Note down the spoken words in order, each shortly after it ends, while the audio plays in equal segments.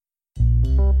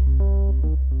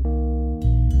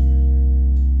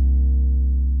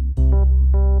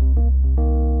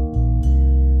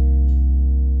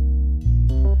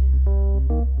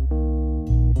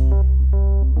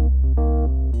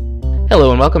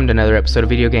Hello and welcome to another episode of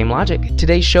Video Game Logic.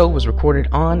 Today's show was recorded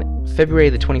on February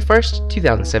the 21st,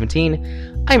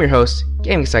 2017. I'm your host,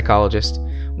 Gaming Psychologist.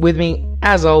 With me,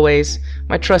 as always,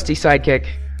 my trusty sidekick,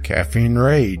 Caffeine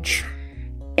Rage.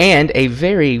 And a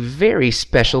very, very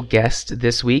special guest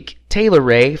this week, Taylor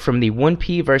Ray from the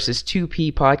 1P vs.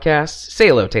 2P podcast. Say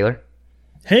hello, Taylor.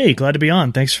 Hey, glad to be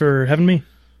on. Thanks for having me.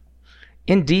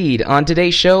 Indeed. On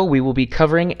today's show, we will be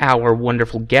covering our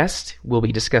wonderful guest. We'll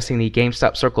be discussing the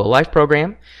GameStop Circle of Life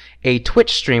program. A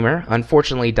Twitch streamer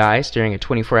unfortunately dies during a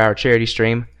 24-hour charity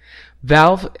stream.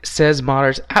 Valve says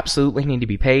modders absolutely need to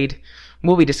be paid.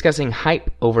 We'll be discussing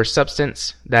hype over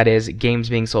substance, that is, games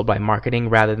being sold by marketing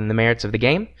rather than the merits of the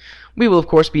game. We will, of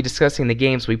course, be discussing the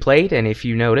games we played, and if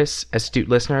you notice, astute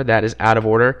listener, that is out of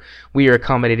order. We are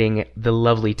accommodating the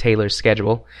lovely Taylor's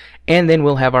schedule. And then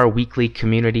we'll have our weekly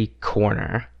community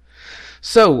corner.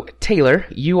 So, Taylor,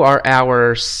 you are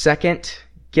our second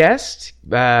guest.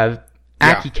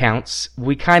 Aki counts.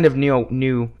 We kind of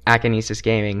knew Akinesis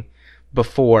Gaming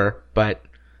before, but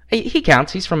he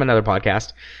counts. He's from another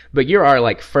podcast. But you're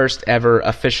our, first ever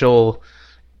official,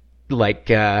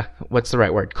 what's the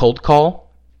right word? Cold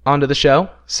call onto the show.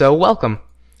 So, welcome.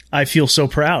 I feel so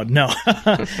proud. No,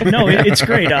 no, it's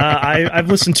great. I've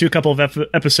listened to a couple of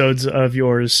episodes of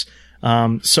yours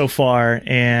so far,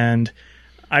 and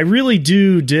I really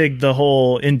do dig the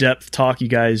whole in-depth talk you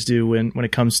guys do when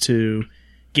it comes to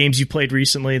games you played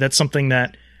recently. That's something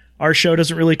that our show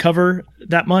doesn't really cover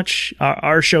that much.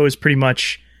 Our show is pretty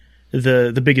much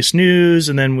the biggest news,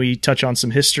 and then we touch on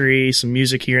some history, some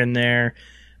music here and there.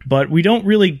 But we don't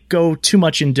really go too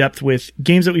much in depth with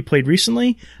games that we played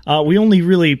recently. We only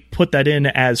really put that in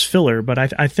as filler, but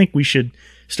I think we should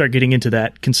start getting into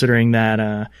that, considering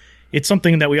that it's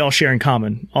something that we all share in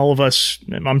common. All of us,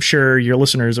 I'm sure your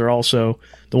listeners are also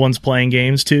the ones playing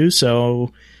games too,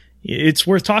 so it's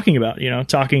worth talking about,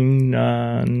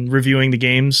 and reviewing the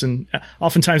games. And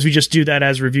oftentimes we just do that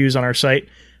as reviews on our site,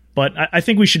 but I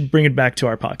think we should bring it back to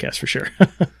our podcast for sure.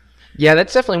 Yeah,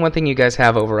 that's definitely one thing you guys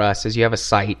have over us, is you have a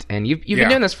site, and you've been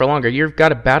doing this for longer. You've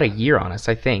got about a year on us,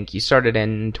 I think. You started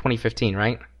in 2015,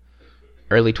 right?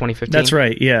 Early 2015? That's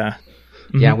right, yeah.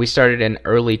 Mm-hmm. Yeah, we started in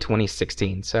early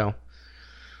 2016, so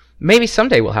maybe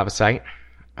someday we'll have a site.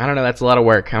 I don't know, that's a lot of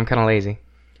work. I'm kind of lazy.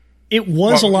 It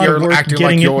was a lot of work acting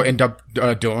getting like you'll end up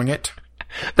doing it.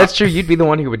 That's true, you'd be the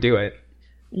one who would do it.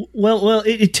 Well,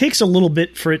 it takes a little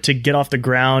bit for it to get off the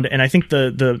ground, and I think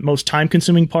the most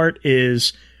time-consuming part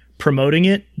is promoting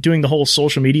it, doing the whole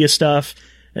social media stuff,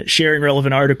 sharing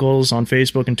relevant articles on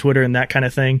Facebook and Twitter and that kind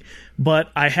of thing. But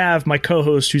I have my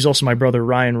co-host, who's also my brother,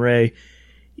 Ryan Ray.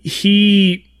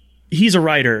 He's a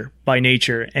writer by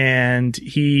nature, and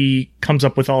he comes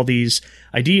up with all these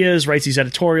ideas, writes these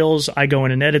editorials. I go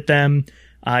in and edit them.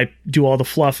 I do all the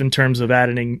fluff in terms of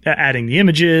adding the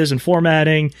images and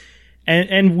formatting.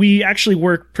 And we actually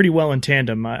work pretty well in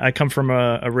tandem. I come from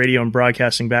a radio and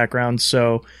broadcasting background,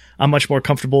 so I'm much more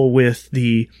comfortable with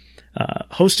the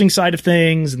hosting side of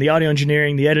things and the audio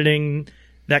engineering, the editing,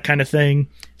 that kind of thing.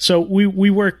 So we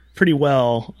work pretty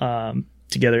well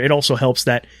together. It also helps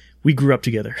that we grew up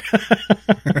together.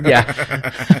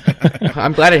 Yeah.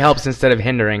 I'm glad it helps instead of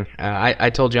hindering.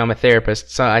 I told you I'm a therapist,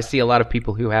 so I see a lot of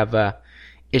people who have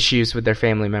issues with their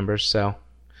family members, so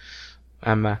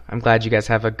I'm glad you guys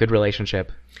have a good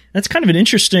relationship. That's kind of an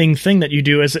interesting thing that you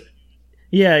do as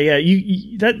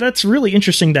that's really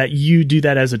interesting that you do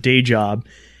that as a day job,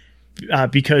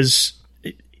 because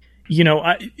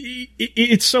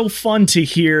it's so fun to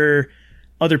hear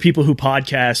other people who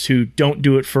podcast who don't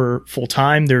do it for full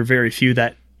time. There are very few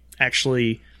that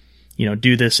actually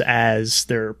do this as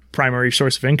their primary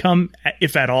source of income,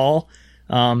 if at all.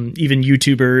 Even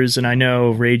YouTubers, and I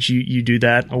know Rage, you do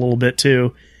that a little bit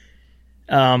too.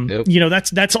 Yep.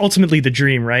 That's ultimately the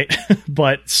dream, right?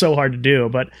 But so hard to do.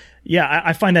 But yeah,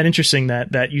 I find that interesting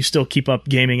that you still keep up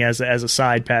gaming as a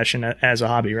side passion, as a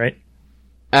hobby, right?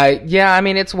 Yeah, I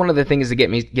mean, it's one of the things that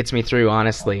gets me through,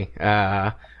 honestly.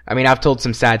 I mean, I've told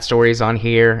some sad stories on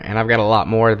here, and I've got a lot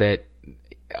more that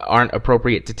aren't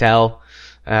appropriate to tell.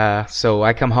 So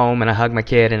I come home and I hug my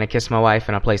kid and I kiss my wife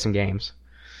and I play some games.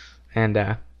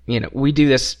 And we do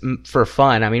this for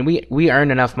fun. I mean, we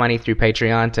earn enough money through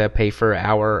Patreon to pay for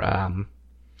our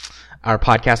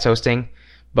podcast hosting,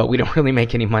 but we don't really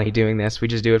make any money doing this. We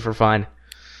just do it for fun.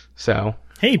 So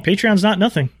hey, Patreon's not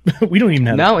nothing. We don't even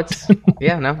have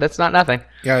that's not nothing.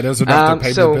 Yeah, it doesn't have to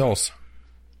pay the bills.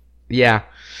 Yeah.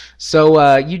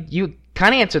 So you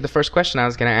kind of answered the first question I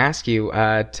was going to ask you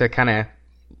to kind of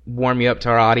warm you up to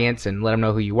our audience and let them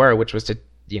know who you were, which was to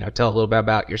tell a little bit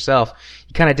about yourself.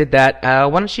 You kind of did that.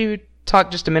 Why don't you talk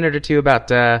just a minute or two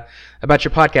about your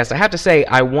podcast? I have to say,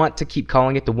 I want to keep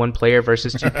calling it the One Player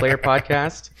versus Two Player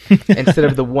podcast instead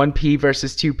of the 1P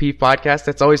versus 2P podcast.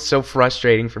 That's always so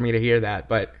frustrating for me to hear that,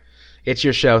 but it's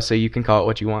your show, so you can call it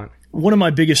what you want. One of my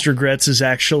biggest regrets is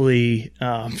actually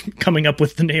coming up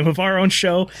with the name of our own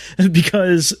show,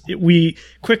 because we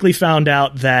quickly found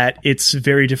out that it's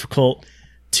very difficult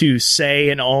to say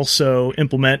and also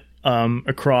implement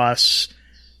across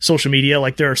social media.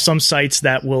 Like, there are some sites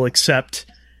that will accept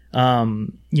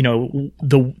the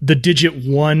digit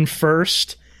 1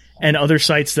 first, and other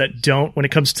sites that don't when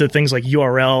it comes to things like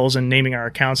URLs and naming our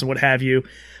accounts and what have you.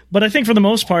 But I think for the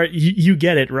most part, you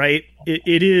get it, right?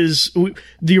 It is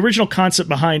the original concept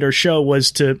behind our show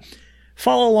was to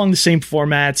follow along the same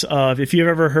formats of, if you've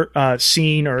ever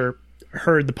seen or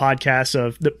heard the podcast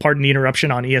of Pardon the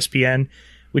Interruption on ESPN,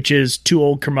 which is two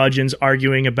old curmudgeons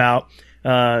arguing about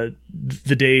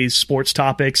the day's sports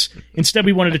topics. Instead,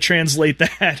 we wanted to translate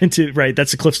that into, right,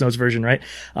 that's the Cliffs Notes version, right?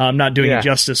 I'm not doing it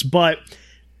justice, but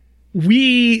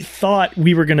we thought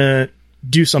we were going to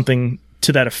do something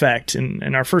to that effect. And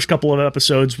in our first couple of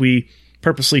episodes, we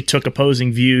purposely took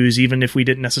opposing views, even if we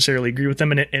didn't necessarily agree with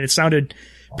them. And it sounded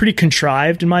pretty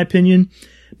contrived, in my opinion.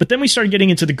 But then we started getting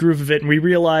into the groove of it, and we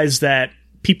realized that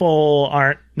people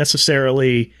aren't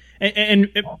necessarily... And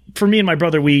for me and my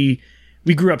brother, we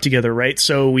grew up together, right?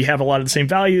 So we have a lot of the same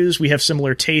values. We have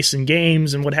similar tastes in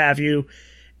games and what have you.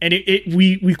 And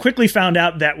we quickly found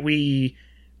out that we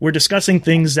were discussing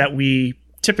things that we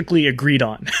typically agreed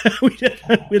on, we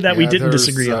didn't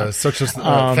disagree on. Such a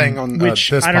thing on which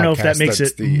this I don't know if that podcast makes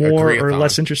it the more or agree-a-thon.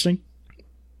 less interesting.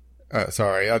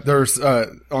 There's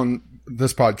on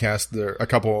this podcast, a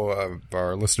couple of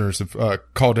our listeners have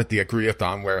called it the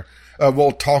agree-a-thon, where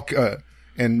we'll talk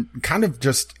and kind of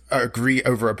just agree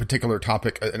over a particular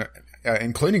topic,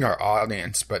 including our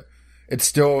audience, but it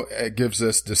still gives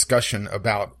us discussion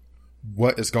about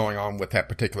what is going on with that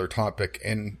particular topic,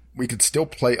 and we could still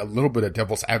play a little bit of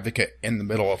devil's advocate in the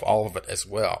middle of all of it as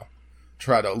well.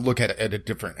 Try to look at it at a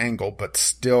different angle, but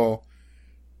still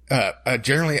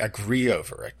generally agree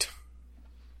over it.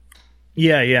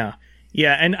 Yeah.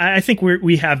 And I think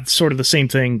we have sort of the same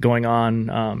thing going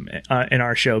on in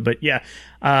our show. But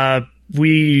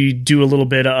we do a little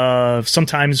bit of,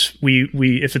 sometimes we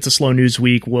if it's a slow news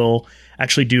week, we'll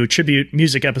actually do a tribute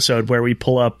music episode where we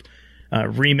pull up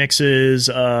remixes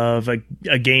of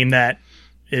a game that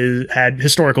had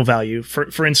historical value.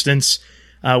 For instance,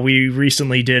 we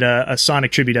recently did a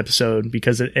Sonic tribute episode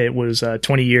because it was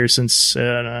 20 years since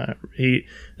the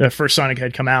first Sonic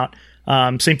had come out.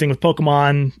 Same thing with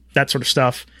Pokemon, that sort of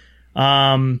stuff.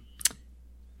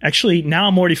 Actually, now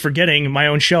I'm already forgetting my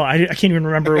own show. I can't even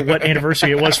remember what anniversary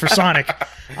it was for Sonic.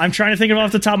 I'm trying to think of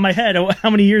off the top of my head how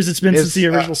many years it's been since the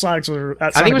original Sonic was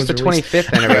I think it was the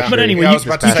 25th anniversary. But anyway, I was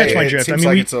about to say, catch my drift. It seems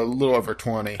like it's a little over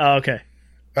 20. Oh, okay.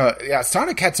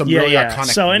 Sonic had some really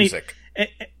iconic music.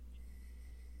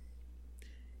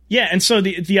 And so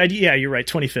the idea, you're right,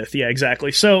 25th. Yeah,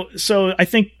 exactly. So I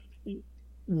think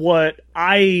what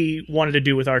I wanted to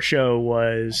do with our show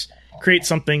was create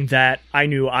something that I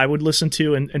knew I would listen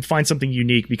to and find something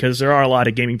unique, because there are a lot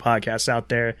of gaming podcasts out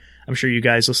there. I'm sure you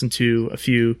guys listen to a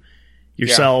few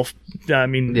yourself. I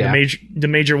mean, the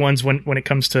major ones when it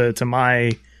comes to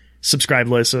my subscribed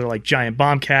list are like Giant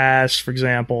Bombcast, for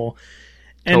example.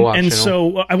 And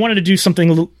so I wanted to do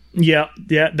something.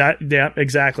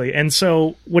 Exactly. And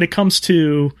so when it comes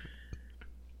to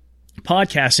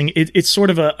podcasting, it's sort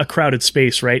of a crowded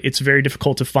space, right? It's very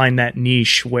difficult to find that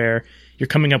niche where you're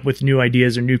coming up with new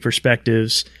ideas or new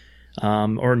perspectives,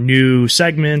 or new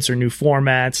segments or new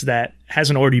formats that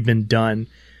hasn't already been done.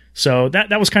 So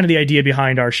that was kind of the idea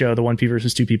behind our show, the 1P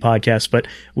versus 2P podcast. But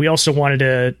we also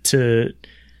wanted to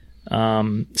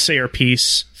say our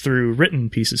piece through written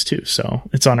pieces too. So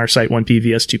it's on our site,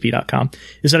 1pvs2p.com.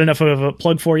 Is that enough of a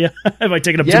plug for you? Have I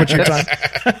taken up too much of your time?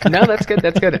 No, that's good.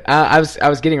 That's good. I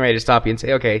was getting ready to stop you and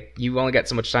say, okay, you've only got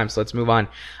so much time, so let's move on.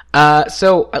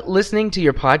 So listening to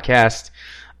your podcast,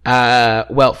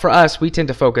 well, for us, we tend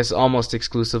to focus almost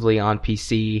exclusively on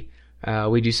PC.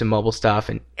 We do some mobile stuff,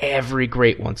 and every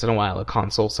great once in a while, a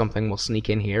console something will sneak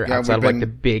in here outside of like the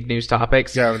big news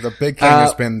topics. Yeah, the big thing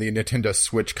has been the Nintendo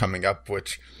Switch coming up,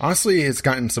 which honestly has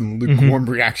gotten some lukewarm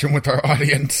reaction with our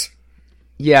audience.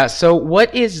 Yeah, so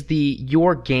what is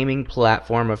your gaming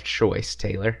platform of choice,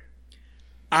 Taylor?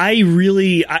 I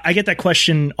get that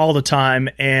question all the time,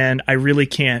 and I really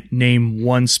can't name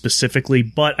one specifically,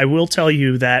 but I will tell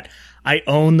you that I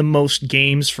own the most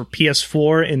games for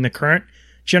PS4 in the current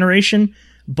generation.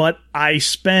 But I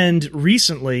spend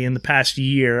recently, in the past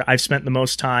year, I've spent the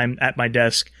most time at my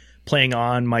desk playing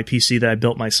on my PC that I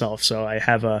built myself. So I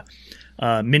have a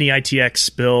mini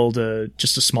ITX build,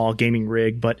 just a small gaming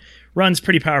rig, but runs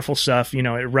pretty powerful stuff. It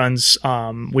runs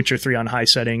Witcher 3 on high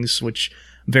settings, which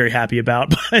I'm very happy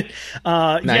about. But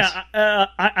nice.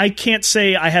 I can't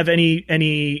say I have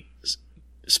any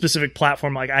specific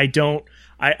platform. Like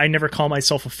I never call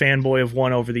myself a fanboy of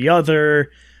one over the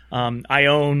other. I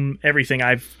own everything.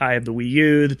 I have the Wii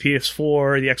U, the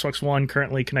PS4, the Xbox One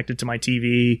currently connected to my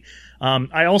TV.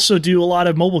 I also do a lot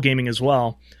of mobile gaming as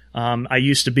well. I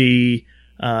used to be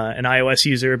an iOS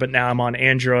user, but now I'm on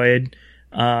Android.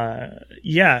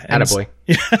 Attaboy.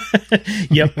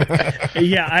 Yep.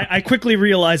 Yeah, I quickly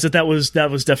realized that was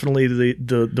definitely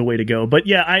the way to go. But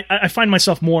yeah, I find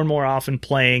myself more and more often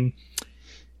playing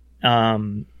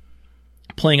on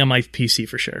my PC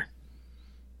for sure.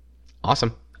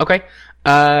 Awesome. Okay.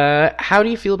 How do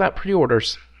you feel about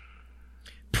pre-orders?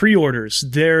 Pre-orders,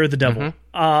 they're the devil.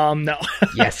 No.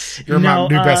 Yes. You're my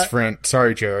new best friend.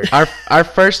 Sorry, Joey. Our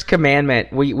first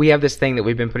commandment, we have this thing that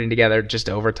we've been putting together just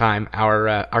over time,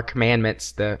 our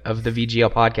commandments of the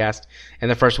VGL podcast,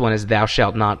 and the first one is thou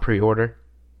shalt not pre-order.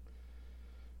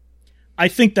 I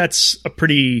think that's a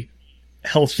pretty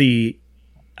healthy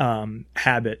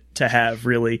habit to have,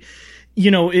 really.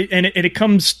 It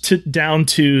comes down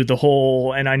to the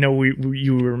whole, and I know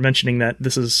you were mentioning that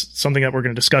this is something that we're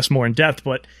going to discuss more in depth,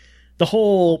 but the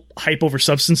whole hype over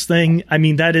substance thing, I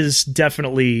mean, that is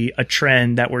definitely a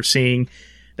trend that we're seeing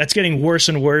that's getting worse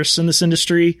and worse in this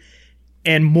industry,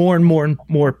 and more and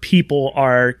more people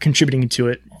are contributing to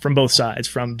it from both sides,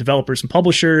 from developers and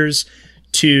publishers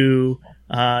to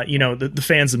the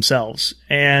fans themselves,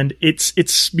 and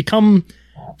it's become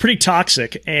pretty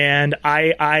toxic, and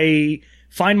I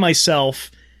find myself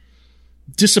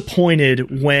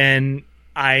disappointed when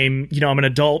I'm an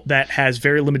adult that has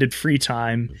very limited free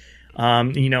time,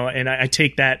 and I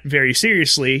take that very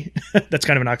seriously. That's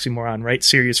kind of an oxymoron, right?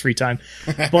 Serious free time.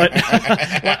 But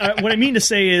what I mean to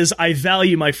say is I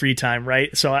value my free time,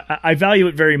 right? So I value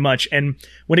it very much. And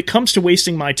when it comes to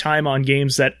wasting my time on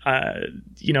games that,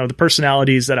 the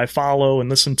personalities that I follow and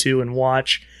listen to and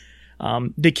watch,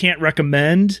 they can't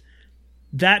recommend,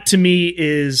 that to me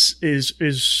is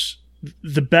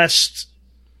the best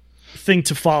thing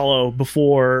to follow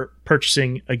before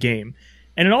purchasing a game.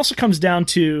 And it also comes down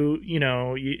to,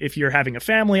 if you're having a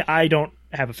family. I don't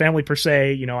have a family per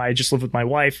se, I just live with my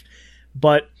wife,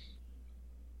 but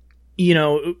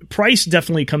price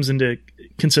definitely comes into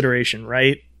consideration,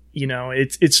 right?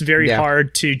 It's very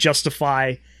hard to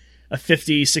justify a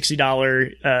 $50,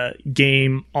 $60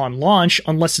 game on launch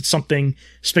unless it's something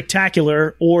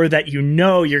spectacular or that you're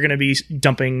going to be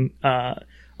dumping a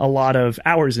lot of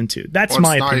hours into. That's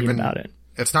my opinion about it.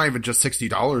 It's not even just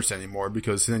 $60 anymore,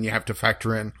 because then you have to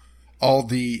factor in all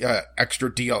the extra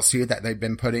DLC that they've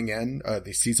been putting in,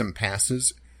 the season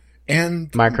passes,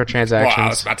 and microtransactions. Well, I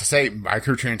was about to say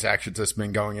microtransactions that's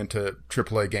been going into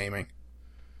AAA gaming.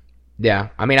 Yeah,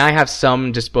 I mean, I have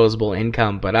some disposable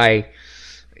income, but I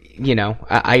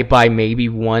buy maybe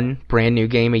one brand new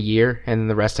game a year, and then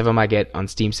the rest of them I get on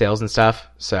Steam sales and stuff.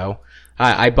 So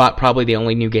I bought probably the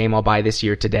only new game I'll buy this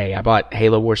year today. I bought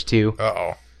Halo Wars 2.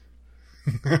 Uh-oh.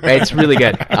 It's really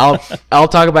good. I'll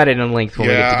talk about it in length when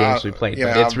we get to games we played.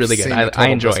 Yeah, but it's really good. I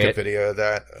enjoy it. Video of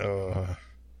that.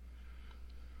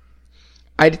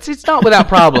 It's not without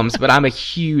problems, but I'm a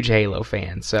huge Halo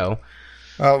fan. So,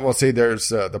 well, see, there's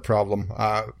the problem.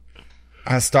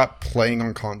 I stopped playing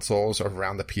on consoles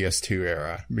around the PS2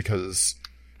 era because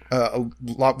a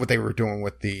lot what they were doing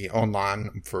with the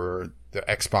online for the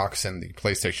Xbox and the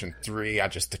PlayStation 3, I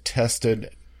just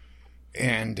detested,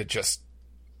 and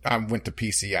I went to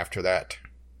PC after that.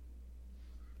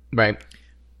 Right.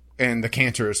 And the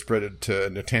cancer has spread to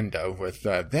Nintendo with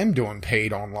them doing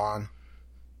paid online.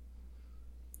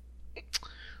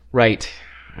 Right.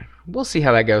 We'll see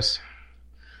how that goes.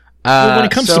 Well, when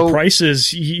it comes to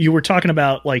prices, you were talking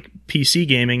about like PC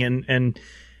gaming, and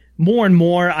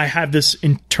more I have this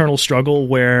internal struggle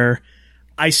where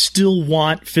I still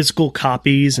want physical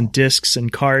copies and discs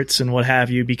and carts and what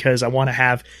have you, because I want to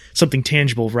have something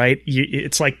tangible, right?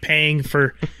 It's like paying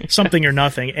for something or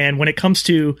nothing. And when it comes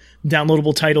to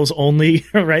downloadable titles only,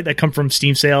 right, that come from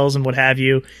Steam sales and what have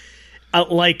you,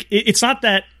 it's not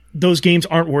that those games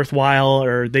aren't worthwhile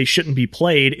or they shouldn't be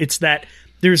played. It's that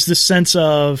there's this sense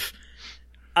of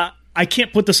I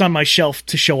can't put this on my shelf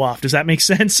to show off. Does that make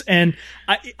sense? And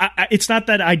it's not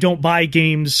that I don't buy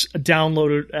games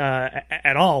downloaded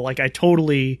at all. Like I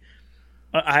totally,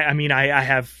 I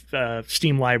have a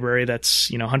Steam library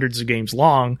that's hundreds of games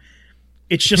long,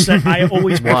 It's just that I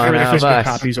always prefer the physical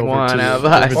copies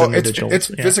over the digital. It's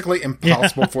physically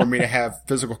impossible for me to have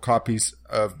physical copies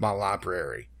of my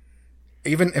library.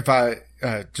 Even if I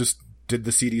just did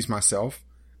the CDs myself,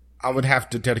 I would have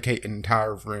to dedicate an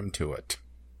entire room to it.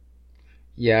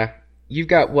 Yeah. You've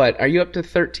got what? Are you up to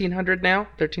 1,300 now?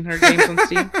 1,300 games on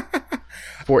Steam?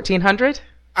 1,400?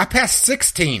 I passed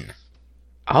 16.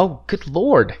 Oh, good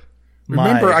lord.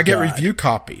 Remember, I get review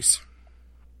copies.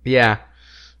 Yeah.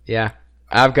 Yeah.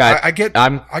 I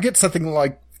get something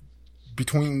like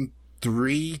between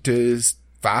 3 to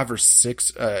 5 or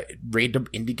 6 random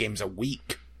indie games a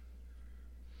week.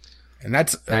 And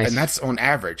that's nice. And that's on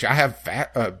average. I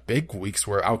have big weeks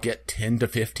where I'll get 10 to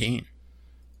 15.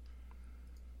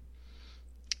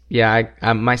 Yeah,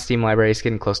 my Steam library is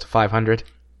getting close to 500.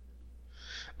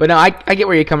 But no, I get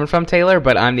where you're coming from, Taylor,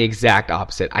 but I'm the exact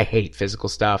opposite. I hate physical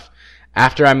stuff.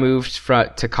 After I moved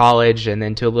to college and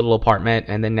then to a little apartment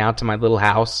and then now to my little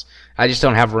house, I just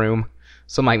don't have room.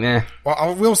 So I'm like, nah. Well, I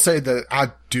will say that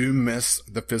I do miss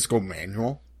the physical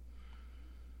manual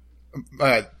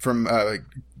from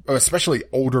especially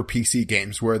older PC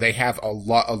games where they have a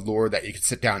lot of lore that you can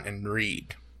sit down and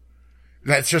read.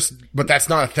 But that's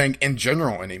not a thing in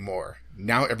general anymore.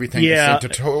 Now everything is in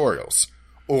tutorials.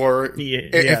 Or if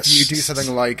you do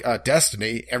something like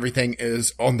Destiny, everything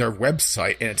is on their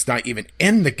website and it's not even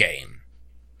in the game.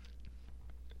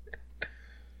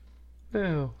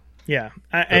 Oh. Yeah.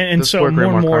 And so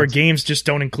more and more games just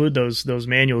don't include those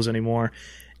manuals anymore.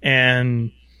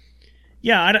 And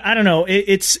yeah, I don't know.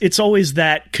 It's always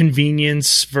that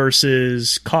convenience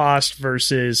versus cost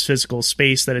versus physical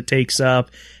space that it takes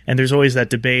up. And there's always that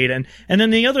debate. And then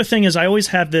the other thing is I always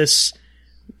have this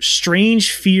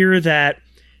strange fear that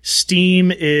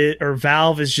Steam or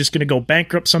Valve is just going to go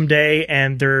bankrupt someday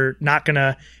and they're not going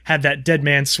to have that dead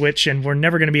man switch and we're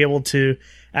never going to be able to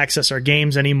access our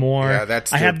games anymore. Yeah, that's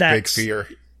the big fear.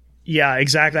 Yeah,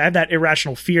 exactly. I have that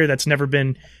irrational fear that's never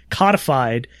been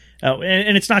codified.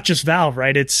 And it's not just Valve,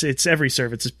 right? It's every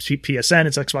service. It's PSN,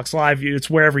 it's Xbox Live, it's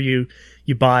wherever you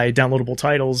buy downloadable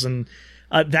titles. And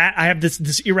that I have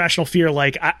this irrational fear,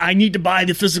 like I need to buy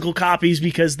the physical copies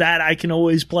because that I can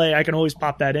always play. I can always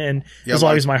pop that in as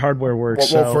long as my hardware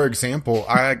works. Well, for example,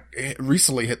 I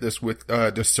recently hit this with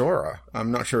Desura.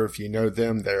 I'm not sure if you know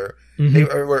them. They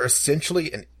were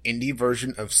essentially an indie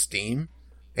version of Steam,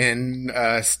 and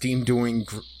Steam doing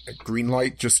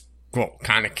Greenlight just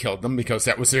kind of killed them because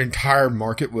that was their entire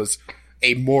market was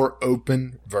a more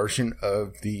open version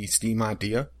of the Steam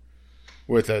idea.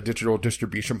 With a digital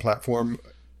distribution platform,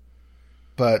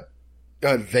 but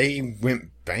they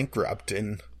went bankrupt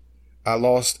and I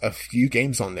lost a few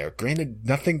games on there. Granted,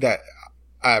 nothing that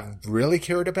I really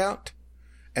cared about,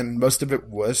 and most of it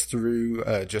was through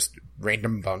just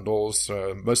random bundles,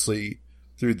 mostly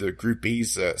through the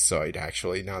Groupies site,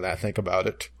 actually, now that I think about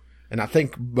it. And I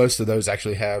think most of those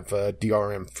actually have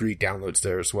DRM free downloads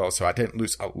there as well, so I didn't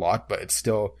lose a lot, but it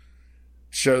still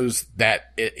shows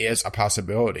that it is a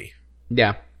possibility.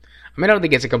 Yeah. I mean, I don't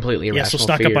think it's a completely irrational so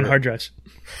stock fear. Up on hard drives.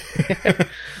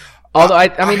 Although,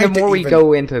 I mean, the more we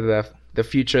go into the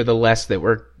future, the less that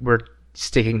we're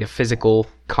sticking to physical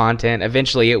content.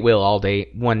 Eventually, it will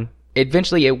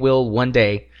one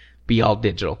day be all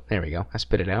digital. There we go. I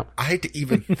spit it out. I hate to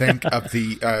even think of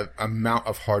the amount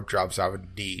of hard drives I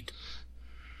would need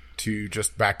to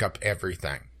just back up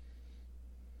everything.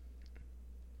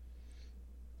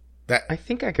 I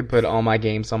think I could put all my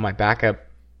games on my backup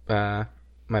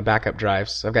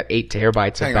drives. I've got 8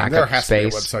 terabytes of backup there has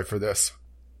space. To be a website for this.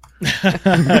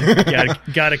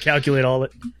 Gotta calculate all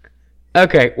it.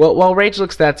 Okay, well, while Rage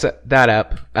looks that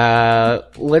up,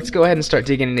 let's go ahead and start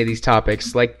digging into these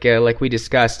topics. Like we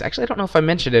discussed, actually, I don't know if I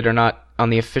mentioned it or not on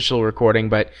the official recording,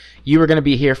 but you were going to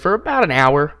be here for about an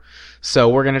hour, so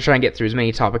we're going to try and get through as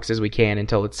many topics as we can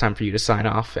until it's time for you to sign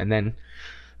off, and then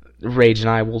Rage and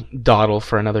I will dawdle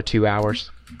for another 2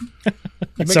 hours. You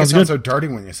make it sound so dirty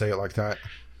when you say it like that.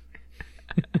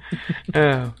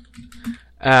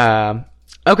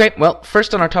 Okay, well,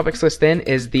 first on our topics list then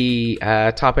is the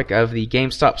topic of the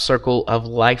GameStop Circle of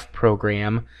Life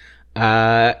program.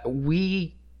 I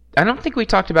don't think we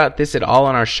talked about this at all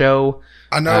on our show.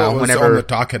 I know it was on the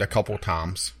docket a couple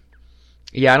times.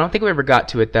 Yeah, I don't think we ever got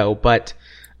to it though, but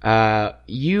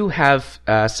you have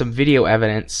some video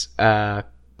evidence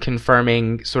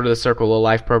confirming sort of the Circle of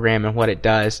Life program and what it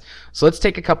does. So let's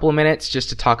take a couple of minutes just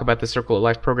to talk about the Circle of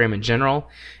Life program in general,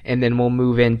 and then we'll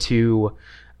move into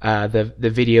the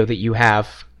video that you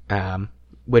have,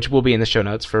 which will be in the show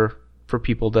notes for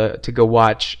people to go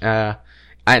watch.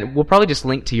 And we'll probably just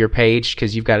link to your page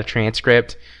because you've got a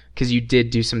transcript. because you did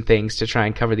do some things to try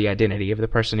and cover the identity of the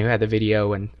person who had the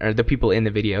video or the people in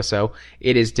the video. So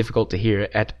it is difficult to hear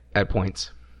at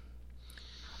points.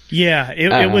 Yeah,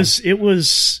 it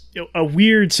was a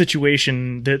weird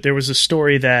situation. That there was a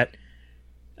story that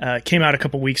came out a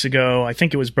couple weeks ago. I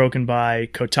think it was broken by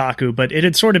Kotaku, but it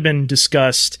had sort of been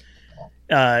discussed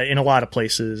in a lot of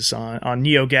places on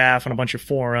NeoGAF, on a bunch of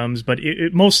forums, but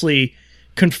it mostly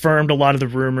confirmed a lot of the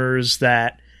rumors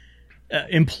that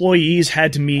employees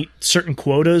had to meet certain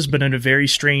quotas, but in a very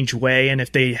strange way. And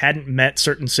if they hadn't met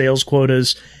certain sales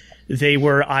quotas, they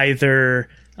were either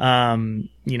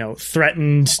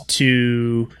threatened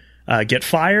to get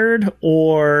fired,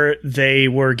 or they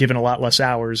were given a lot less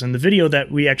hours. And the video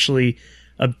that we actually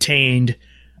obtained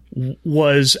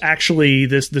was actually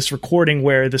this recording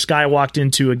where this guy walked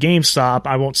into a GameStop.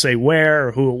 I won't say where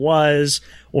or who it was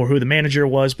or who the manager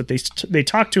was, but they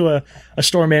talked to a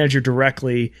store manager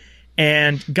directly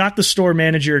and got the store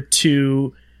manager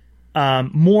to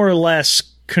more or less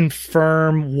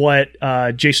confirm what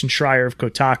Jason Schreier of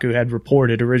Kotaku had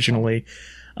reported originally,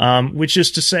 which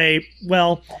is to say,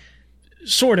 well,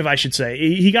 sort of, I should say.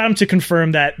 He got him to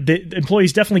confirm that the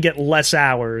employees definitely get less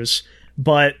hours,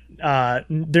 but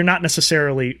they're not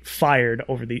necessarily fired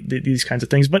over these kinds of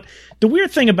things. But the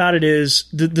weird thing about it is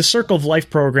the Circle of Life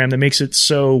program that makes it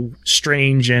so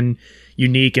strange and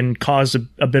unique and caused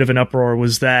a bit of an uproar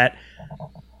was that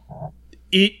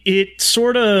it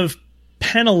sort of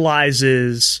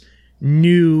penalizes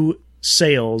new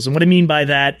sales. And what I mean by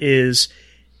that is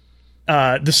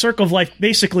the Circle of Life,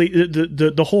 basically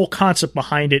the whole concept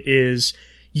behind it is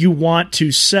you want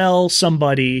to sell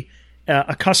somebody,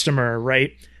 a customer,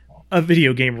 right, a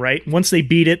video game, right? Once they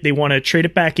beat it, they want to trade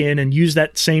it back in and use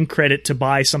that same credit to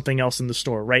buy something else in the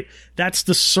store, right? That's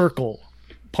the Circle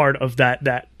part of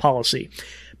that policy.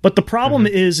 But the problem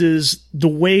is the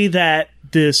way that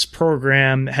this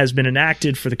program has been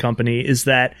enacted for the company is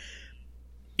that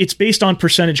it's based on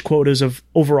percentage quotas of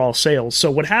overall sales. So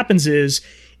what happens is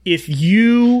if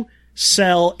you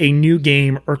sell a new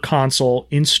game or console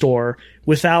in store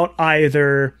without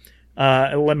either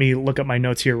let me look up my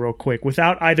notes here real quick,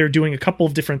 without either doing a couple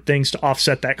of different things to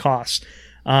offset that cost.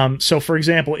 So for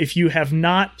example, if you have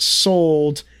not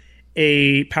sold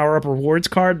a PowerUp Rewards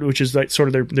card, which is like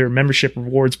sort of their membership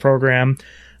rewards program,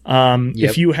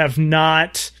 if you have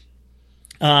not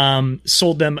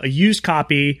sold them a used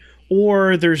copy,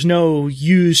 or there's no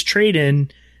used trade-in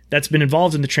that's been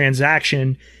involved in the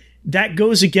transaction, that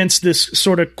goes against this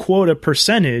sort of quota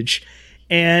percentage,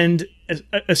 and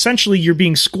essentially you're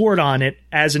being scored on it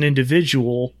as an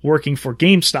individual working for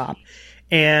GameStop.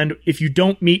 And if you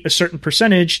don't meet a certain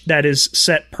percentage that is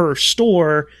set per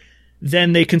store,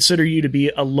 then they consider you to be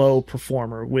a low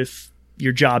performer, with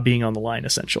your job being on the line,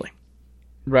 essentially.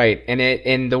 Right.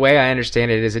 And the way I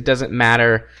understand it is it doesn't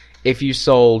matter if you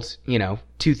sold,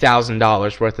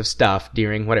 $2,000 worth of stuff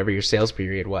during whatever your sales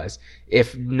period was.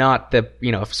 If not if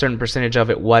a certain percentage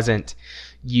of it wasn't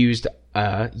used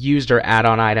or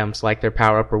add-on items like their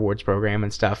PowerUp Rewards program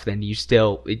and stuff, then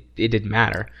it didn't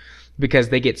matter, because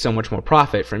they get so much more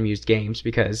profit from used games,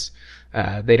 because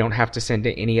they don't have to send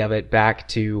any of it back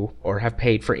to, or have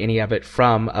paid for any of it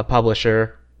from a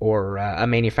publisher or a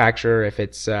manufacturer, if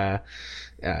it's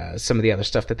some of the other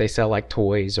stuff that they sell, like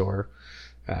toys or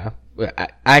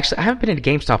I haven't been into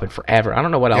GameStop in forever. I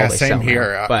don't know what all they sell. Same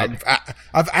here. Now, but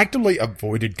I've actively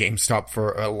avoided GameStop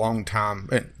for a long time.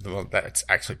 And, well, that's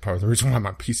actually part of the reason why I'm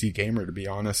a PC gamer, to be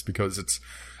honest, because it's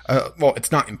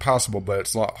it's not impossible, but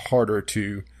it's a lot harder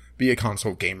to be a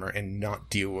console gamer and not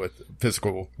deal with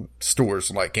physical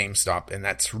stores like GameStop. And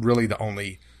that's really the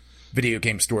only video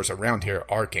game stores around here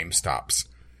are GameStops.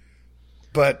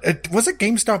 But wasn't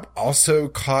GameStop also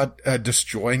caught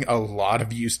destroying a lot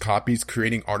of used copies,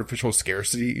 creating artificial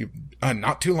scarcity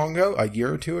not too long ago, a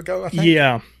year or two ago, I think?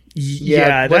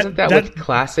 Yeah. Wasn't that with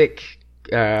classic?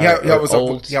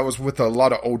 It was with a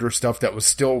lot of older stuff that was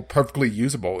still perfectly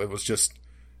usable. It was just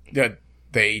that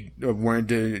they wanted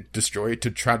to destroy it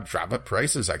to try to drive up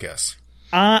prices, I guess.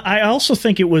 I also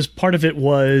think part of it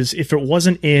was, if it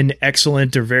wasn't in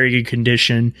excellent or very good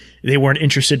condition, they weren't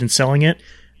interested in selling it.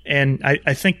 And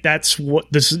I think that's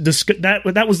what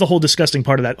that was the whole disgusting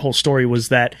part of that whole story, was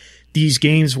that these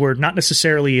games were not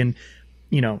necessarily in,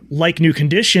 like new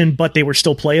condition, but they were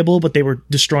still playable, but they were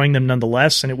destroying them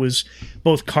nonetheless. And it was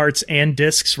both carts and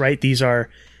discs, right? These are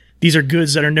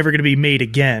goods that are never going to be made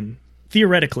again,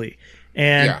 theoretically.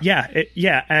 And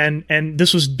and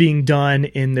this was being done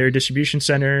in their distribution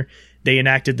center. They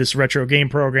enacted this retro game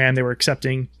program. They were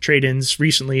accepting trade-ins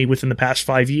recently within the past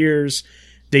 5 years.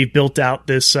 They've built out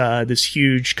this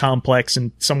huge complex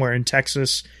somewhere in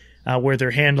Texas, where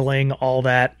they're handling all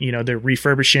that. They're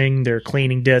refurbishing, they're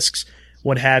cleaning discs,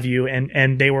 what have you,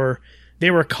 and they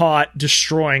were caught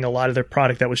destroying a lot of their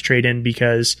product that was trade-in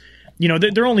because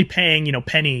they're only paying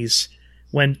pennies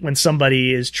when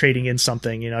somebody is trading in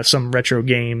something, some retro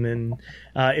game, and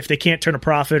if they can't turn a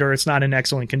profit or it's not in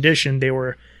excellent condition, they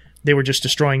were just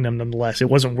destroying them nonetheless. It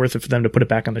wasn't worth it for them to put it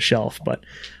back on the shelf. But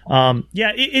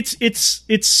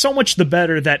it's so much the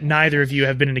better that neither of you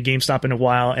have been in a GameStop in a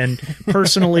while. And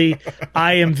personally,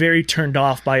 I am very turned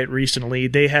off by it recently.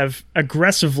 They have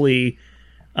aggressively,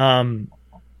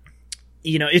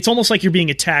 it's almost like you're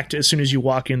being attacked as soon as you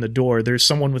walk in the door. There's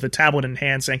someone with a tablet in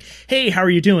hand saying, "Hey, how are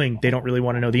you doing?" They don't really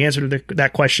want to know the answer to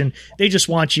that question. They just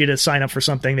want you to sign up for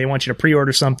something. They want you to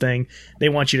pre-order something. They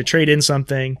want you to trade in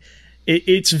something.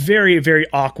 It's very, very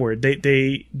awkward.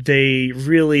 They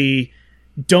really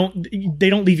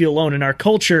don't leave you alone. In our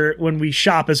culture, when we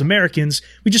shop as Americans,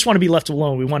 we just want to be left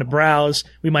alone. We want to browse.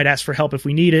 We might ask for help if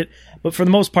we need it, but for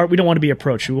the most part, we don't want to be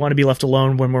approached. We want to be left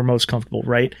alone when we're most comfortable,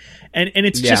 right? And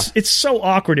it's just it's so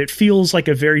awkward. It feels like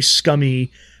a very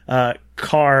scummy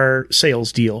car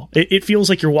sales deal. It feels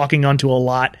like you're walking onto a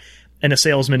lot and a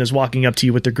salesman is walking up to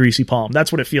you with their greasy palm.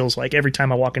 That's what it feels like every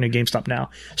time I walk into a GameStop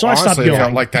now. So honestly, I stopped going. It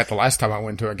felt like that the last time I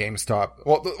went to a GameStop.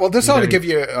 Well, this ought to give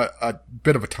you a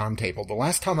bit of a timetable. The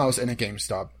last time I was in a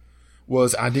GameStop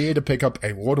was I needed to pick up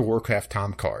a World of Warcraft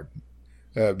time card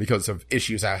because of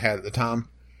issues I had at the time.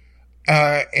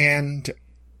 And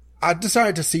I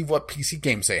decided to see what PC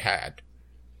games they had.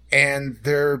 And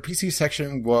their PC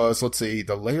section was, let's see,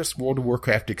 the latest World of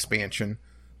Warcraft expansion,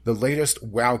 the latest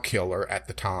WoW Killer at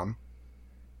the time.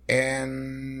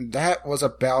 And that was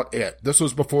about it. This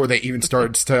was before they even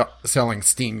started selling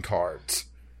Steam cards.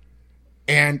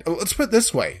 And let's put it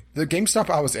this way. The GameStop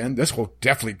I was in, this will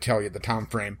definitely tell you the time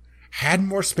frame, had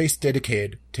more space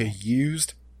dedicated to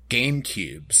used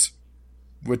GameCubes.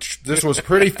 Which this was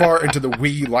pretty far into the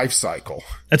Wii life cycle.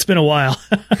 That's been a while.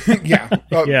 Yeah.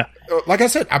 Yeah. Like I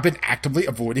said, I've been actively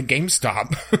avoiding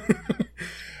GameStop.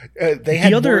 They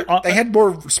had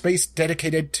more space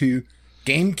dedicated to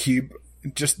GameCube,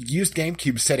 just used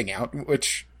GameCube setting out,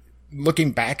 which,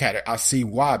 looking back at it, I see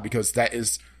why, because that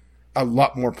is a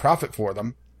lot more profit for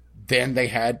them than they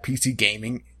had PC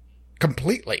gaming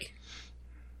completely.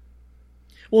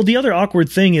 Well, the other awkward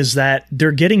thing is that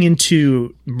they're getting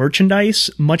into merchandise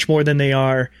much more than they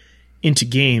are into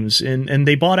games. And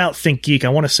they bought out ThinkGeek. I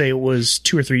want to say it was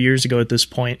 2 or 3 years ago at this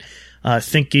point.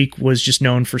 ThinkGeek was just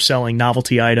known for selling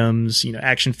novelty items,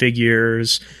 action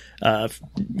figures,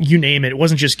 you name it. It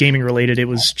wasn't just gaming related. It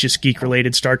was just geek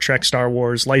related, Star Trek, Star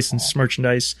Wars, licensed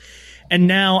merchandise. And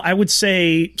now I would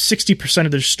say 60%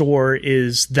 of their store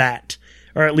is that,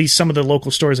 or at least some of the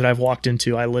local stores that I've walked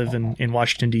into. I live in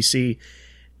Washington, D.C.,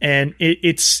 and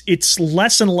it's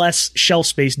less and less shelf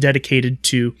space dedicated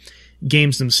to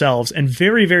games themselves, and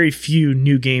very, very few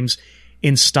new games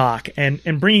in stock.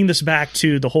 And bringing this back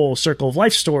to the whole Circle of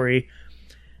Life story,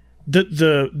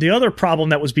 the other problem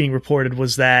that was being reported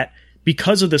was that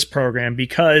because of this program,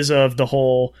 because of the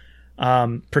whole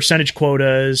percentage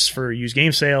quotas for used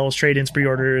game sales, trade-ins,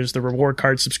 pre-orders, the reward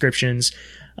card subscriptions,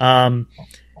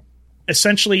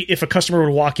 essentially if a customer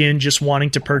would walk in just wanting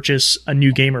to purchase a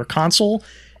new game or console,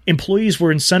 employees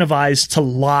were incentivized to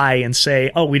lie and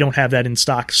say, "Oh, we don't have that in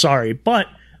stock. Sorry, but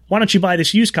why don't you buy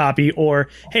this used copy?" Or,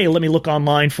 "Hey, let me look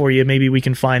online for you. Maybe we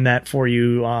can find that for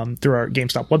you through our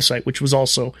GameStop website," which was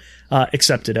also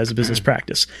accepted as a business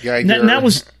practice. Yeah, and that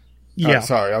was... Yeah.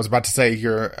 Sorry, I was about to say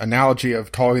your analogy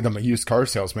of calling them a used car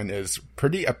salesman is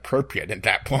pretty appropriate at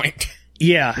that point.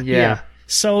 Yeah.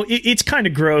 So it's kind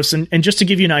of gross. And just to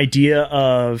give you an idea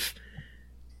of,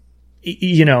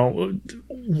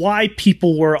 why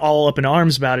people were all up in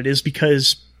arms about it is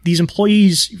because these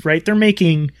employees, right, they're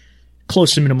making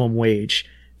close to minimum wage.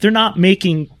 They're not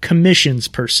making commissions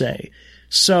per se.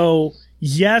 So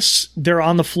yes, they're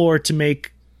on the floor to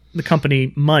make the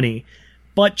company money,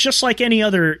 but just like any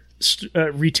other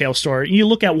retail store, you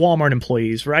look at Walmart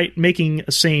employees, right, making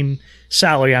the same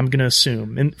salary, I'm going to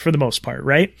assume, and for the most part,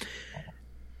 right?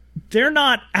 They're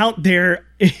not out there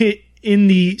in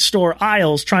the store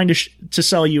aisles trying to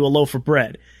sell you a loaf of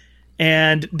bread.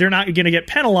 And they're not going to get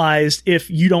penalized if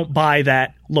you don't buy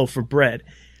that loaf of bread.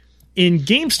 In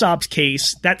GameStop's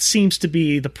case, that seems to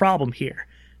be the problem here.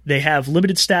 They have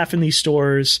limited staff in these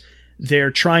stores. They're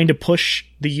trying to push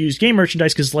the used game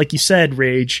merchandise because, like you said,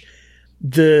 Rage,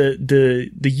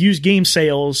 the used game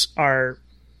sales are,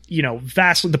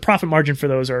 vastly, the profit margin for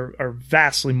those are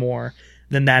vastly more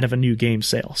than that of a new game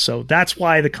sale. So that's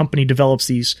why the company develops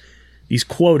these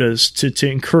quotas to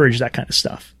encourage that kind of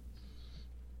stuff.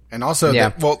 And also,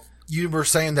 you were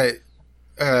saying that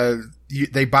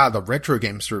they buy the retro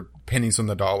games for pennies on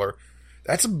the dollar.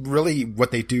 That's really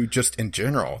what they do just in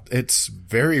general. It's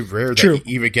very rare that you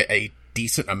even get a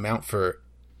decent amount for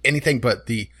anything but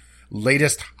the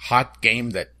latest hot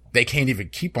game that they can't even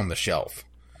keep on the shelf.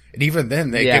 And even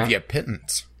then, they give you a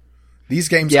pittance. These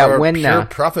games are pure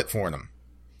profit for them.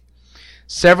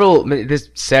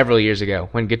 Several years ago,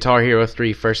 when Guitar Hero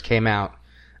 3 first came out,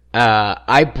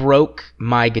 I broke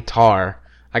my guitar.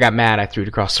 I got mad. I threw it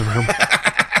across the room.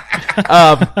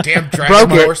 Damn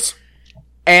Dragon Horse.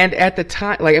 And at the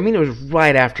time, it was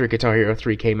right after Guitar Hero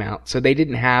 3 came out, so they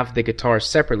didn't have the guitars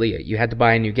separately. You had to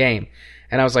buy a new game.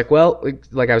 And I was like, well,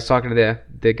 I was talking to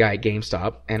the guy at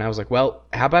GameStop, and I was like, well,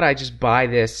 how about I just buy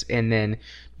this and then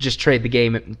just trade the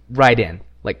game right in?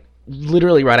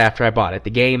 Literally right after I bought it.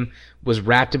 The game was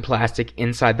wrapped in plastic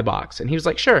inside the box. And he was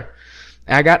like, sure.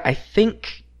 And I got, I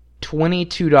think,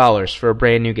 $22 for a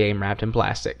brand new game wrapped in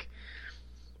plastic.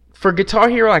 For Guitar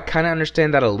Hero, I kind of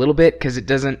understand that a little bit because it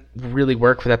doesn't really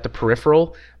work without the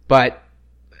peripheral. But,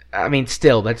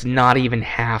 still, that's not even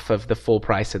half of the full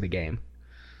price of the game.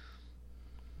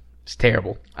 It's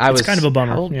terrible. It's kind of a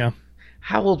bummer,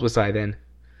 How old was I then?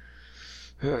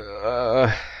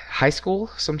 High school?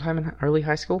 Sometime in early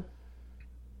high school,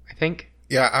 I think.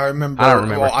 Yeah, I remember. I don't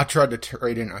remember. Well, I tried to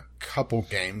trade in a couple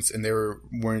games, and they were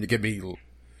wanting to give me...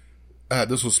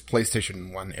 this was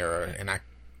PlayStation 1 era, and I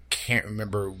can't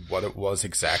remember what it was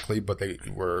exactly, but they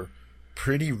were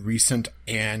pretty recent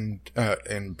and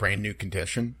in brand new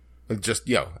condition. Just,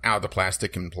 out of the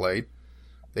plastic and played.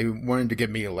 They wanted to give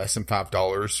me less than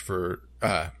 $5 for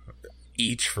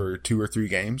each for 2 or 3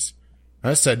 games.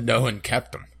 I said no and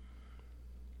kept them.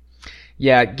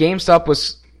 Yeah, GameStop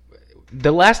was...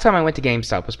 The last time I went to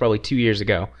GameStop was probably 2 years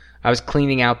ago. I was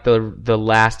cleaning out the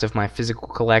last of my physical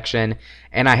collection,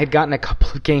 and I had gotten a couple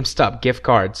of GameStop gift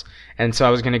cards, and so I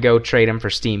was going to go trade them for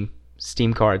Steam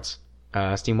cards,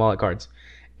 Steam Wallet cards.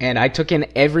 And I took in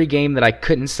every game that I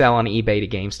couldn't sell on eBay to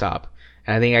GameStop.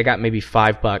 And I think I got maybe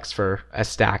 $5 for a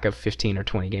stack of 15 or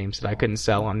 20 games that I couldn't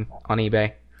sell on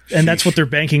eBay. And that's what they're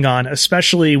banking on,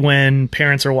 especially when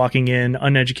parents are walking in,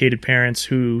 uneducated parents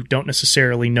who don't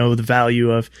necessarily know the value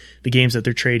of the games that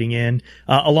they're trading in,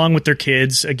 along with their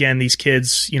kids. Again, these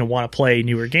kids, want to play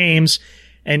newer games,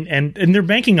 and they're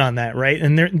banking on that, right?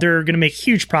 And they're going to make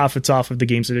huge profits off of the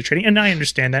games that they're trading. And I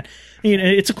understand that.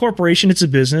 It's a corporation, it's a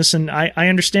business, and I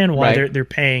understand why they're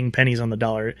paying pennies on the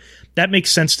dollar. That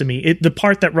makes sense to me. The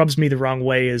part that rubs me the wrong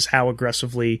way is how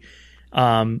aggressively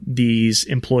these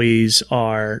employees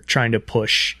are trying to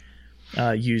push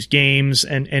used games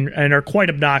and are quite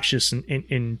obnoxious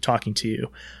in talking to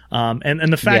you.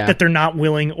 And the fact that they're not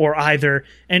willing or either,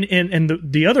 and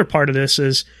the other part of this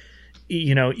is,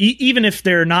 even if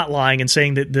they're not lying and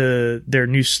saying that their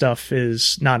new stuff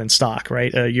is not in stock,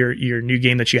 right? Your new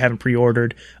game that you haven't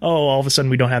pre-ordered, all of a sudden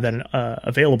we don't have that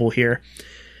available here.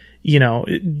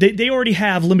 They already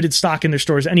have limited stock in their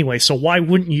stores anyway, so why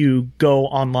wouldn't you go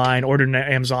online, order on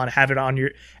Amazon, have it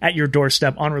at your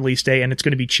doorstep on release day, and it's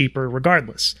going to be cheaper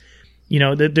regardless?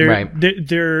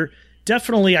 They're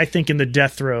definitely, I think, in the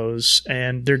death throes,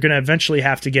 and they're going to eventually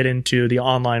have to get into the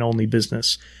online only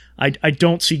business. I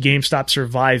don't see GameStop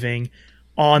surviving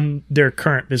on their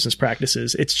current business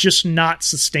practices. It's just not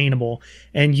sustainable,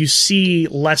 and you see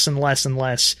less and less and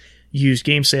less used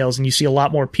game sales, and you see a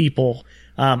lot more people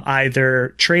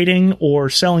either trading or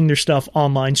selling their stuff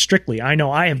online strictly. I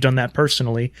know I have done that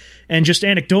personally, and just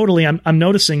anecdotally, I'm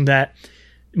noticing that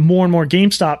more and more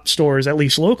GameStop stores, at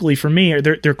least locally for me,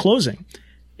 they're closing,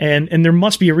 and there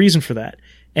must be a reason for that.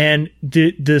 And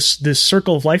this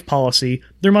circle of life policy,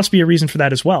 there must be a reason for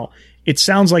that as well. It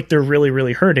sounds like they're really,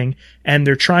 really hurting, and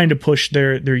they're trying to push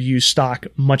their used stock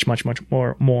much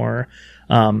more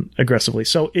aggressively.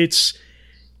 So it's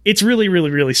really,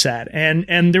 really, really sad.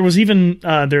 And there was even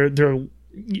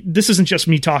this isn't just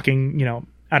me talking,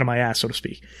 out of my ass, so to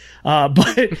speak.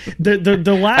 But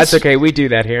the last... That's okay. We do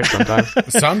that here sometimes.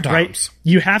 Sometimes. Right?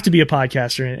 You have to be a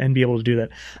podcaster and be able to do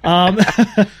that.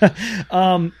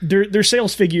 Their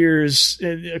sales figures,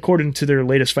 according to their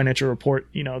latest financial report,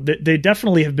 they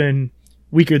definitely have been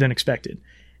weaker than expected.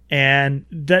 And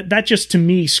that just, to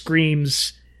me,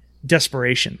 screams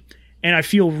desperation. And I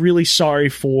feel really sorry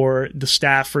for the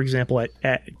staff, for example,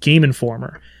 at Game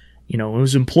Informer,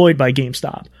 who's employed by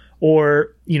GameStop,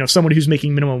 or, someone who's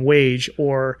making minimum wage,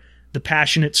 or the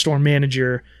passionate store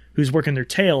manager who's working their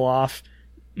tail off,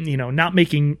 not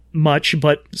making much,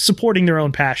 but supporting their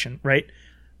own passion, right?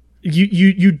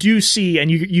 You do see, and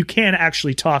you can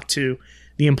actually talk to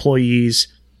the employees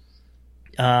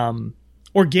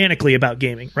organically about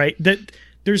gaming, right?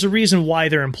 there's a reason why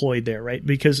they're employed there, right?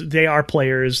 Because they are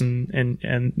players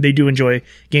and they do enjoy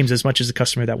games as much as the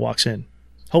customer that walks in.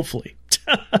 Hopefully.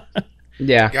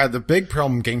 Yeah, the big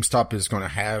problem GameStop is going to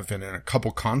have in a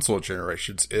couple console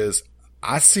generations is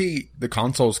I see the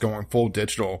consoles going full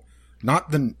digital, not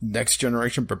the next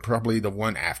generation, but probably the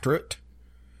one after it.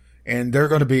 And they're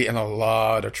going to be in a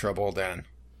lot of trouble then.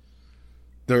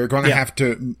 They're going to have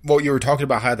to, well, you were talking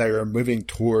about how they are moving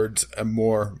towards a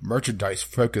more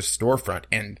merchandise-focused storefront,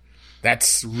 and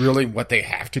that's really what they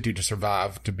have to do to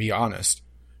survive, to be honest.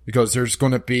 Because there's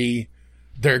going to be,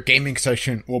 their gaming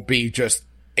section will be just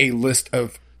a list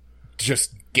of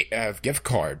just gift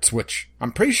cards, which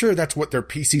I'm pretty sure that's what their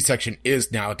PC section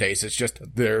is nowadays. It's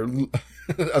just their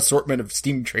assortment of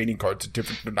Steam trading cards of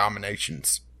different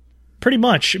denominations. Pretty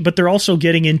much, but they're also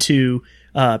getting into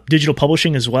digital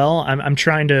publishing as well. I'm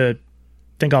trying to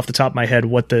think off the top of my head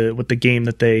what the game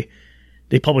that they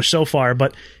published so far,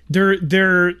 but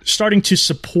they're starting to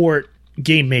support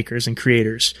game makers and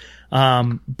creators,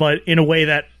 but in a way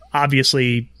that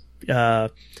obviously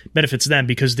benefits them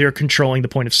because they're controlling the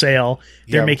point of sale.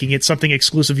 They're making it something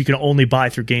exclusive you can only buy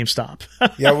through GameStop.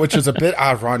 Yeah, which is a bit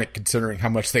ironic considering how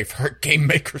much they've hurt game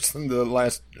makers in the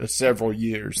last several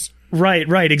years.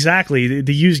 Right, exactly.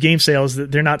 The used game sales,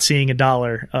 they're not seeing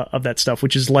 $1 of that stuff,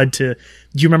 which has led to. Do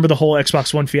you remember the whole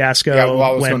Xbox One fiasco? Yeah, well,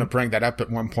 I was going to bring that up at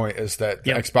one point. Is that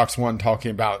the Xbox One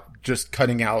talking about just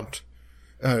cutting out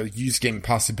used game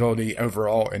possibility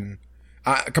overall, and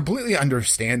I completely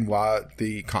understand why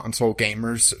the console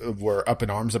gamers were up in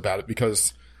arms about it,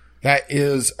 because that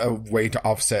is a way to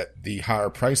offset the higher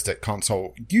price that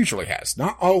console usually has.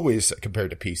 Not always compared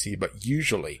to PC, but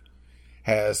usually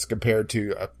has compared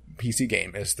to a PC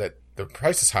game, is that the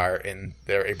price is higher and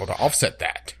they're able to offset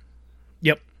that.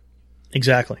 Yep.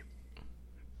 Exactly.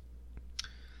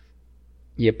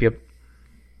 Yep.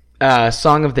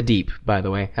 Song of the Deep, by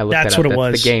the way. I looked That's that up. what it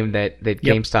was. The game that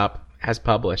GameStop has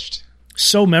published.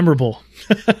 So memorable.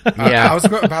 Yeah. I was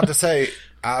about to say,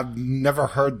 I've never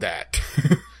heard that.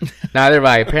 Neither have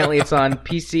I. Apparently it's on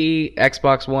PC,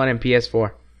 Xbox One, and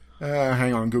PS4.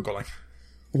 Hang on, Googling.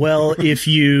 Well, if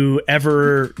you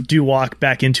ever do walk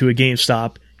back into a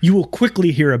GameStop, you will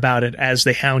quickly hear about it as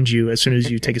they hound you as soon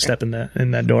as you take a step in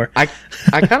that door. I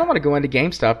kind of want to go into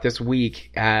GameStop this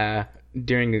week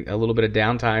during a little bit of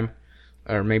downtime,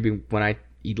 or maybe when I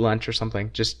eat lunch or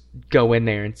something. Just go in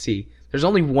there and see. There's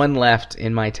only one left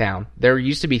in my town. There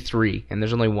used to be 3, and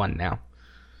there's only 1 now.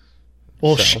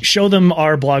 Well, show them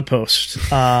our blog post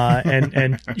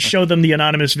and show them the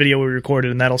anonymous video we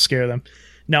recorded, and that'll scare them.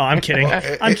 No, I'm kidding.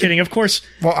 I'm kidding. Of course.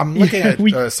 Well, I'm looking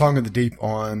at Song of the Deep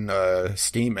on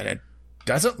Steam, and it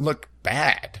doesn't look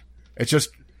bad. It just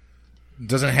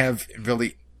doesn't have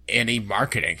really any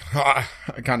marketing.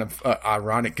 Kind of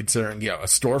ironic considering, a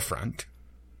storefront.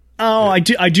 Oh, I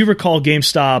do recall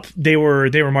GameStop. They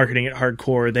were marketing it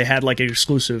hardcore. They had like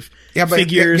exclusive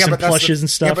figures and plushes and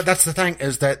stuff. Yeah, but that's the thing,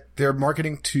 is that they're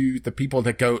marketing to the people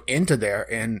that go into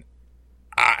there and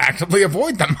actively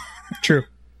avoid them. True.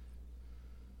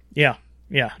 Yeah,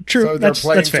 true. So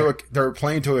that's fair. They're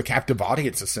playing to a captive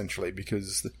audience essentially,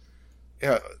 because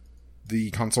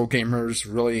the console gamers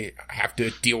really have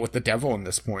to deal with the devil in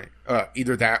this point.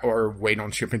 Either that or wait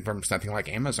on shipping from something like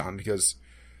Amazon, because,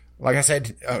 like I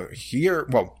said,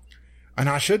 and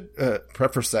I should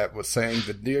preface that with saying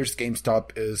the nearest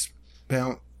GameStop is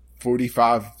about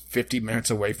 45-50 minutes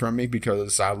away from me,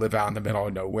 because I live out in the middle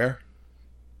of nowhere.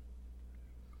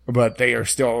 But they are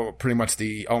still pretty much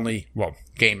the only,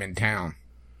 game in town.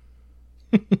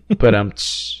 But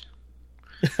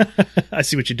I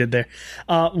see what you did there.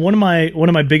 One of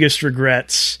my biggest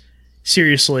regrets,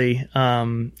 seriously,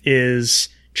 is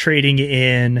trading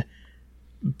in.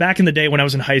 Back in the day when I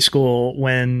was in high school,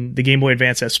 when the Game Boy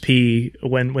Advance SP,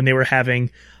 when they were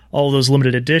having all those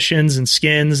limited editions and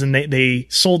skins, and they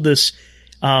sold this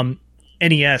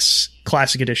NES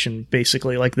Classic Edition,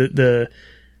 basically, like the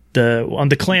on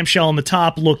the clamshell on the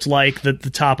top looked like the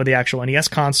top of the actual NES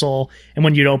console, and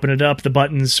when you'd open it up, the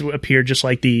buttons appeared just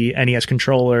like the NES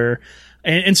controller,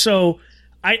 and so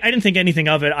I didn't think anything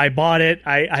of it. I bought it.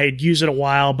 I had used it a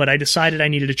while, but I decided I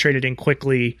needed to trade it in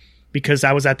quickly, because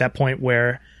I was at that point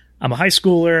where I'm a high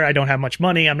schooler, I don't have much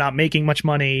money, I'm not making much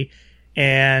money,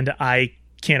 and I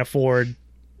can't afford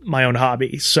my own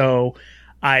hobby. So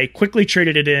I quickly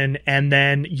traded it in, and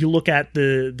then you look at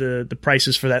the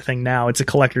prices for that thing now, it's a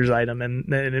collector's item,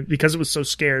 and because it was so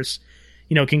scarce,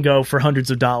 it can go for hundreds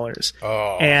of dollars.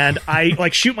 Oh. And I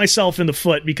shoot myself in the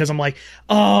foot, because I'm like,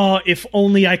 if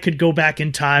only I could go back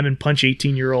in time and punch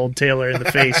 18-year-old Taylor in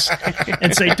the face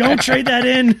and say, don't trade that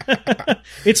in.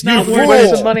 It's not worth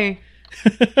Waste of money.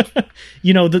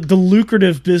 the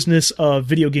lucrative business of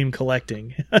video game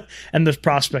collecting and the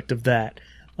prospect of that.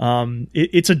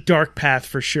 It's a dark path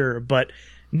for sure, but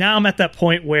now I'm at that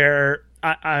point where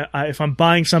I if I'm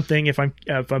buying something, if I'm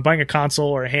buying a console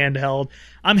or a handheld,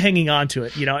 I'm hanging on to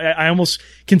it. I almost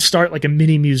can start like a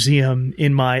mini museum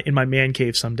in my man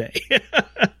cave someday.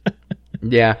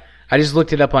 Yeah, I just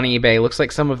looked it up on eBay. Looks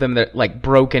like some of them, that like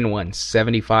broken ones,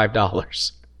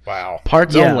 $75. Wow.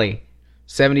 Parts only,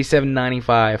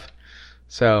 $77.95.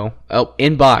 So,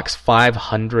 in box,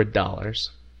 $500.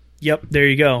 Yep, there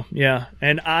you go. Yeah,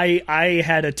 and I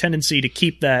had a tendency to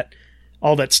keep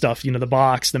all that stuff, the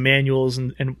box, the manuals,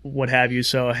 and what have you.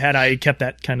 So had I kept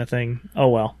that kind of thing, oh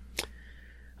well.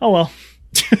 You're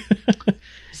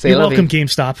welcome,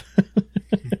 GameStop.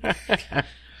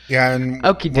 Yeah, and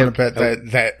want to bet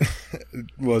that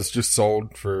was just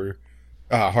sold for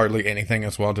hardly anything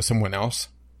as well to someone else.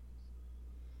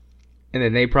 And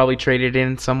then they probably traded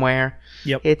in somewhere.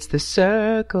 Yep. It's the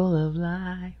circle of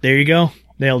life. There you go.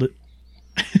 Nailed it.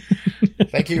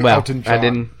 Thank you, well, Elton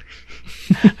John.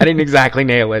 I didn't exactly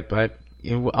nail it, but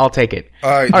I'll take it.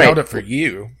 I nailed it for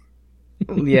you.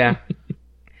 Yeah.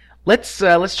 Let's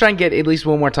try and get at least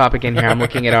one more topic in here. I'm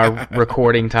looking at our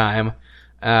recording time.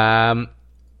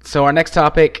 So our next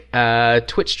topic,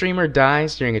 Twitch streamer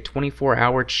dies during a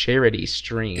 24-hour charity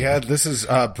stream. Yeah, this is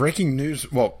breaking news.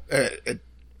 Well,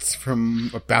 it's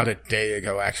from about a day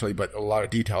ago, actually, but a lot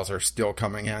of details are still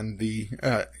coming in. The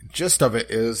gist of it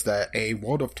is that a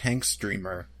World of Tanks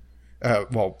streamer,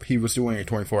 he was doing a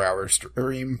 24-hour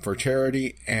stream for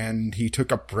charity, and he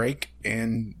took a break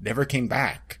and never came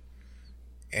back.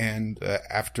 And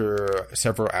after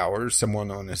several hours,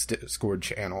 someone on his Discord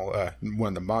channel, one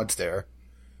of the mods there,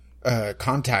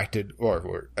 contacted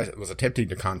or was attempting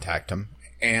to contact him,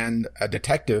 and a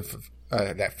detective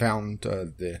that found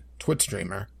the Twitch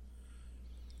streamer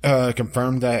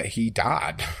confirmed that he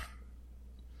died.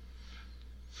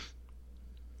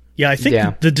 Yeah, I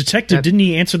think the detective, didn't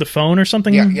he answer the phone or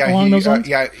something along those lines?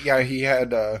 He had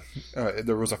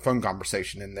there was a phone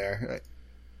conversation in there.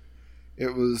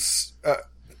 It was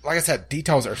like I said,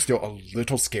 details are still a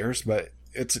little scarce, but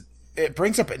it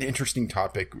brings up an interesting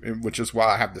topic, which is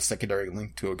why I have the secondary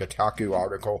link to a Kotaku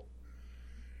article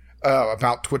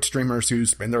about Twitch streamers who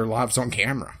spend their lives on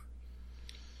camera,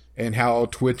 and how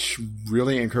Twitch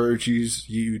really encourages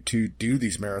you to do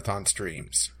these marathon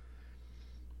streams.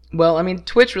 Well, I mean,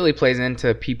 Twitch really plays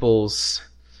into people's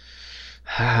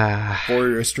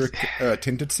voyeuristic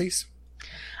tendencies.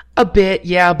 A bit,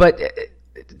 yeah, but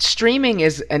streaming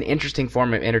is an interesting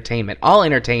form of entertainment. All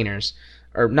entertainers,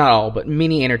 or not all, but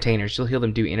many entertainers, you'll hear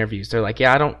them do interviews. They're like,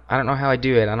 yeah, I don't know how I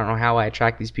do it. I don't know how I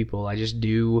attract these people. I just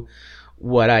do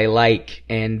what I like.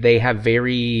 And they have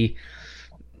a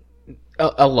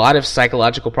lot of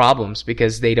psychological problems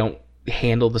because they don't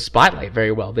handle the spotlight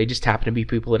very well. They just happen to be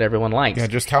people that everyone likes. Yeah,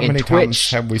 just how many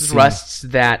times have we seen thrusts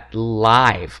that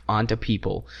live onto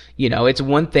people? It's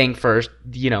one thing for,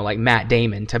 like Matt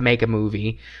Damon to make a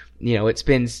movie. It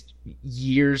spends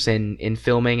years in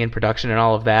filming and production and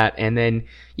all of that. And then,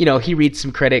 he reads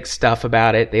some critics' stuff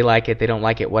about it. They like it, they don't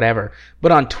like it, whatever.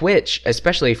 But on Twitch,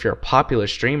 especially if you're a popular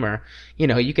streamer,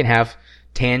 you can have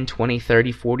 10, 20,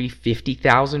 30, 40,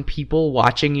 50,000 people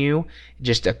watching you.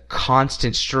 Just a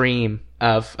constant stream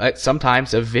of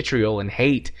sometimes of vitriol and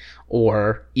hate,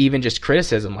 or even just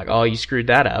criticism, like, oh, you screwed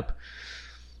that up.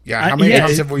 Yeah, how many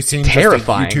times have we seen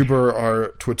terrifying. Just a YouTuber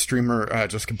or Twitch streamer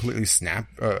just completely snap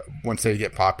once they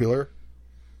get popular?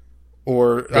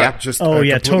 Or total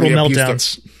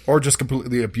meltdowns. Or just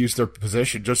completely abuse their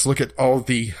position. Just look at all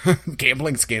the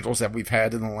gambling scandals that we've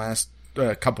had in the last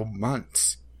couple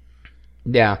months.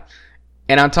 Yeah.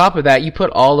 And on top of that, you put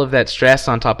all of that stress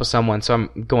on top of someone. So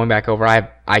I'm going back over.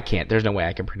 I can't. There's no way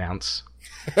I can pronounce.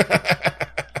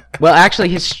 Well, actually,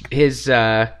 his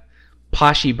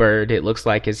Poshy Bird, it looks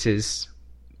like, is his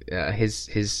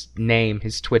name,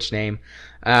 his Twitch name.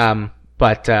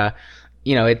 But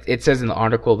it says in the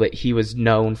article that he was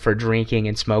known for drinking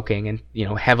and smoking and,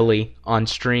 heavily on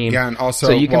stream. Yeah, and also,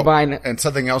 so you combine. And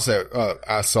something else that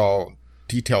I saw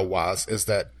detail wise is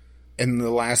that in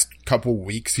the last couple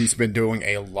weeks, he's been doing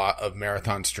a lot of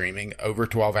marathon streaming, over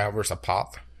 12 hours a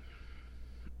pop.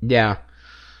 Yeah.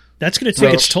 That's going to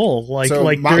take its toll.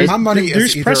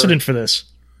 There's precedent for this.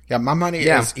 Yeah, my money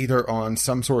is either on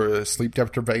some sort of sleep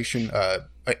deprivation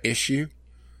issue,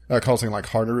 causing like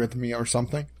heart arrhythmia or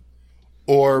something,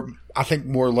 or I think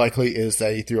more likely is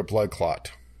that he threw a blood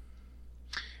clot.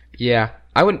 Yeah,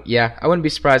 I wouldn't be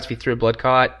surprised if he threw a blood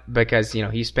clot because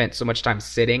he spent so much time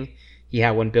sitting. He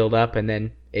had one build up and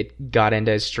then it got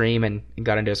into his stream and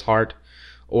got into his heart,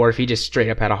 or if he just straight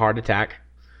up had a heart attack.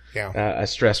 a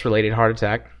stress-related heart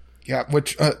attack. Yeah,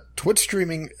 which Twitch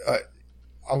streaming,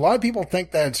 a lot of people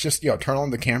think that it's just, turn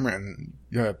on the camera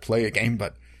and play a game,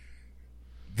 but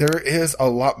there is a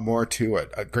lot more to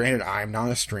it. Granted, I'm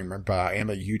not a streamer, but I am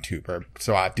a YouTuber,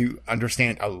 so I do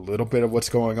understand a little bit of what's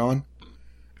going on.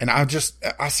 And I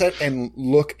sit and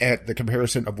look at the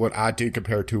comparison of what I do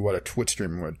compared to what a Twitch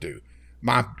streamer would do.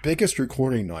 My biggest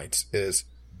recording nights is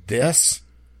this,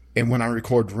 and when I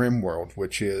record RimWorld,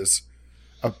 which is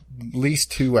at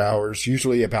least 2 hours,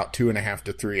 usually about 2.5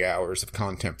 to 3 hours of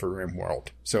content for RimWorld.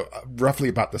 So roughly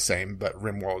about the same, but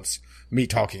RimWorld's me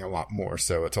talking a lot more,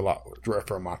 so it's a lot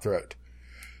rougher on my throat.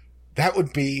 That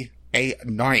would be a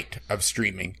night of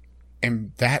streaming,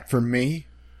 and that for me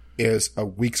is a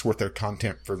week's worth of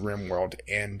content for RimWorld,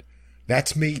 and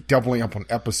that's me doubling up on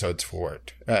episodes for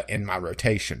it in my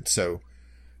rotation. So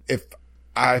if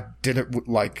I did it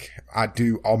like I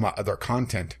do all my other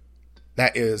content,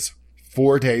 that is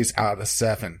 4 days out of the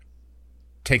 7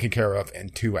 taken care of in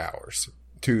 2 hours,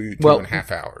 two and a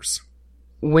half hours.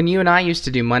 When you and I used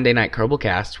to do Monday Night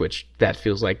Kerbal-Cast, which that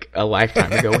feels like a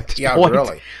lifetime ago at this yeah, point.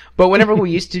 Really. But whenever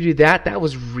we used to do that, that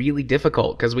was really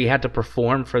difficult because we had to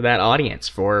perform for that audience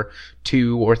for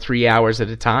 2 or 3 hours at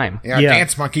a time. Yeah,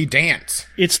 dance, monkey, dance.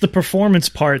 It's the performance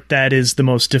part that is the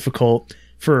most difficult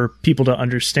for people to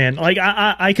understand. Like,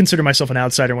 I consider myself an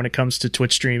outsider when it comes to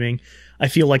Twitch streaming. I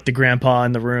feel like the grandpa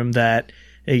in the room that,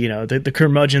 the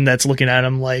curmudgeon that's looking at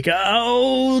him like,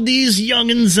 oh, these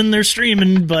youngins and they're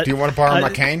streaming. But do you want to borrow my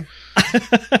cane?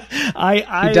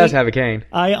 He does have a cane.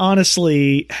 I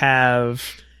honestly have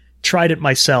tried it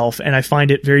myself, and I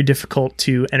find it very difficult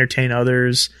to entertain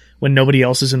others when nobody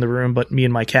else is in the room but me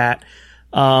and my cat.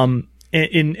 And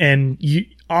you,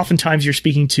 oftentimes you're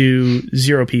speaking to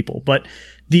 0 people, but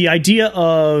the idea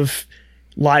of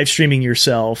live streaming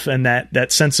yourself and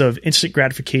that sense of instant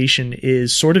gratification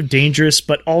is sort of dangerous,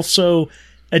 but also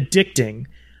addicting.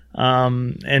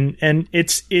 And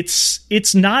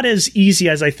it's not as easy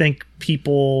as I think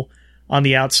people on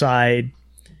the outside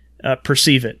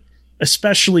perceive it,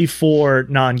 especially for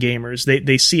non-gamers.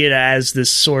 They see it as this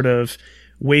sort of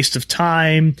waste of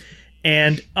time.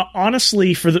 And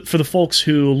honestly, for the folks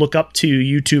who look up to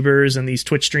YouTubers and these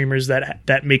Twitch streamers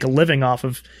that make a living off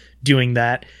of doing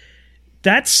that,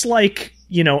 that's like,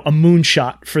 a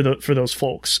moonshot for those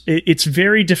folks. It's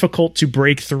very difficult to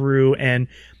break through and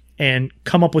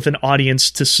come up with an audience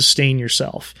to sustain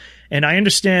yourself. And I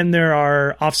understand there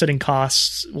are offsetting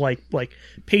costs like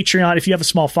Patreon. If you have a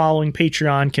small following,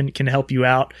 Patreon can help you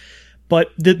out.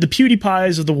 But the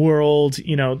PewDiePies of the world,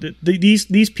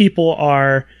 these people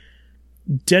are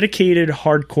dedicated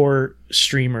hardcore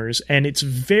streamers, and it's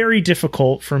very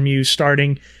difficult from you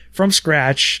starting from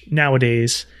scratch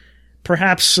nowadays.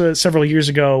 Perhaps several years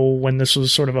ago, when this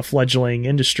was sort of a fledgling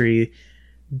industry,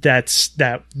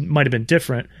 that might have been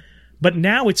different. But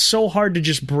now it's so hard to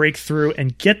just break through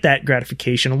and get that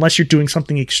gratification unless you're doing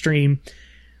something extreme,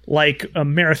 like a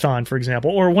marathon, for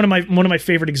example. Or one of my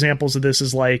favorite examples of this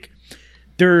is like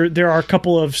there are a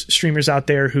couple of streamers out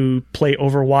there who play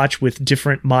Overwatch with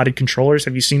different modded controllers.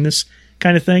 Have you seen this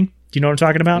kind of thing? Do you know what I'm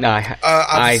talking about? No, I have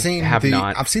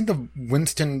not. I've seen the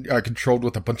Winston controlled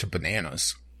with a bunch of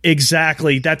bananas.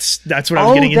 Exactly. That's what I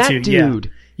was getting into.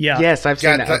 Dude. Yeah. Yes, I've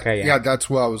seen that. Okay. Yeah, that's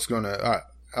what I was going to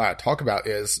talk about.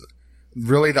 Is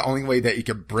really the only way that you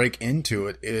can break into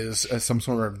it is some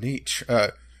sort of niche.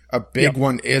 A big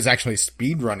one is actually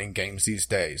speedrunning games these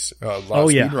days. A lot of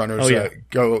speedrunners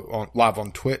go live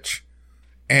on Twitch,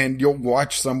 and you'll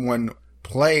watch someone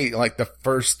play like the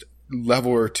first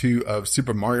level or 2 of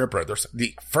Super Mario Brothers,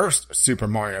 the first Super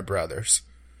Mario Brothers,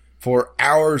 for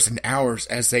hours and hours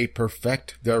as they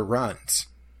perfect their runs.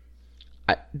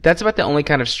 That's about the only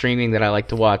kind of streaming that I like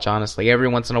to watch, honestly. Every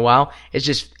once in a while,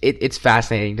 it's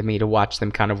fascinating to me to watch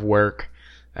them kind of work.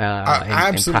 I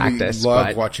absolutely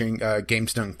love watching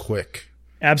games done quick.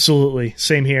 Absolutely.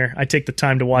 Same here. I take the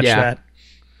time to watch that.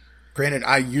 Granted,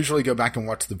 I usually go back and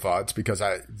watch the VODs because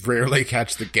I rarely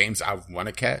catch the games I want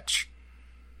to catch.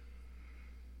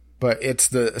 But it's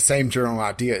the same general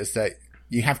idea, is that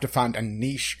you have to find a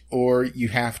niche, or you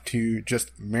have to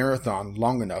just marathon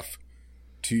long enough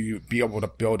to be able to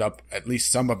build up at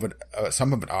least some of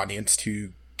an audience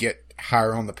to get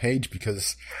higher on the page,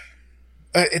 because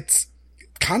it's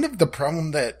kind of the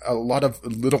problem that a lot of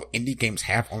little indie games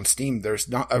have on Steam. There's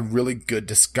not a really good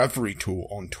discovery tool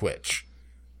on Twitch.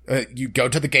 You go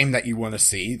to the game that you want to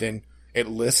see, then it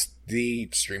lists the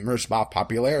streamers by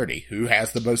popularity. Who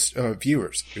has the most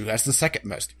viewers? Who has the second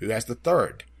most? Who has the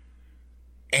third?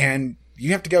 And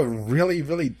you have to go really,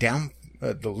 really down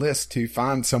the list to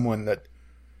find someone that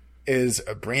is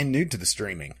brand new to the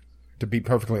streaming, to be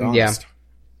perfectly honest.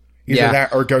 Either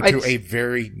that or go to a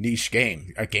very niche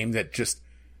game, a game that just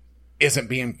isn't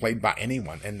being played by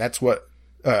anyone. And that's what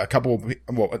at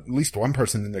least one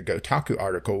person in the Gotaku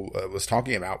article was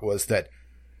talking about, was that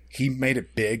he made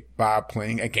it big by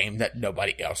playing a game that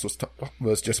nobody else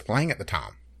was just playing at the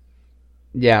time.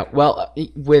 Yeah, well,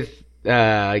 with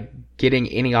getting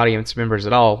any audience members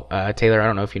at all, Taylor, I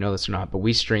don't know if you know this or not, but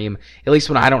we stream, at least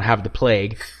when I don't have the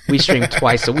plague, we stream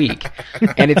twice a week.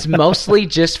 And it's mostly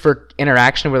just for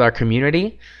interaction with our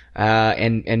community,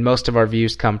 and most of our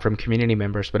views come from community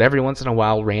members. But every once in a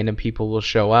while, random people will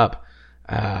show up.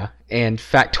 And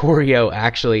Factorio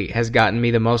actually has gotten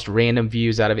me the most random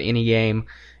views out of any game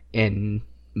in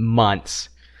months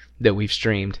that we've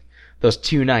streamed. Those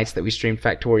 2 nights that we streamed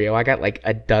Factorio, I got like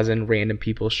a dozen random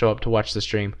people show up to watch the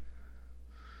stream.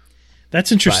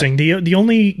 That's interesting. The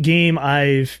only game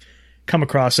I've come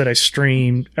across that I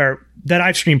streamed, or that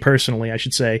I've streamed personally, I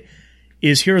should say,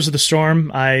 is Heroes of the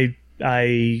Storm. I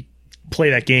play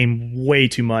that game way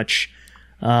too much.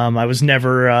 I was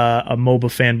never a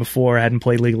MOBA fan before. I hadn't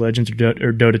played League of Legends or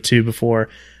Dota 2 before,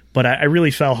 but I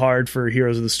really fell hard for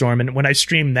Heroes of the Storm. And when I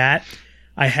streamed that,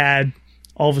 I had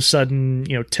all of a sudden,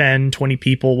 10, 20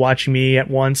 people watching me at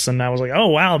once. And I was like, oh,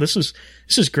 wow, this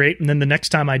is great. And then the next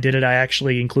time I did it, I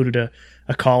actually included a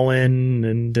call in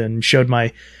and showed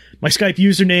my Skype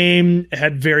username,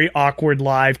 had very awkward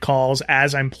live calls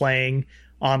as I'm playing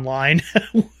online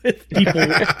with people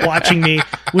watching me,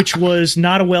 which was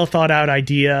not a well thought out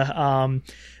idea.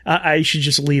 I should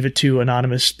just leave it to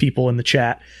anonymous people in the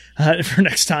chat for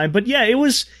next time. But yeah, it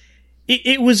was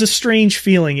a strange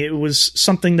feeling. It was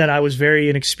something that I was very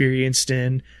inexperienced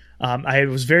in. I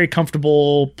was very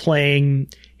comfortable playing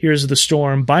Heroes of the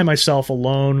Storm by myself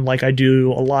alone, like I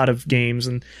do a lot of games,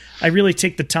 and I really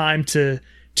take the time to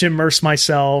immerse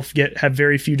myself, have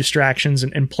very few distractions,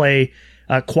 and play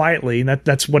quietly. And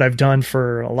that's what I've done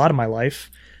for a lot of my life.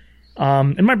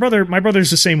 And my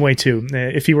brother's the same way too.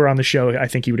 If he were on the show, I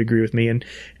think he would agree with me.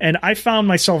 And I found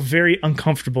myself very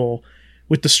uncomfortable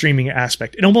with the streaming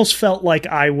aspect. It almost felt like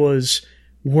I was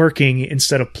working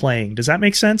instead of playing. Does that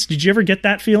make sense? Did you ever get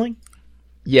that feeling?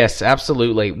 Yes,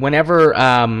 absolutely. Whenever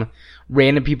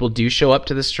random people do show up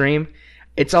to the stream,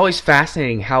 it's always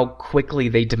fascinating how quickly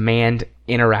they demand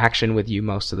interaction with you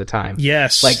most of the time.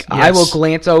 Yes. I will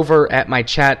glance over at my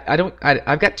chat.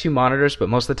 I've got 2 monitors, but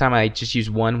most of the time I just use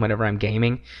one whenever I'm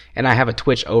gaming, and I have a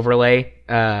Twitch overlay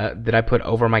that I put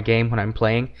over my game when I'm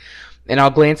playing. And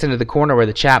I'll glance into the corner where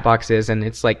the chat box is, and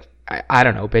it's like, I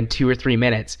don't know, been 2 or 3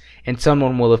 minutes, and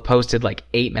someone will have posted like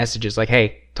 8 messages like,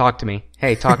 hey, talk to me.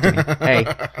 Hey, talk to me.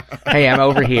 Hey, I'm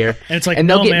over here. And it's like, and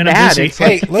they'll get mad. It's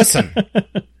like, hey, listen.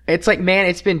 It's like, man,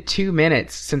 it's been 2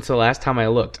 minutes since the last time I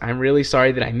looked. I'm really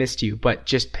sorry that I missed you, but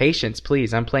just patience,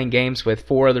 please. I'm playing games with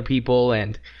 4 other people,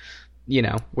 and,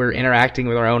 we're interacting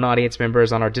with our own audience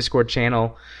members on our Discord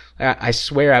channel. I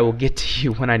swear I will get to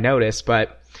you when I notice,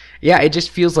 but yeah, it just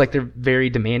feels like they're very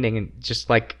demanding and just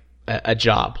like a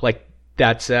job. Like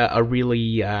that's a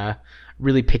really,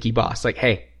 really picky boss. Like,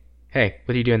 hey, what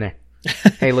are you doing there?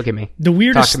 Hey, look at me.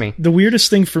 Talk to me. The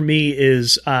weirdest thing for me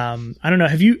is, I don't know.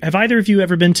 Have either of you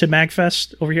ever been to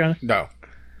MagFest over here? No.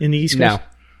 In the East Coast?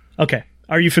 No. Okay.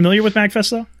 Are you familiar with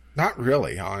MagFest though? Not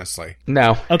really, honestly.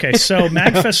 No. Okay. So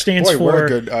MagFest stands for.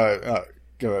 We're a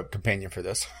good companion for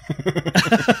this.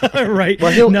 Right.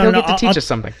 Well, he'll get to teach us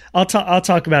something. I'll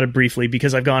talk about it briefly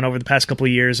because I've gone over the past couple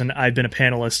of years and I've been a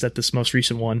panelist at this most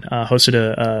recent one. Hosted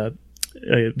a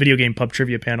video game pub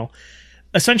trivia panel.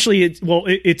 Essentially,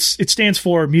 it stands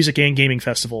for Music and Gaming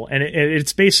Festival, and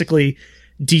it's basically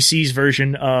DC's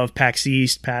version of PAX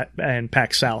East and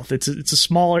PAX South. It's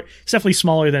definitely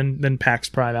smaller than PAX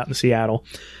Prime out in Seattle,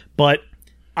 but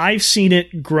I've seen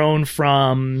it grown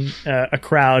from a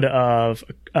crowd of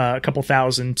a couple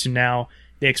thousand to now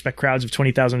they expect crowds of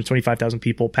 20,000 to 25,000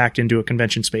 people packed into a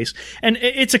convention space. And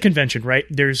it's a convention, right?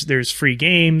 There's free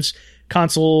games,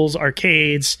 consoles,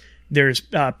 arcades, there's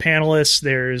panelists,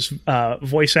 there's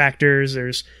voice actors,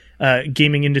 there's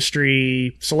gaming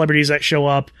industry celebrities that show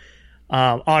up,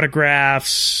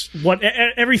 autographs,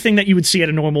 everything that you would see at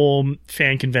a normal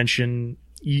fan convention.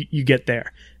 You get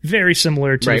there. Very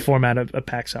similar to the format of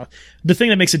PAX South. The thing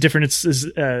that makes it different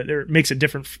makes it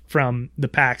different from the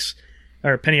PAX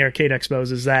or Penny Arcade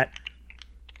Expos is that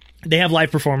they have live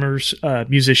performers,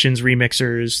 musicians,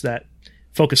 remixers that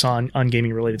focus on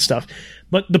gaming related stuff.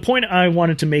 But the point I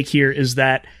wanted to make here is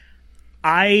that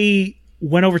I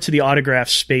went over to the autograph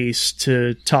space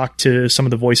to talk to some of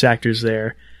the voice actors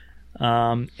there,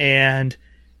 and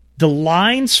the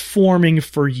lines forming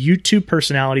for YouTube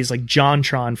personalities like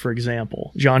JonTron, for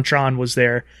example. JonTron was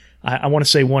there, I want to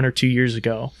say 1 or 2 years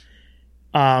ago,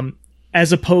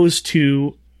 as opposed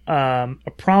to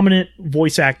a prominent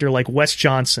voice actor like Wes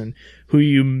Johnson, who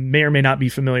you may or may not be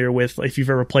familiar with if you've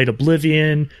ever played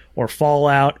Oblivion or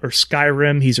Fallout or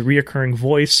Skyrim. He's a reoccurring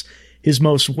voice. His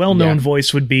most well-known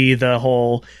voice would be the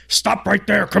whole "Stop right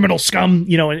there, criminal scum!"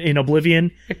 In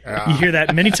Oblivion. You hear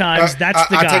that many times. That's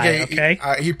the guy. Okay,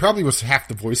 he probably was half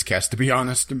the voice cast, to be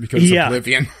honest, because of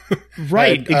Oblivion.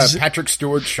 Right. Patrick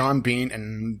Stewart, Sean Bean,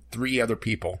 and 3 other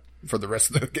people for the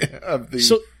rest of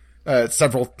the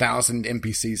several thousand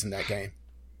NPCs in that game.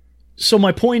 So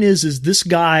my point is this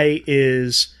guy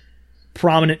is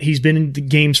prominent. He's been in the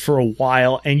games for a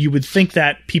while, and you would think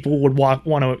that people would want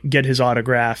to get his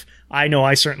autograph. I know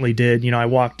I certainly did. I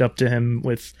walked up to him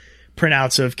with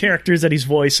printouts of characters that he's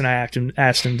voiced, and I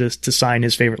asked him to sign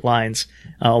his favorite lines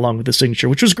along with the signature,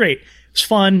 which was great. It was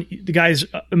fun. The guy's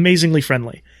amazingly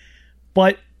friendly.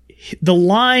 But the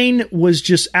line was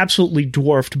just absolutely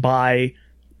dwarfed by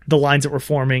the lines that were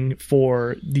forming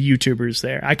for the YouTubers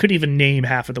there. I couldn't even name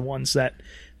half of the ones that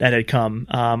had come.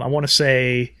 I want to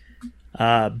say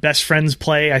Best Friends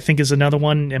Play, I think, is another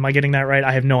one. Am I getting that right?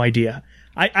 I have no idea.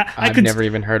 I've never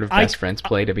even heard of Best Friends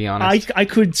Play, to be honest. I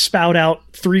could spout out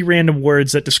 3 random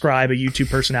words that describe a YouTube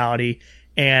personality,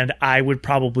 and I would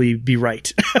probably be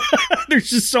right. There's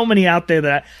just so many out there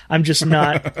that I'm just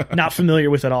not familiar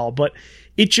with at all. But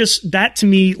it just, that to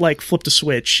me, like, flipped a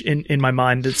switch in my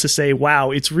mind to say,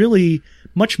 wow, it's really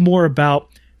much more about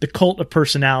the cult of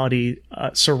personality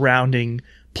surrounding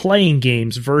playing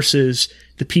games versus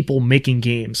the people making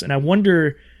games. And I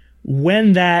wonder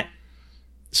when that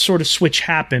sort of switch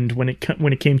happened when it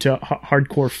came to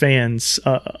hardcore fans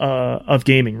of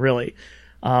gaming, really.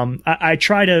 I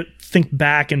try to think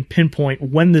back and pinpoint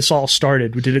when this all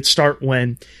started. Did it start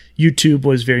when YouTube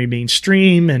was very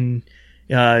mainstream and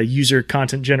user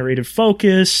content generated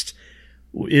focused?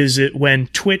 Is it when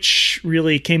Twitch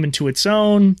really came into its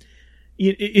own?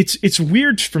 It's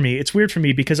weird for me. It's weird for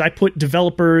me because I put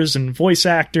developers and voice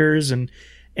actors and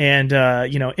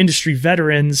industry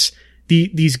veterans,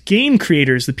 these game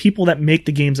creators, the people that make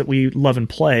the games that we love and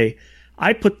play,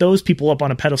 I put those people up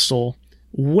on a pedestal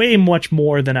way much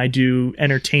more than I do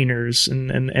entertainers and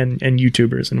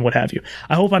YouTubers and what have you.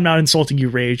 I hope I'm not insulting you,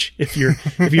 Rage, if you're a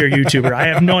YouTuber. I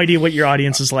have no idea what your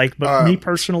audience is like, but me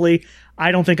personally,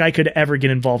 I don't think I could ever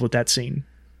get involved with that scene.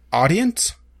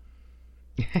 Audience?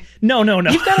 No.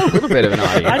 You've got a little bit of an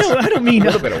audience. I don't mean a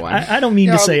little bit of one. I don't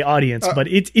mean to say audience, but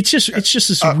it's just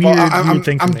this weird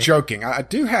thing for me. I'm joking. I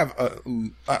do have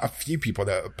a few people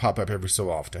that pop up every so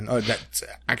often. That's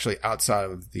actually outside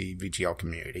of the VGL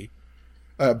community.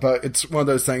 But it's one of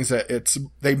those things that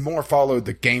they more follow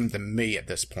the game than me at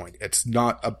this point. It's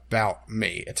not about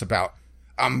me. It's about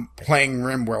I'm playing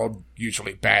RimWorld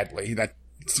usually badly. That's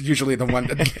usually the one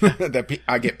that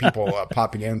I get people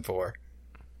popping in for.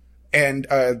 And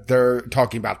they're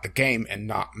talking about the game and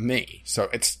not me. So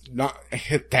it's not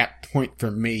hit that point for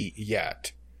me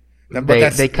yet.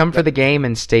 But they come for the game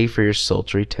and stay for your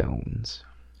sultry tones.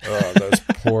 Oh, those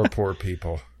poor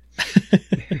people.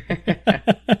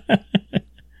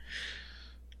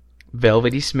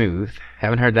 Velvety smooth.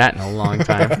 Haven't heard that in a long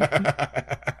time.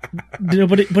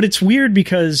 But it's weird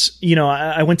because,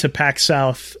 I went to PAX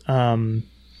South. When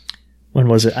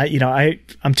was it?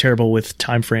 I'm terrible with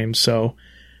time frames, so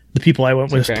the people I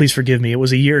went with, please forgive me. It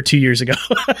was a year or 2 years ago.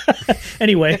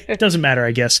 Anyway, it doesn't matter,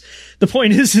 I guess. The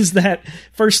point is that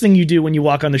first thing you do when you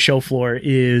walk on the show floor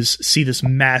is see this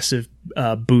massive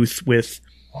booth with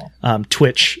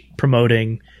Twitch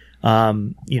promoting.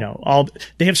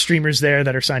 They have streamers there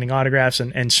that are signing autographs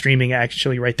and streaming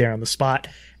actually right there on the spot.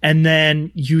 And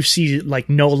then you see like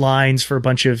no lines for a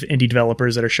bunch of indie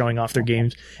developers that are showing off their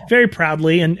games very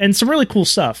proudly and some really cool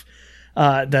stuff.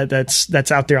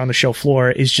 That's out there on the show floor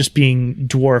is just being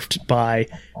dwarfed by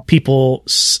people,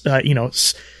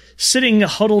 sitting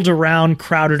huddled around,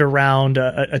 crowded around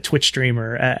a Twitch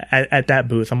streamer at that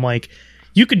booth. I'm like,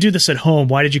 you could do this at home.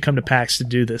 Why did you come to PAX to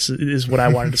do this? Is what I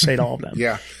wanted to say to all of them.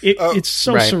 Yeah, it's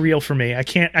so surreal for me. I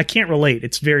can't relate.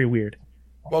 It's very weird.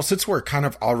 Well, since we're kind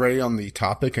of already on the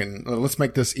topic, and let's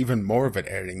make this even more of an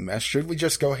editing mess, should we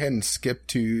just go ahead and skip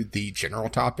to the general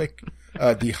topic?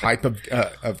 The hype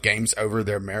of games over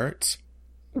their merits?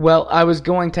 Well, I was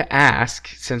going to ask,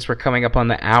 since we're coming up on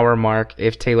the hour mark,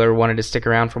 if Taylor wanted to stick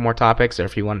around for more topics or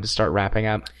if he wanted to start wrapping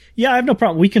up. Yeah, I have no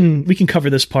problem. We can cover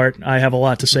this part. I have a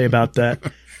lot to say about that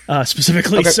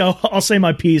specifically, okay. So I'll say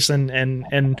my piece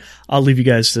and I'll leave you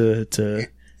guys to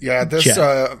Yeah, this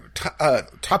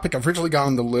topic originally got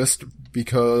on the list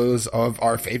because of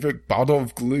our favorite bottle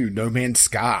of glue, No Man's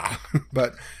Sky.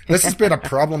 But this has been a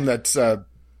problem that's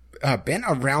been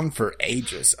around for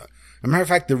ages. As a matter of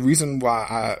fact, the reason why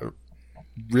I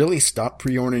really stopped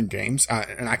pre-ordering games,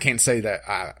 and I can't say that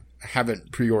I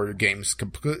haven't pre-ordered games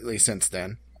completely since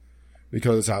then,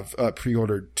 because I've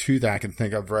pre-ordered 2 that I can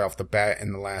think of right off the bat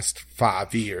in the last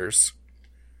 5 years.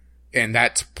 And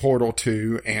that's Portal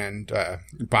 2 and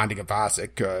Binding of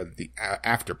Isaac, the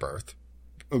Afterbirth.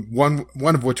 One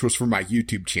of which was for my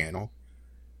YouTube channel.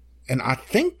 And I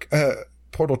think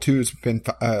Portal 2 has been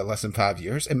less than 5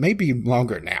 years. It may be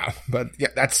longer now, but yeah,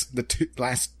 that's the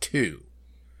last 2.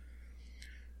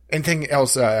 Anything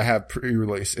else I have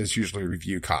pre-release is usually a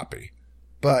review copy.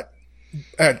 But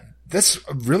this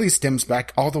really stems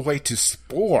back all the way to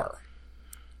Spore.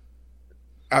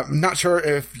 I'm not sure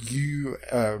if you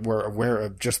were aware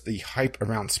of just the hype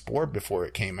around Spore before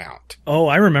it came out. Oh,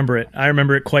 I remember it. I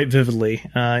remember it quite vividly.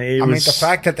 I mean, the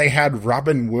fact that they had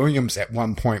Robin Williams at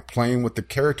one point playing with the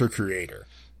character creator.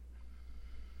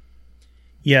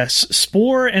 Yes,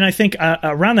 Spore, and I think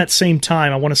around that same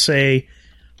time, I want to say,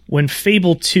 when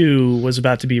Fable 2 was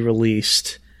about to be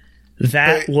released,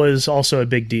 that was also a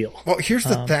big deal. Well, here's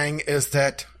the thing, is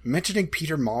that mentioning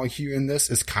Peter Molyneux in this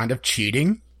is kind of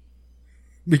cheating.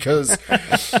 Because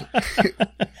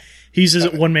he's his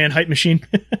one-man hype machine.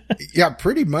 Yeah,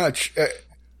 pretty much.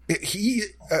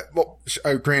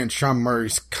 Granted, Sean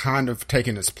Murray's kind of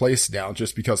taken his place now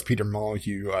just because Peter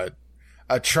Molyneux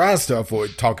tries to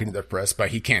avoid talking to the press, but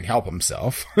he can't help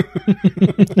himself.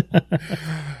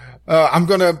 I'm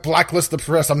going to blacklist the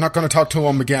press. I'm not going to talk to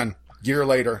him again. Year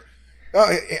later.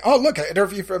 Look, an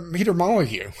interview from Peter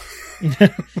Molyneux.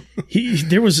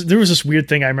 There was this weird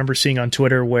thing I remember seeing on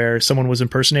Twitter where someone was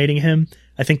impersonating him.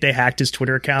 I think they hacked his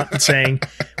Twitter account and saying,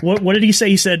 what did he say?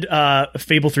 He said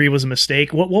Fable 3 was a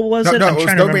mistake. What was it? No, it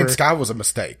was No Man's Sky was a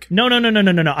mistake. No.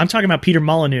 I'm talking about Peter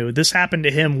Molyneux. This happened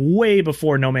to him way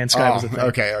before No Man's Sky was a thing.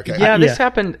 Okay. Yeah, this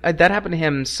happened. That happened to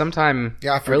him sometime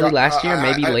early last year,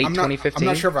 maybe late 2015.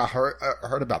 I'm not sure if I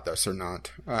heard about this or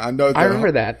not. I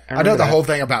remember that. I know the whole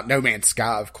thing about No Man's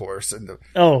Sky, of course. And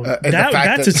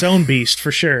that's its own beast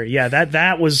for sure. Yeah,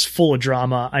 that was full of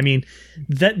drama. I mean,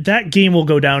 that game will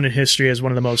go down in history as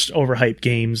one of the most overhyped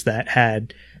games that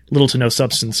had little to no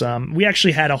substance. We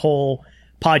actually had a whole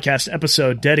podcast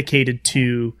episode dedicated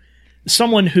to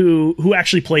someone who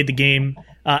actually played the game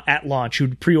at launch,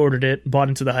 who'd pre-ordered it, bought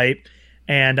into the hype,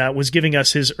 and was giving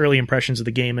us his early impressions of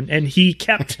the game. And he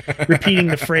kept repeating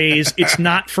the phrase, "It's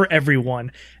not for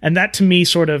everyone." And that to me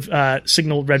sort of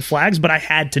signaled red flags, but I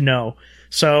had to know.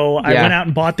 So I went out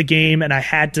and bought the game, and I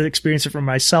had to experience it for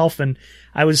myself, and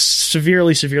I was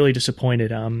severely, severely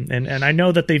disappointed. And I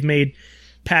know that they've made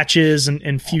patches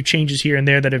and few changes here and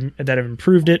there that have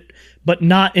improved it, but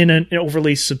not in an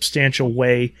overly substantial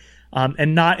way,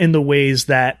 and not in the ways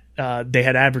that they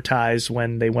had advertised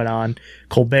when they went on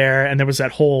Colbert. And there was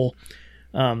that whole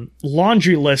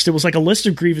laundry list. It was like a list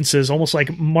of grievances, almost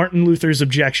like Martin Luther's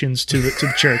objections to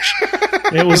the church.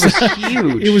 It was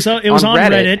huge. It was on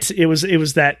Reddit. It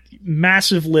was that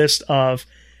massive list of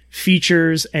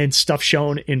features and stuff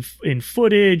shown in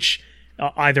footage,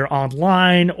 either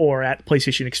online or at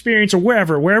PlayStation Experience or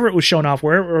wherever it was shown off,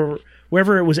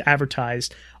 wherever it was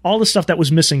advertised. All the stuff that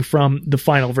was missing from the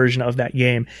final version of that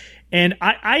game. And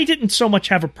I didn't so much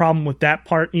have a problem with that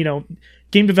part. You know,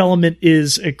 game development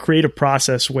is a creative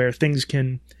process where things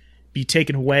can be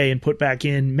taken away and put back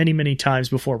in many, many times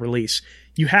before release.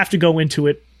 You have to go into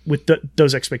it with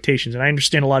those expectations. And I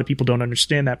understand a lot of people don't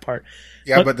understand that part.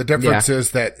 Yeah, but the difference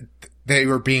is that they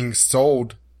were being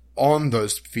sold on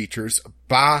those features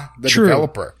by the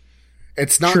developer.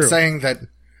 It's not saying that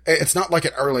it's not like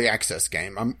an early access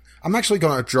game. I'm actually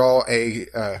going to draw a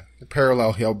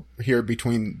parallel here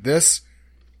between this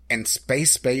and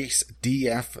Space Base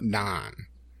DF9.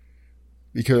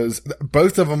 Because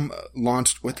both of them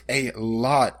launched with a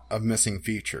lot of missing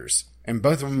features, and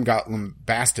both of them got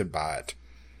lambasted by it.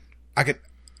 I could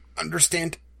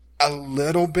understand a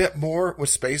little bit more with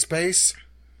Space Base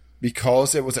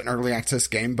because it was an early access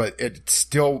game, but it's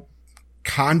still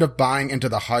kind of buying into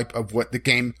the hype of what the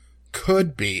game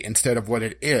could be instead of what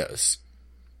it is.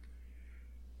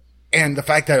 And the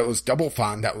fact that it was Double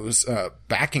Fine that was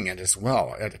backing it as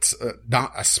well. It's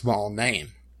not a small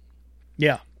name.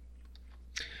 Yeah.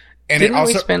 And it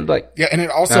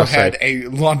also had a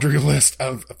laundry list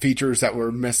of features that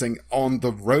were missing on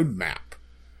the roadmap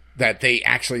that they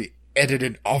actually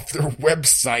edited off their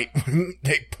website when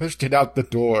they pushed it out the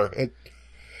door.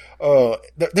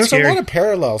 There's scary. A lot of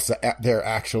parallels there,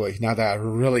 actually, now that I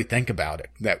really think about it,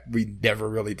 that we never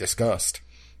really discussed.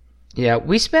 Yeah,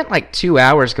 we spent like 2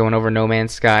 hours going over No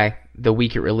Man's Sky the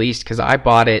week it released because I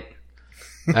bought it.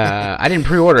 I didn't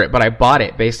pre-order it, but I bought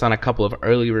it based on a couple of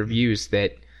early reviews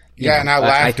that... and I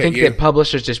laughed I think that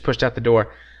publishers just pushed out the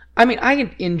door. I mean,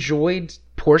 I enjoyed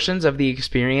portions of the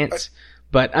experience,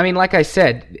 But I mean, like I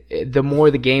said, the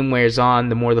more the game wears on,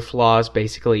 the more the flaws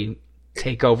basically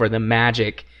take over the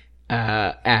magic.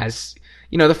 As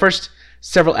you know, the first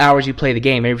several hours you play the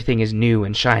game, everything is new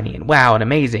and shiny and wow and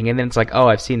amazing, and then it's like, oh,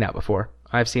 I've seen that before.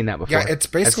 Yeah, it's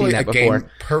basically a game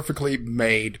perfectly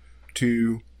made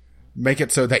to make it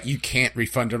so that you can't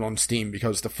refund it on Steam,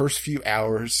 because the first few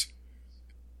hours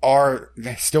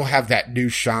they still have that new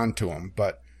shine to them.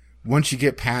 But once you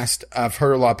get past, I've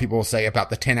heard a lot of people say about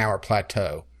the 10-hour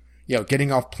plateau,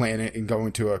 getting off planet and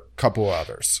going to a couple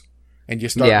others, and you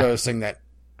start noticing that,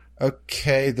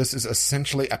 okay, this is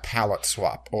essentially a palette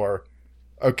swap, or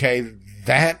okay,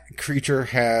 that creature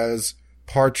has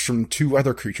parts from 2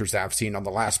 other creatures that I've seen on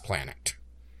the last planet.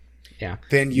 Yeah.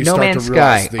 Then you No start Man's to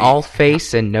realize Sky, all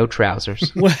face and no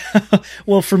trousers.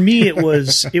 Well, for me, it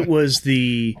was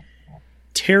the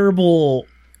terrible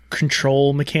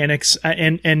control mechanics,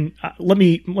 and let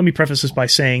me preface this by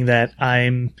saying that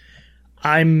I'm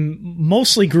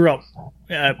mostly grew up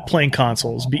playing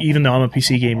consoles, even though I'm a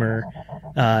PC gamer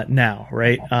now,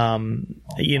 right?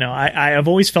 I have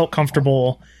always felt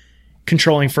comfortable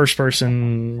controlling first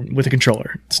person with a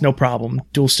controller. It's no problem.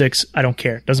 Dual sticks, I don't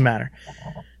care. Doesn't matter.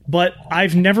 But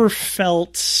I've never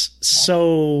felt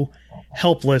so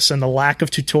helpless, and the lack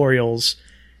of tutorials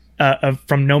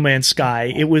from No Man's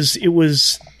Sky. It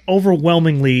was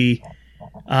overwhelmingly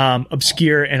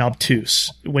obscure and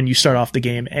obtuse when you start off the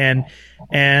game,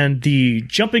 and the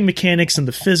jumping mechanics and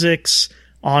the physics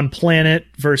on planet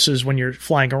versus when you're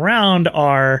flying around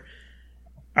are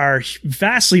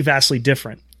vastly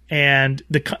different. And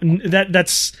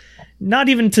that's not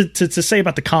even to say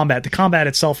about the combat. The combat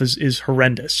itself is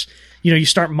horrendous. You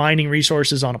start mining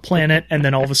resources on a planet, and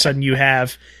then all of a sudden you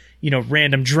have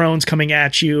random drones coming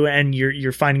at you, and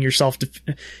you're finding yourself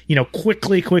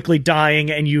quickly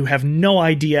dying, and you have no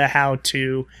idea how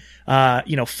to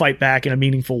fight back in a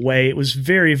meaningful way. It was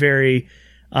very, very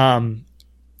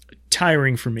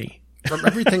tiring for me. From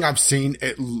everything I've seen,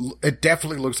 it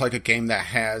definitely looks like a game that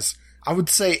has, I would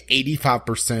say,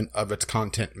 85% of its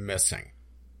content missing.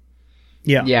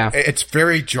 Yeah. It's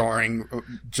very jarring,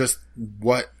 just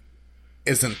what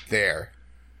isn't there.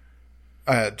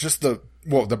 Just the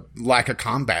lack of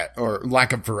combat, or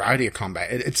lack of variety of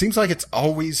combat. It seems like it's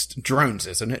always drones,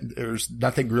 isn't it? There's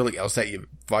nothing really else that you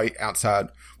fight outside.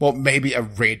 Well, maybe a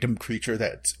random creature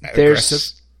that's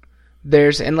aggressive.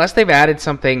 Unless they've added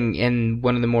something in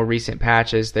one of the more recent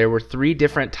patches, there were 3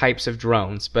 different types of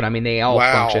drones, but I mean, they all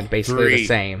function basically the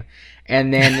same.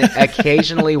 And then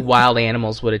occasionally wild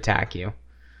animals would attack you.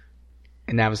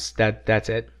 And that's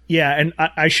it. Yeah, and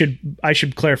I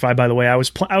should clarify, by the way, I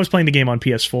was playing the game on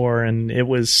PS4, and it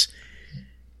was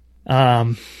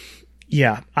I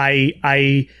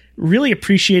really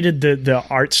appreciated the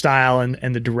art style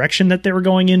and the direction that they were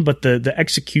going in, but the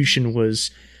execution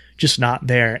was just not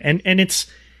there. And it's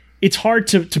hard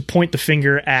to point the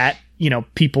finger at,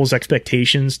 people's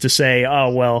expectations to say, oh,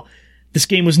 well, this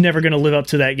game was never going to live up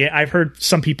to that game. I've heard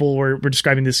some people were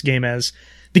describing this game as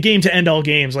the game to end all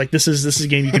games. Like, this is a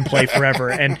game you can play forever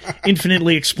and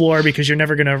infinitely explore, because you're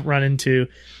never going to run into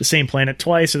the same planet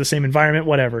twice or the same environment,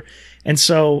 whatever. And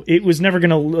so it was never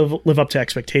going to live up to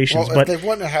expectations. Well, if they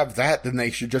want to have that, then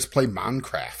they should just play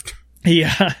Minecraft.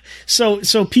 Yeah. So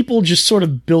people just sort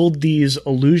of build these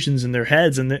illusions in their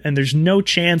heads, and there's no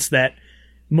chance that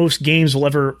most games will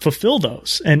ever fulfill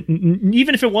those. And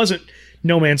even if it wasn't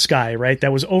No Man's Sky, right,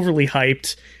 that was overly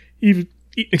hyped,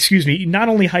 not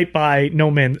only hyped by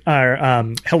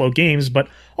Hello Games, but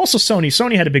also Sony.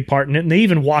 Sony had a big part in it, and they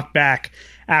even walked back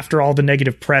after all the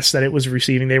negative press that it was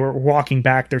receiving. They were walking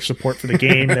back their support for the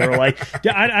game. They were like,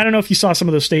 I don't know if you saw some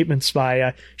of those statements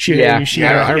by Shigeru Yoshida.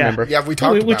 I remember. Yeah, we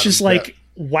talked about which is like,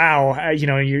 wow,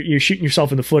 you're shooting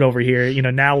yourself in the foot over here.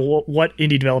 Now what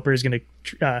indie developer is going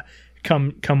to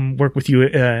come work with you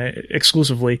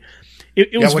exclusively?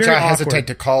 It was which very I hesitate awkward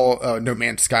to call No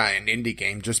Man's Sky an indie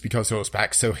game, just because it was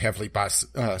backed so heavily by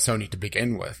Sony to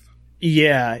begin with.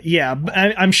 Yeah.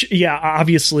 I'm sure. Yeah,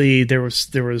 obviously there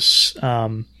was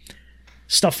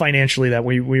stuff financially that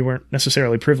we weren't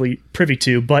necessarily privy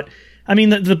to, but I mean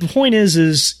the point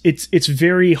is it's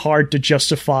very hard to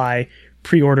justify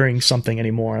pre-ordering something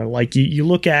anymore. Like you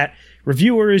look at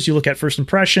reviewers, you look at first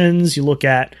impressions, you look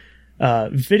at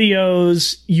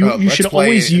videos. You should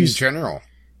always use in general.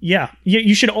 Yeah,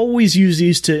 you should always use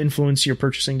these to influence your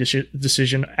purchasing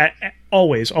decision.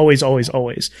 Always.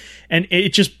 And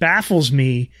it just baffles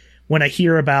me when I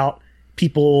hear about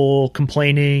people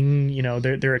complaining.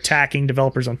 They're attacking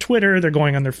developers on Twitter. They're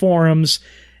going on their forums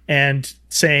and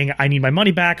saying, "I need my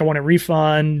money back. I want a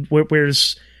refund.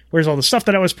 Where's all the stuff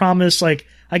that I was promised?" Like,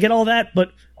 I get all that,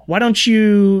 but why don't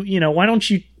you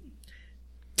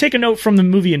take a note from the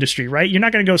movie industry, right? You're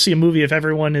not going to go see a movie if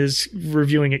everyone is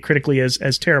reviewing it critically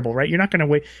as terrible, right? You're not going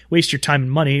to waste your time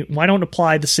and money. Why don't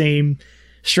apply the same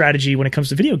strategy when it comes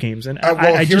to video games? And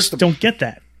I just don't get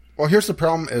that. Well, here's the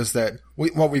problem is that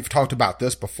we've talked about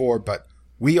this before, but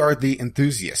we are the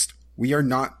enthusiast. We are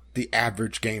not the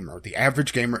average gamer. The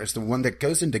average gamer is the one that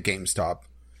goes into GameStop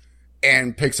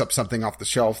and picks up something off the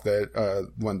shelf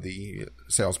that one of the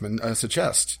salesmen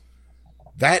suggests.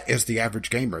 That is the average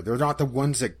gamer. They're not the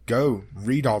ones that go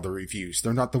read all the reviews.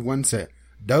 They're not the ones that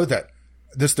know that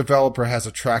this developer has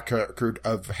a track record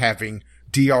of having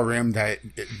DRM that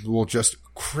will just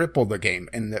cripple the game,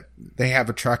 and that they have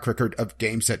a track record of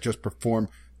games that just perform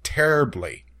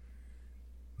terribly.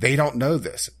 They don't know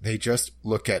this. They just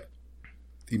look at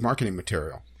the marketing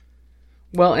material.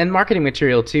 Well, and marketing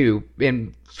material too.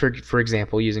 And for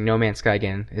example, using No Man's Sky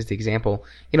again as the example,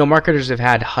 marketers have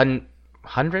had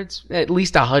hundreds, at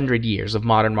least 100 years of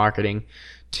modern marketing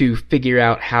to figure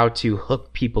out how to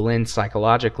hook people in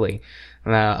psychologically.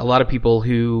 A lot of people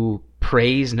who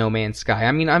praise No Man's Sky,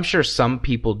 I mean, I'm sure some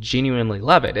people genuinely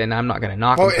love it, and I'm not going to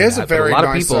knock them for that. Well, it is a very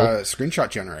nice people, screenshot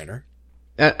generator.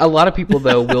 A lot of people,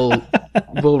 though,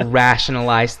 will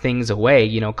rationalize things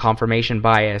away, confirmation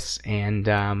bias and,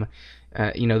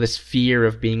 this fear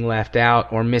of being left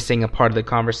out or missing a part of the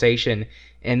conversation,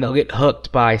 and they'll get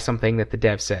hooked by something that the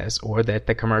dev says, or that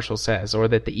the commercial says, or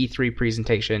that the E3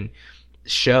 presentation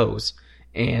shows.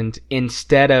 And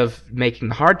instead of making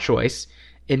the hard choice,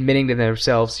 admitting to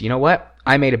themselves, you know what,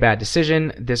 I made a bad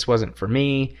decision, this wasn't for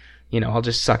me, I'll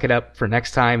just suck it up for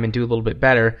next time and do a little bit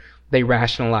better, they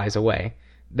rationalize away.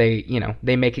 They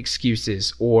make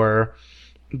excuses, or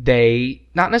they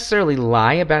not necessarily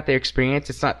lie about their experience.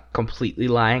 It's not completely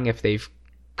lying if they've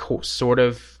sort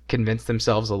of convinced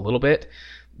themselves a little bit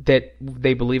that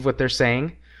they believe what they're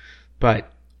saying,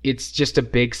 but it's just a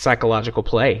big psychological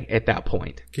play at that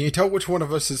point. Can you tell which one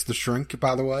of us is the shrink,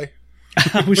 by the way?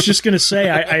 I was just going to say,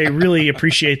 I really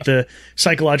appreciate the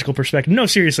psychological perspective. No,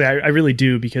 seriously, I really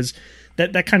do, because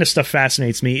that kind of stuff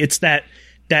fascinates me. It's that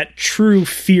true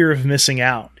fear of missing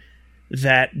out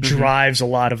that drives a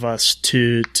lot of us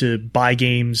to buy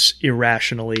games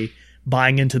irrationally,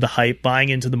 buying into the hype, buying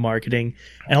into the marketing.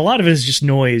 And a lot of it is just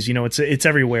noise. It's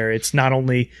everywhere. It's not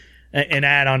only an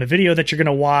ad on a video that you're going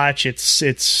to watch. It's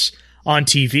on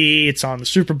TV. It's on the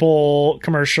Super Bowl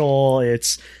commercial.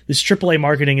 It's this AAA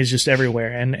marketing is just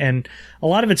everywhere. And a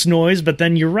lot of it's noise, but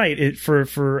then you're right.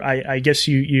 I guess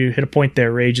you hit a point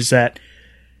there, Rage, is that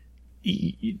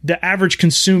the average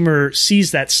consumer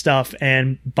sees that stuff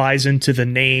and buys into the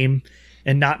name,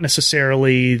 and not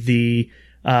necessarily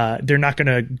they're not going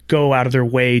to go out of their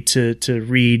way to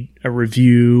read a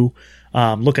review,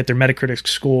 look at their Metacritic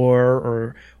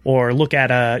score, or look at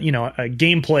a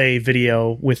gameplay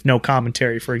video with no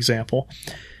commentary, for example,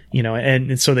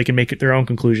 and so they can make their own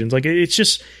conclusions. Like, it's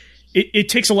just, it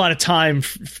takes a lot of time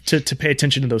to pay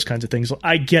attention to those kinds of things.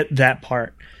 I get that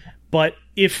part. But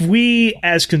if we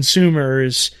as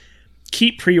consumers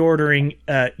keep pre-ordering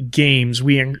games,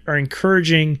 we are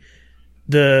encouraging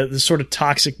the sort of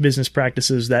toxic business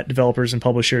practices that developers and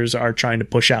publishers are trying to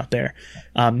push out there.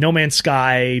 No Man's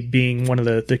Sky being one of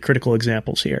the critical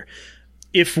examples here.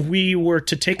 If we were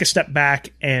to take a step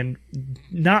back and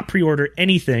not pre-order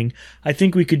anything, I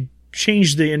think we could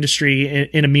change the industry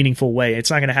in a meaningful way. It's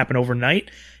not going to happen overnight,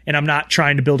 and I'm not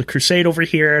trying to build a crusade over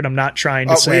here, and I'm not trying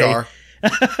to say... We are.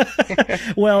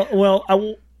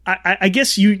 Well, I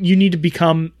guess you need to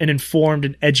become an informed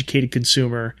and educated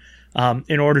consumer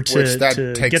in order to get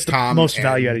the most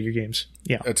value out of your games.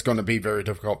 Yeah, it's going to be very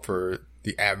difficult for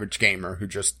the average gamer who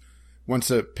just wants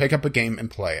to pick up a game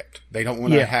and play it. They don't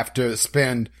want to have to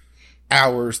spend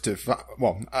hours to...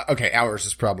 hours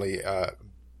is probably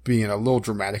being a little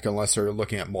dramatic unless they're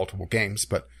looking at multiple games,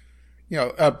 but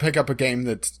pick up a game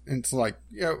it's like,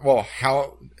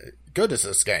 how good is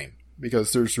this game?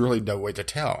 Because there's really no way to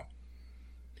tell.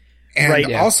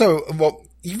 And also,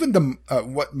 even the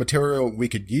what material we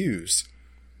could use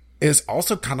is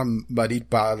also kind of muddied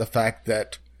by the fact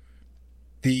that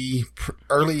the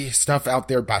early stuff out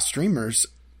there by streamers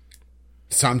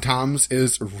sometimes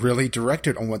is really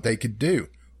directed on what they could do.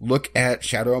 Look at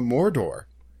Shadow of Mordor.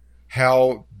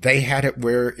 How they had it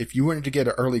where if you wanted to get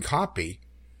an early copy,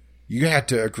 you had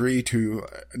to agree to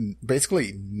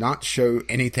basically not show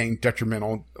anything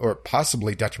detrimental or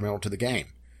possibly detrimental to the game.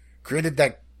 Granted,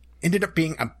 that ended up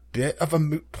being a bit of a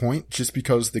moot point just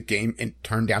because the game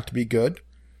turned out to be good.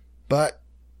 But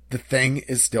the thing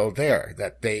is still there,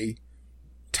 that they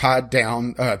tied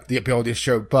down the ability to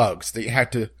show bugs. They had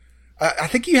to I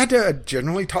think you had to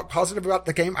generally talk positive about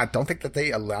the game. I don't think that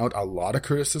they allowed a lot of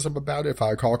criticism about it, if I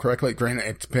recall correctly. Granted,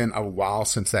 it's been a while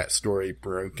since that story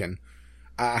broke, and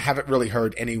I haven't really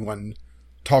heard anyone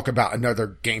talk about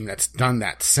another game that's done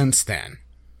that since then.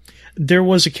 There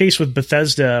was a case with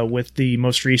Bethesda with the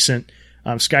most recent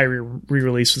Skyrim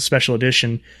re-release with Special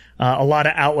Edition. A lot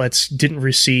of outlets didn't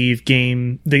receive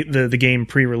the game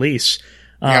pre-release.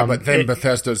 But then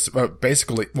Bethesda's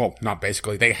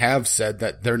they have said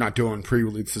that they're not doing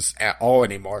pre-releases at all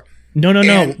anymore.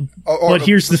 No. But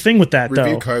here's the thing with that,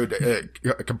 review though. Code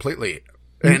completely.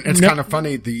 And it's kind of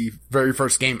funny, the very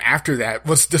first game after that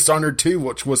was Dishonored 2,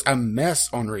 which was a mess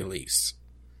on release.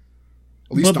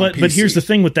 At least on PC. But here's the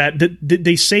thing with that.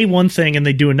 They say one thing and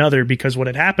they do another, because what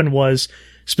had happened was,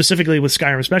 specifically with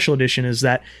Skyrim Special Edition, is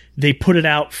that they put it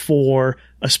out for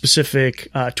a specific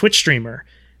Twitch streamer.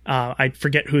 I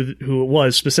forget who it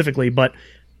was specifically, but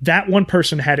that one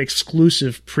person had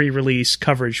exclusive pre-release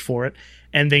coverage for it,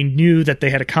 and they knew that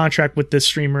they had a contract with this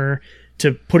streamer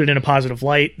to put it in a positive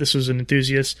light. This was an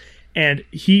enthusiast, and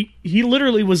he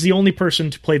literally was the only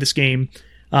person to play this game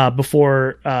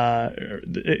before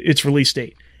its release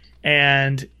date.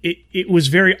 And it was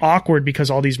very awkward, because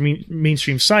all these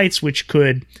mainstream sites, which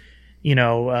could, do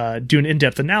an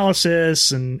in-depth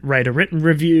analysis and write a written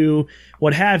review,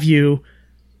 what have you,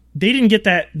 they didn't get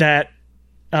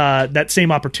that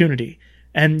same opportunity.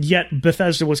 And yet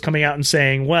Bethesda was coming out and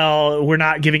saying, well, we're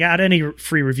not giving out any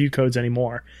free review codes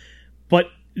anymore. But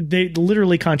they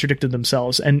literally contradicted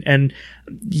themselves. And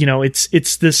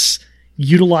it's this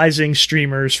utilizing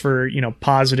streamers for,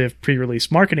 positive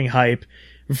pre-release marketing hype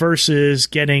versus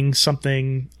getting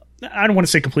something, I don't want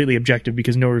to say completely objective,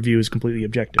 because no review is completely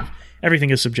objective.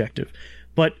 Everything is subjective.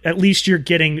 But at least you're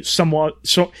getting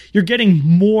you're getting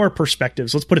more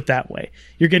perspectives. Let's put it that way.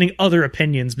 You're getting other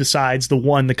opinions besides the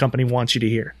one the company wants you to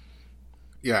hear.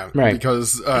 Yeah, right.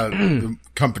 Because the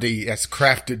company has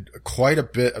crafted quite a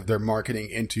bit of their marketing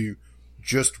into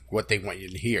just what they want you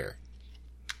to hear.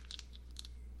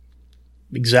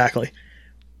 Exactly.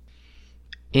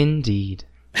 Indeed.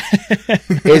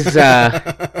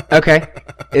 Okay.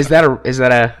 Is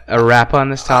that a wrap on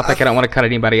this topic? I don't want to cut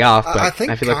anybody off, but I feel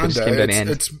like we just came to an end.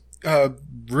 It's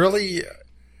really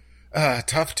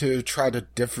tough to try to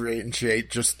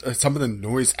differentiate just some of the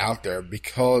noise out there,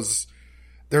 because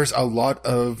there's a lot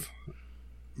of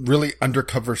really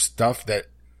undercover stuff that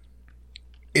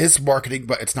is marketing,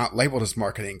 but it's not labeled as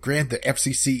marketing. Granted, the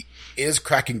FCC is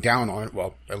cracking down on it.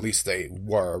 Well, at least they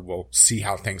were. We'll see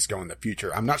how things go in the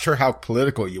future. I'm not sure how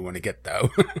political you want to get, though.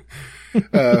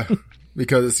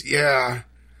 Because,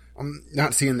 I'm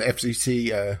not seeing the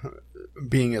FCC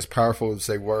being as powerful as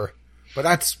they were. But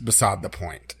that's beside the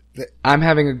point. I'm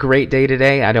having a great day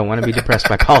today. I don't want to be depressed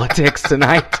by politics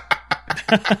tonight.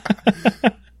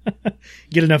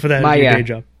 Get enough of that in your day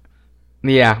job.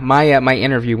 Yeah, my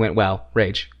interview went well,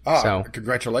 Rage. Oh, so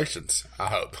congratulations! I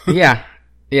hope. yeah.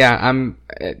 I'm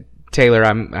Taylor.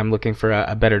 I'm looking for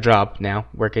a better job now,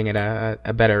 working at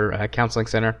a better counseling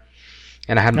center,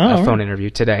 and I had a phone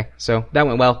interview today, so that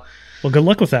went well. Well, good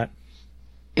luck with that.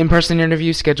 In-person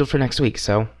interview scheduled for next week,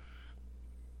 so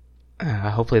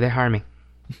hopefully they hire me.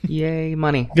 Yay,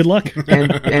 money! Good luck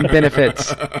and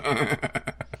benefits,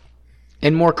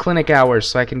 and more clinic hours,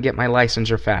 so I can get my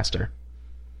licensure faster.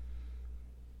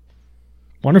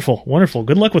 Wonderful.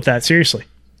 Good luck with that, seriously.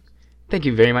 Thank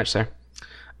you very much, sir.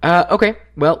 Okay,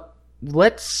 well,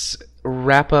 let's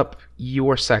wrap up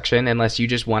your section, unless you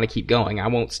just want to keep going. I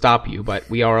won't stop you, but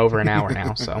we are over an hour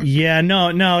now, so. Yeah,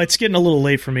 no, it's getting a little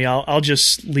late for me. I'll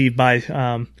just leave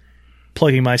by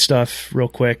plugging my stuff real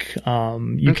quick.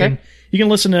 You can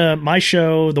listen to my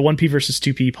show, the 1P versus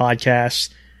 2P podcast,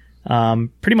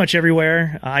 pretty much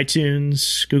everywhere.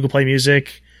 iTunes, Google Play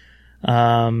Music,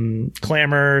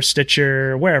 Clamor,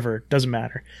 Stitcher, wherever, doesn't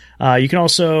matter. You can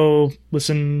also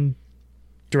listen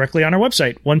directly on our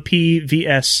website,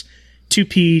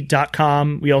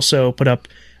 1pvs2p.com. We also put up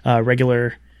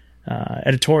regular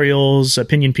editorials,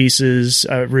 opinion pieces,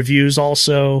 reviews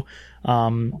also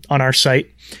on our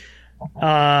site.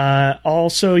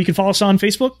 Also, you can follow us on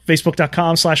Facebook,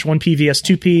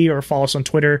 facebook.com/1pvs2p, or follow us on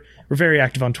Twitter. We're very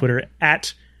active on Twitter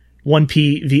at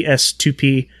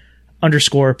 1pvs2p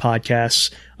 _podcasts.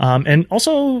 And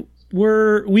also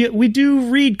we do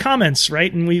read comments,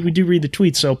 right? And we do read the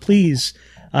tweets. So please,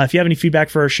 if you have any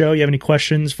feedback for our show, you have any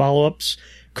questions, follow-ups,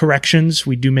 corrections,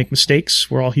 we do make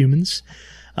mistakes. We're all humans.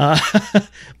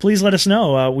 Please let us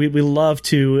know. We love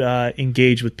to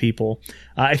engage with people.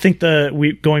 I think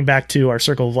going back to our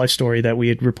Circle of Life story that we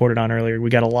had reported on earlier,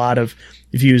 we got a lot of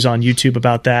views on YouTube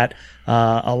about that.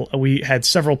 We had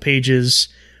several pages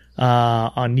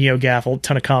on NeoGAF, a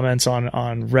ton of comments on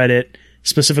Reddit,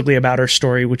 specifically about our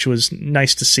story, which was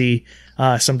nice to see,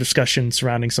 some discussion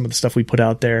surrounding some of the stuff we put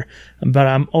out there. But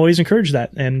I'm always encouraged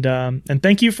that. And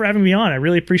thank you for having me on. I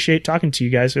really appreciate talking to you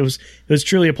guys. It was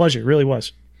truly a pleasure. It really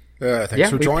was. Thanks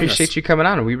for joining us. We appreciate you coming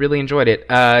on, and we really enjoyed it.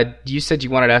 You said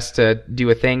you wanted us to do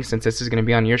a thing since this is going to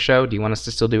be on your show. Do you want us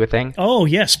to still do a thing? Oh,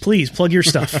 yes, please. Plug your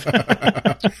stuff.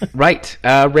 Right.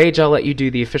 Rage, I'll let you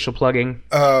do the official plugging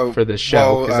for the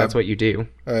show, because that's what you do.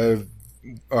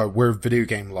 We're Video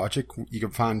Game Logic. You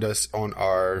can find us on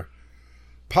our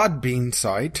Podbean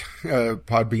site,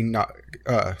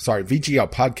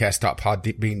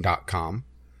 VGLpodcast.podbean.com.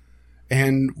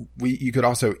 And you could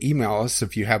also email us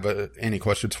if you have any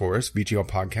questions for us,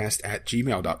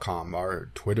 vglpodcast@gmail.com.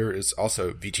 Our Twitter is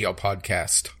also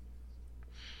VGLpodcast.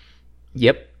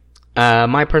 Yep.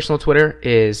 My personal Twitter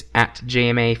is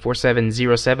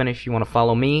 @JMA4707 if you want to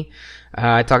follow me.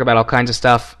 I talk about all kinds of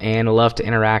stuff and I love to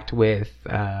interact with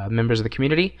members of the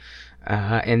community.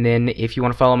 And then if you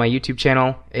want to follow my YouTube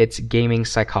channel, it's Gaming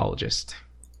Psychologist.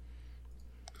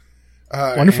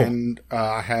 Wonderful. And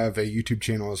I have a YouTube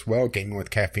channel as well, Gaming with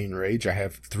Caffeine Rage. I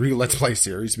have 3 Let's Play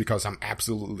series because I'm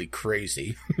absolutely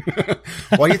crazy.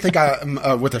 Why do you think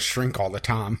I'm with a shrink all the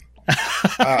time?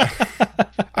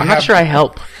 I'm not sure I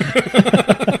help.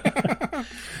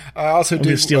 I also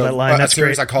do steal that line. That's a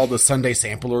series great. I call the Sunday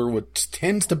Sampler, which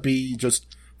tends to be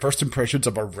just first impressions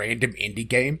of a random indie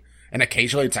game, and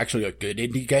occasionally it's actually a good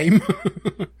indie game.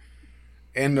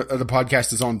 And the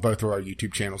podcast is on both of our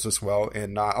YouTube channels as well.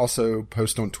 And I also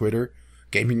post on Twitter,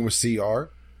 Gaming with CR.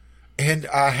 And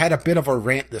I had a bit of a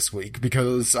rant this week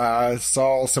because I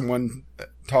saw someone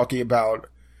talking about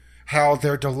how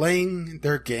they're delaying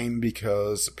their game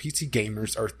because PC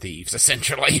gamers are thieves,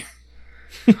 essentially.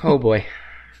 Oh boy.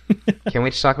 Can we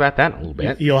just talk about that a little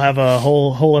bit? You'll have a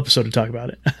whole episode to talk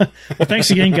about it. Well,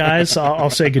 thanks again, guys. I'll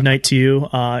say goodnight to you,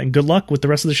 and good luck with the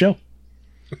rest of the show.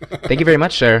 Thank you very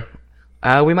much, sir.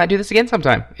 We might do this again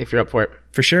sometime if you're up for it.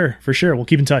 For sure. We'll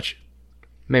keep in touch.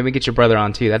 Maybe we get your brother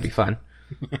on too. That'd be fun.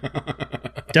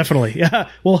 Definitely. Yeah.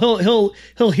 Well, he'll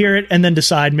hear it and then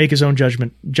decide, make his own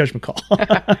judgment call.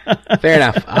 Fair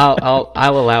enough. I'll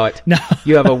allow it. No.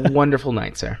 You have a wonderful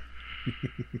night, sir.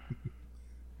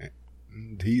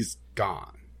 And he's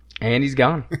gone. And he's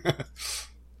gone.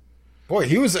 Boy,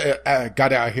 he was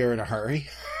got out here in a hurry.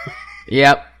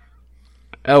 Yep.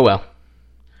 Oh well.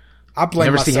 I blame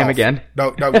Never myself. see him again.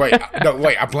 No, wait.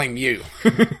 I blame you.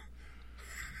 I'm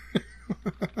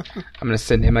going to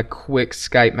send him a quick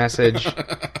Skype message,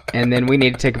 and then we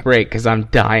need to take a break because I'm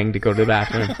dying to go to the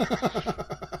bathroom.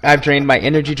 I've drained my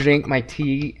energy drink, my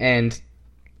tea, and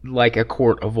like a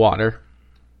quart of water.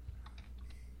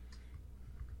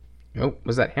 Oh,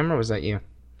 was that him or was that you?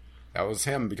 That was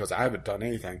him because I haven't done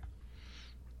anything.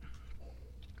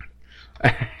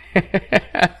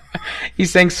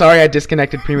 He's saying, sorry I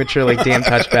disconnected prematurely, damn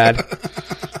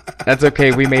touchpad. That's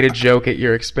okay, we made a joke at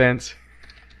your expense.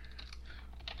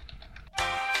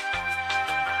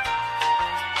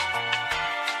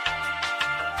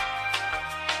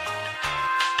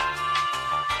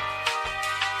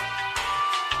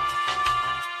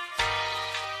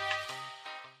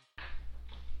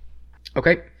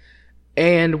 Okay,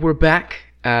 and we're back.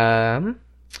 So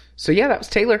yeah, that was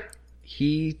Taylor.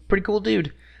 He's pretty cool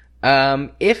dude.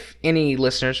 If any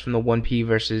listeners from the 1P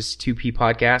versus 2P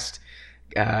podcast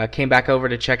came back over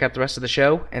to check out the rest of the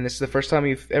show, and this is the first time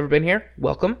you've ever been here,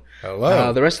 welcome.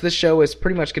 Hello. The rest of the show is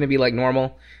pretty much going to be like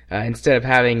normal. Instead of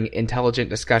having intelligent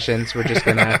discussions, we're just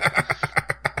going to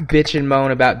bitch and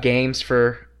moan about games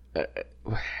for...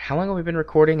 how long have we been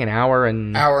recording? An hour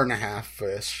and a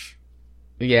half-ish.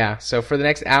 Yeah, so for the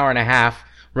next hour and a half,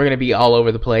 we're going to be all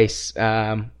over the place,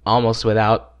 almost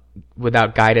without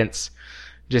guidance,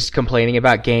 just complaining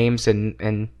about games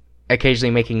and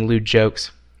occasionally making lewd jokes.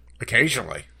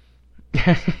 Occasionally.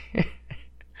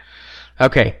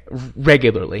 Okay,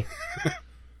 regularly.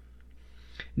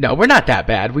 No, we're not that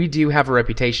bad. We do have a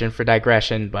reputation for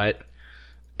digression, but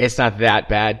it's not that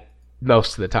bad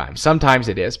most of the time. Sometimes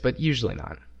it is, but usually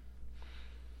not.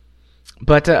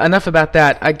 But enough about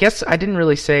that. I guess I didn't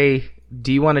really say,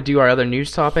 do you want to do our other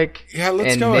news topic? Yeah,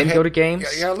 let's and go then ahead. Go to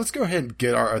games? Yeah, let's go ahead and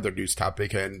get our other news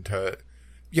topic and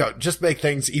just make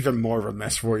things even more of a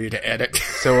mess for you to edit.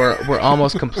 So we're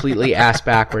almost completely ass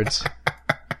backwards.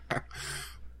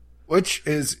 Which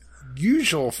is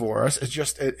usual for us. It's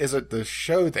just, it isn't the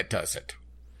show that does it.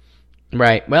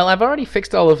 Right. Well, I've already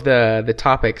fixed all of the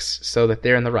topics so that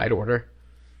they're in the right order,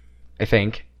 I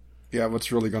think. Yeah,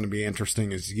 what's really going to be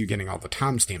interesting is you getting all the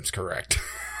timestamps correct.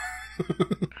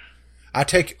 I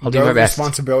take no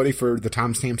responsibility for the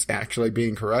timestamps actually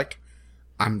being correct.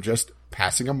 I'm just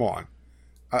passing them on.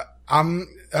 I'm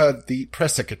the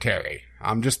press secretary.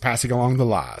 I'm just passing along the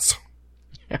lies.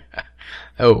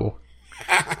 Oh.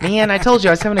 Man, I told you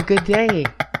I was having a good day.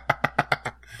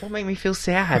 Don't make me feel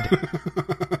sad.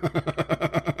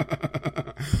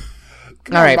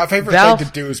 All right, my favorite Valve... thing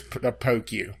to do is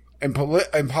poke you. And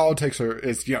politics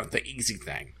is the easy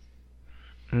thing.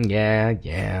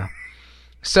 Yeah.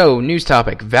 So, news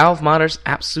topic. Valve modders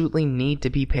absolutely need to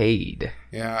be paid.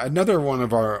 Yeah, another one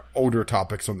of our older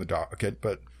topics on the docket,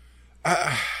 but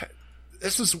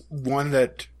this is one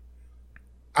that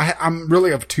I'm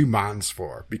really of two minds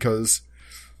for, because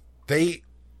they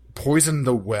poisoned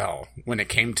the well when it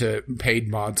came to paid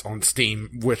mods on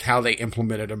Steam with how they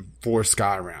implemented them for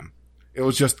Skyrim. It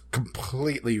was just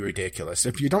completely ridiculous.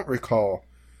 If you don't recall,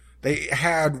 they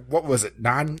had,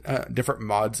 9 different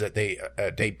mods that they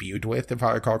debuted with, if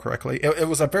I recall correctly. It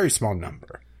was a very small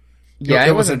number. Yeah,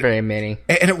 it wasn't very many.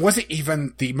 And it wasn't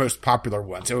even the most popular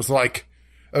ones. It was like,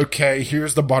 okay,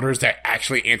 here's the modders that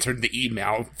actually answered the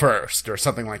email first, or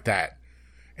something like that.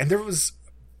 And there was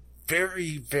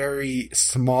very, very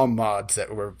small mods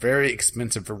that were very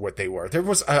expensive for what they were. There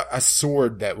was a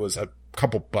sword that was a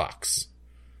couple bucks.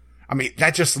 I mean,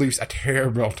 that just leaves a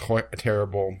terrible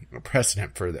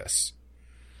precedent for this.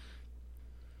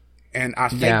 And I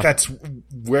think that's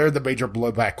where the major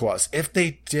blowback was. If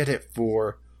they did it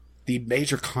for the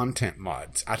major content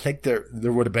mods, I think there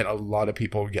would have been a lot of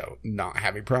people, not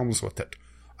having problems with it.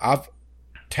 I've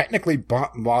technically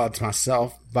bought mods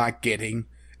myself by getting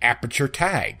Aperture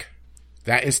Tag.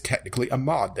 That is technically a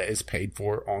mod that is paid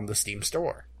for on the Steam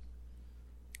store.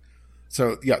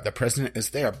 So, yeah, the precedent is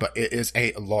there, but it is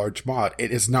a large mod.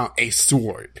 It is not a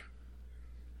sword.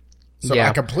 So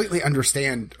I completely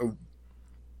understand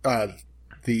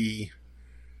the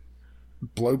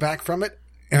blowback from it.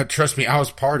 Trust me, I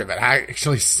was part of it. I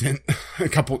actually sent a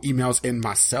couple emails in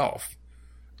myself,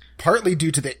 partly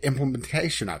due to the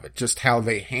implementation of it. Just how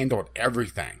they handled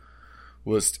everything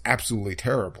was absolutely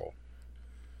terrible.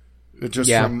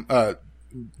 From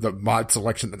the mod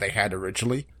selection that they had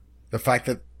originally, the fact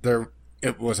that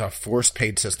it was a forced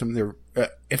paid system.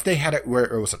 If they had it where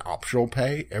it was an optional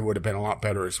pay, it would have been a lot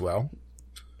better as well.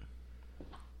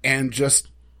 And just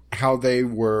how they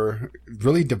were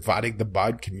really dividing the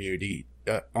mod community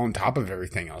on top of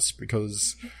everything else,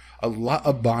 because a lot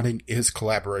of modding is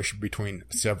collaboration between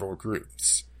several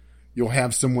groups. You'll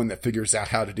have someone that figures out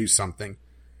how to do something,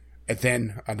 and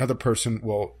then another person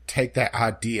will take that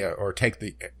idea or take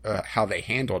the how they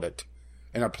handled it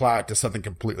and apply it to something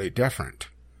completely different.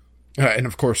 And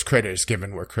of course, credit is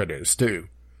given where credit is due.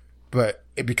 But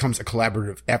it becomes a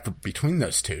collaborative effort between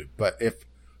those two. But if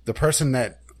the person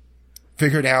that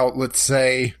figured out, let's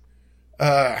say,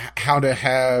 how to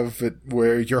have it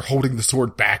where you're holding the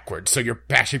sword backwards, so you're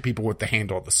bashing people with the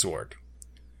handle of the sword.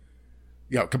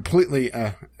 Completely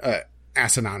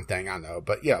asinine thing, I know.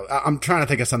 But, I'm trying to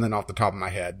think of something off the top of my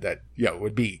head that,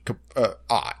 would be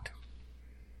odd.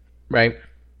 Right.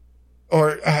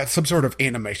 Or some sort of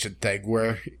animation thing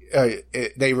where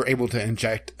they were able to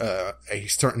inject a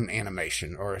certain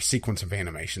animation or a sequence of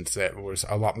animations that was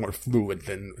a lot more fluid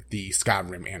than the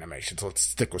Skyrim animations. Let's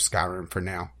stick with Skyrim for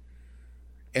now.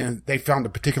 And they found a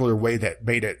particular way that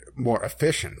made it more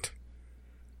efficient.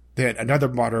 Then another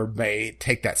modder may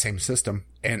take that same system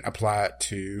and apply it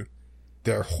to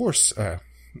their horseback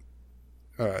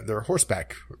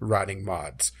riding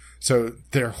mods. So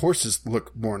their horses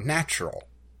look more natural.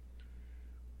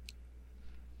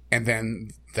 And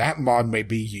then that mod may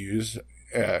be used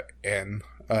in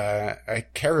a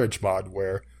carriage mod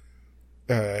where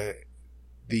the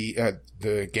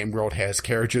game world has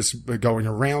carriages going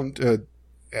around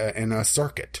in a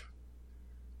circuit.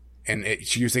 And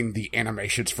it's using the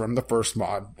animations from the first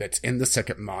mod that's in the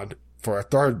second mod for a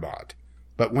third mod.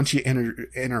 But once you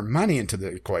enter money into the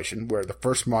equation, where the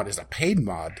first mod is a paid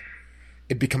mod,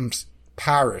 it becomes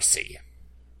piracy.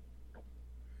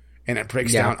 And it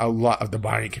breaks down a lot of the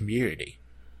modding community.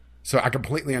 So I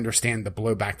completely understand the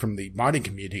blowback from the modding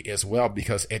community as well,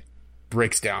 because it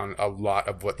breaks down a lot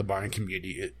of what the modding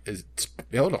community is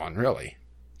built on, really.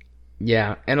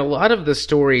 Yeah, and a lot of the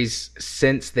stories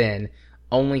since then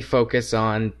only focus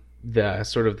on the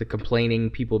sort of the complaining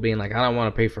people being like, I don't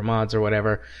want to pay for mods or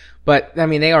whatever. But, I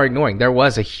mean, they are ignoring. There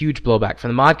was a huge blowback from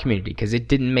the mod community because it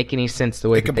didn't make any sense the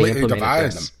way that they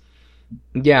implemented this.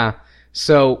 Yeah.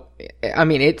 So, I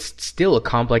mean, it's still a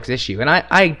complex issue. And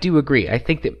I do agree. I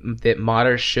think that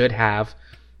modders should have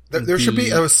there should be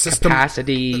a system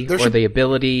capacity or the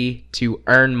ability to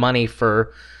earn money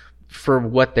for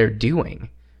what they're doing.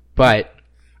 But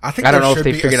I don't know if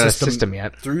they figured out a system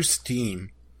yet. Through Steam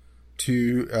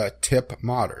to tip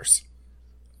modders.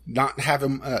 not have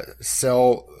them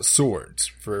sell swords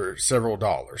for several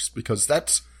dollars, because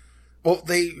that's, well,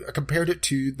 they compared it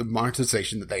to the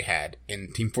monetization that they had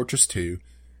in Team Fortress 2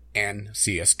 and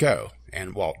CSGO,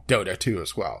 and, well, Dota 2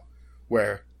 as well,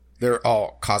 where they're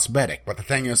all cosmetic. But the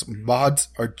thing is, mods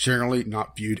are generally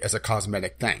not viewed as a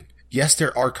cosmetic thing. Yes,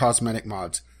 there are cosmetic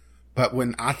mods, but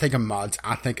when I think of mods,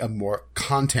 I think of more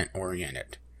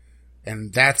content-oriented.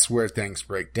 And that's where things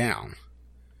break down,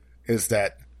 is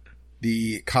that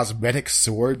the cosmetic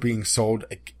sword being sold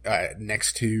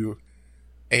next to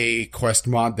a quest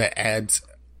mod that adds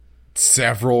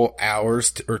several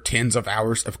hours or tens of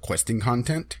hours of questing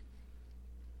content,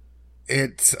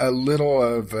 it's a little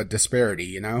of a disparity,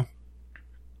 you know?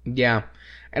 Yeah.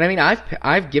 And I mean,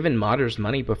 I've given modders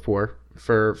money before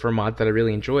for mods that I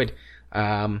really enjoyed.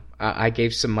 I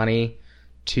gave some money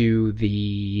to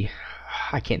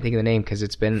I can't think of the name because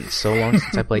it's been so long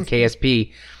since I played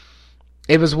KSP.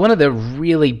 It was one of the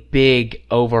really big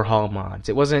overhaul mods.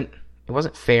 It wasn't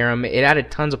Ferrum. It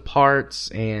added tons of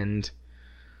parts and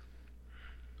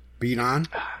B9?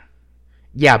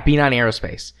 Yeah, B9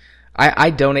 Aerospace. I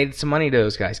donated some money to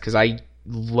those guys because I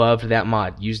loved that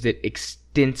mod. Used it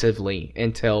extensively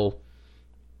until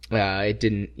it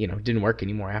didn't work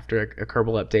anymore after a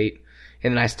Kerbal update,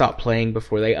 and then I stopped playing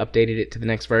before they updated it to the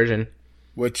next version.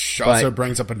 Which also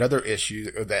brings up another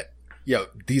issue that,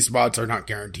 these mods are not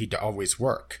guaranteed to always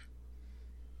work.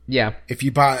 Yeah. If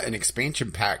you buy an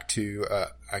expansion pack to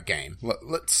a game,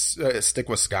 let's stick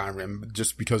with Skyrim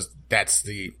just because that's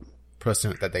the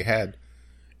precedent that they had.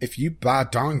 If you buy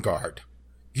Dawnguard,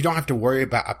 you don't have to worry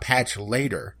about a patch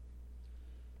later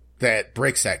that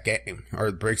breaks that game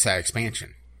or breaks that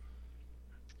expansion.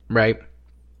 Right.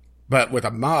 But with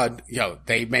a mod,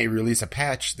 they may release a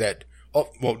patch that,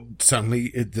 suddenly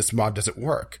this mod doesn't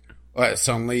work.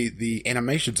 Suddenly the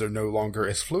animations are no longer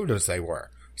as fluid as they were.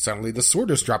 Suddenly the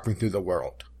sword is dropping through the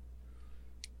world.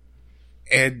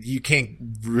 And you can't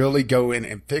really go in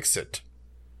and fix it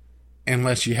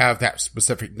unless you have that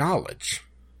specific knowledge.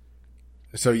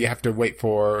 So you have to wait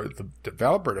for the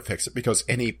developer to fix it, because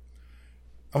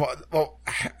would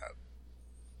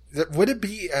it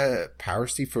be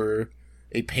piracy for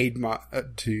a paid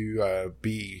mod to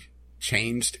be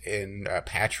changed in a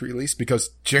patch release? Because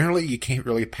generally you can't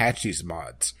really patch these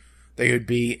mods. They would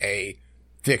be a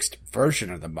fixed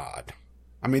version of the mod.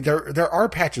 I mean, there are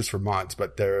patches for mods,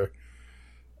 but they're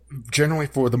generally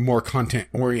for the more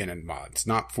content-oriented mods,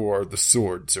 not for the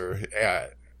swords or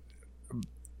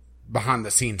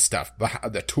behind-the-scenes stuff,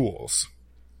 the tools.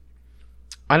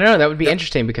 I don't know. That would be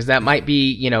interesting, because that might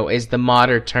be, is the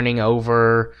modder turning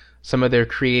over some of their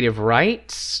creative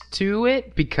rights to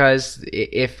it? Because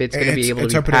if it's going to be able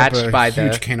to be patched by the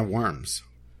huge can of worms.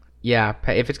 Yeah,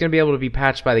 if it's going to be able to be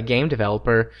patched by the game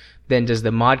developer, then does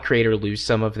the mod creator lose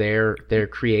some of their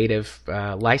creative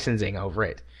licensing over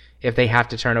it if they have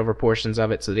to turn over portions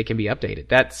of it so they can be updated?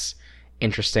 That's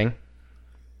interesting.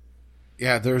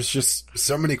 Yeah, there's just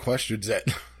so many questions that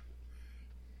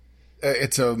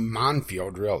it's a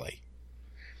minefield, really.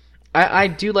 I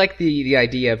do like the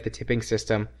idea of the tipping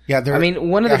system. Yeah, I mean,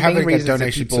 one of the main reasons a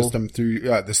donation that people system through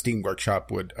the Steam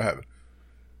Workshop would,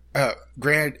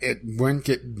 granted, it wouldn't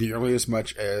get nearly as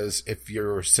much as if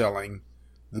you're selling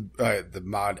the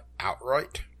mod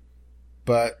outright,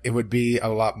 but it would be a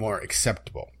lot more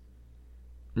acceptable.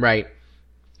 Right.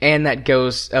 And that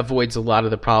avoids a lot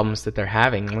of the problems that they're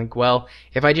having. Like, well,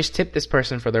 if I just tip this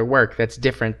person for their work, that's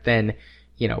different than,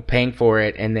 paying for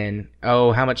it and then,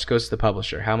 how much goes to the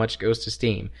publisher? How much goes to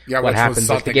Steam? Yeah, what happens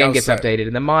if the game gets updated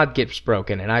and the mod gets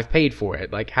broken and I've paid for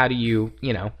it? Like, how do you,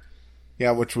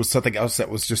 Yeah, which was something else that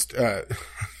was just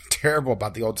terrible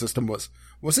about the old system was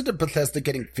it Bethesda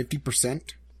getting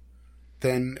 50%?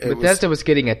 Then Bethesda was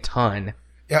getting a ton.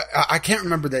 Yeah, I can't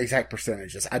remember the exact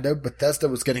percentages. I know Bethesda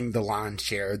was getting the lion's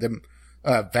share. Then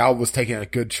Valve was taking a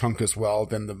good chunk as well.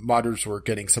 Then the modders were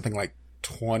getting something like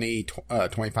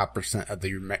 25%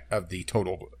 of the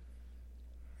total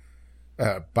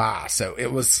buy. So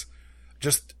it was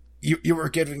just you were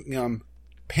giving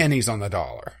pennies on the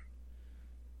dollar.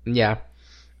 Yeah,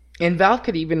 and Valve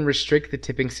could even restrict the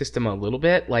tipping system a little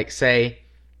bit. Like, say,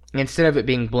 instead of it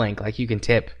being blank, like you can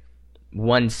tip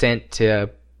 1 cent to,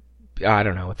 I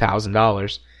don't know,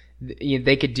 $1,000.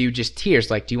 They could do just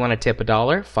tiers. Like, do you want to tip $1,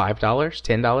 $5,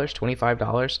 $10,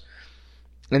 $25?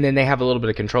 And then they have a little bit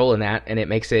of control in that, and it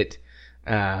makes it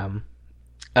a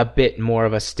bit more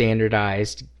of a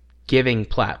standardized giving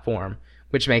platform,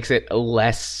 which makes it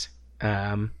less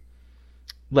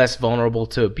vulnerable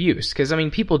to abuse. Because, I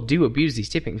mean, people do abuse these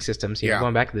tipping systems.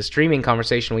 Going back to the streaming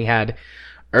conversation we had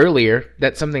earlier,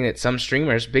 that's something that some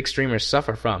streamers, big streamers,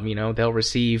 suffer from. They'll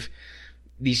receive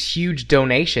these huge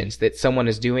donations that someone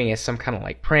is doing as some kind of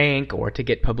like prank or to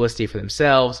get publicity for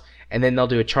themselves, and then they'll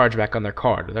do a chargeback on their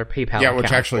card or their PayPal account. Yeah,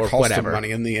 which actually or costs whatever. them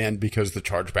money in the end because the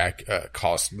chargeback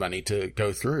costs money to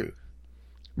go through.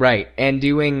 Right, and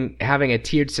having a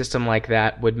tiered system like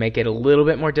that would make it a little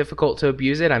bit more difficult to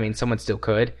abuse it. I mean, someone still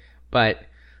could, but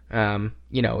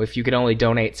if you could only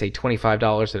donate, say,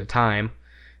 $25 at a time,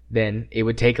 then it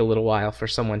would take a little while for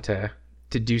someone to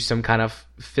do some kind of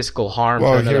fiscal harm to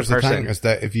another here's person. the thing: is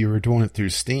that if you were doing it through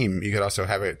Steam, you could also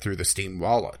have it through the Steam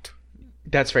wallet,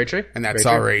 That's very true, and that's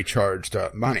very true. already charged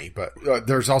money. But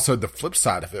there's also the flip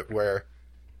side of it, where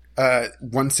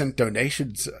 1 cent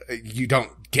donations, you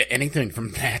don't get anything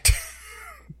from that.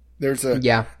 There's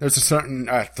a certain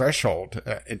threshold.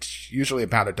 It's usually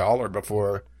about $1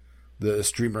 before the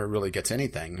streamer really gets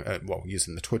anything.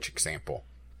 Using the Twitch example.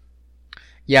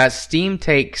 Yeah, Steam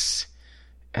takes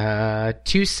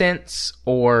 2 cents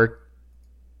or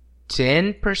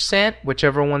 10%,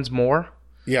 whichever one's more.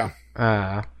 Yeah.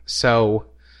 So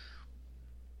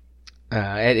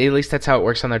at least that's how it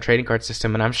works on their trading card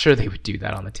system, and I'm sure they would do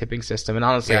that on the tipping system. And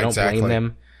honestly, I don't blame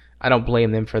them. I don't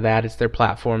blame them for that. It's their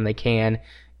platform; they can.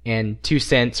 And 2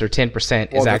 cents or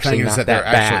 10% is actually not that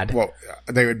bad.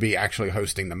 They would be actually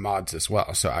hosting the mods as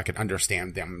well, so I could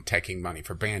understand them taking money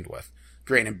for bandwidth.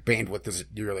 Granted, bandwidth isn't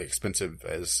really expensive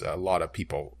as a lot of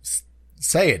people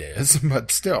say it is,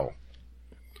 but still.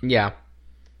 Yeah.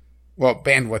 Well,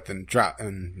 bandwidth and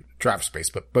drive space,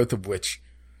 but both of which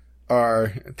are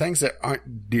things that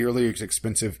aren't nearly as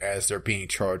expensive as they're being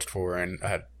charged for in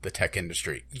the tech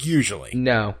industry, usually.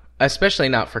 No, especially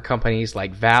not for companies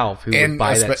like Valve, who would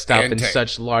buy that stuff in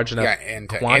such large enough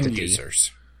quantity. End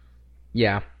users.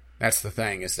 Yeah. That's the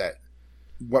thing, is that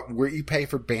where you pay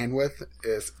for bandwidth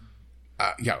is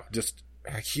just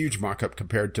a huge markup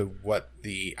compared to what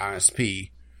the ISP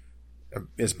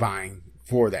is buying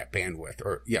for that bandwidth,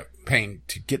 or paying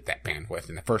to get that bandwidth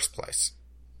in the first place.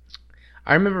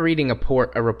 I remember reading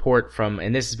a report from,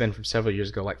 and this has been from several years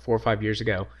ago, like 4 or 5 years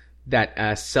ago,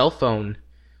 that cell phone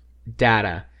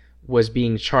data was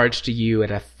being charged to you at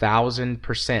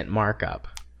 1,000% markup.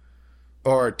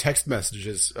 Or text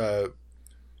messages,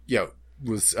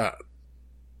 was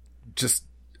just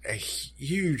a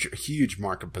huge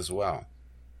markup as well.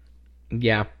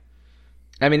 Yeah.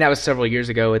 I mean, that was several years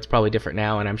ago. It's probably different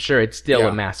now, and I'm sure it's still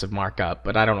a massive markup,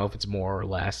 but I don't know if it's more or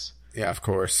less. Yeah, of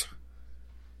course.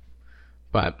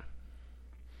 But,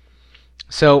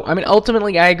 so, I mean,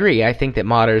 ultimately, I agree. I think that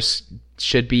modders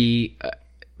should be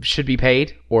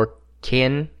paid, or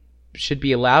should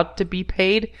be allowed to be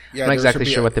paid. Yeah, I'm not exactly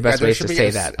sure what the best way is to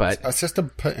say that, but a system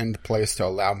put into place to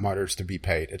allow modders to be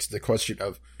paid. It's the question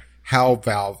of how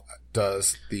Valve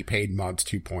does the paid mods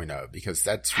 2.0, because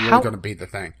that's really going to be the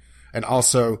thing. And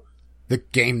also the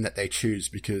game that they choose,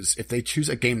 because if they choose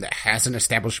a game that has an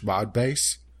established mod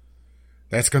base,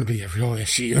 that's going to be a real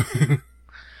issue.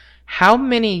 How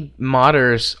many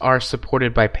modders are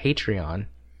supported by Patreon?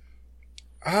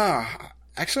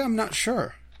 Actually, I'm not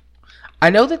sure. I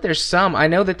know that there's some. I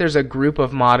know that there's a group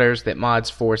of modders that mods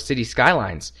for City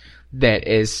Skylines that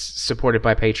is supported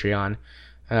by Patreon.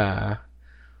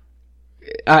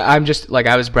 I'm just, like,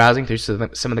 I was browsing through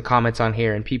some of the comments on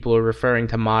here, and people are referring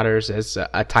to modders as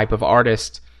a type of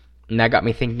artist, and that got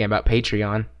me thinking about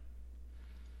Patreon.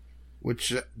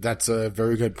 Which, that's a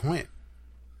very good point.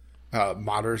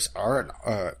 Modders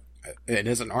are it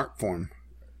is an art form,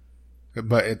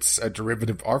 but it's a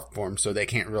derivative art form, so they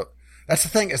can't that's the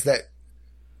thing, is that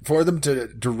for them to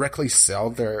directly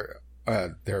sell their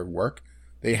work,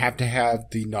 they have to have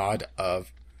the nod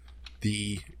of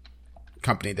the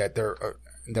company that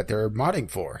they're modding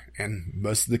for, and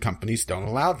most of the companies don't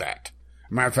allow that.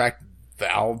 Matter of fact,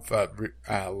 Valve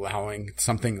allowing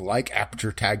something like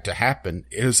Aperture Tag to happen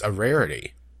is a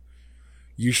rarity.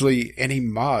 Usually any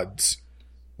mods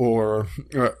or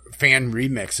fan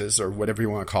remixes, or whatever you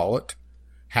want to call it,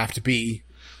 have to be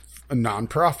a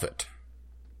non-profit.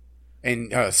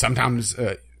 And sometimes,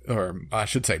 or I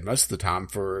should say most of the time,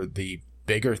 for the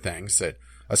bigger things, that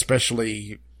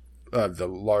especially the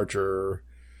larger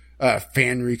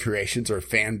fan recreations or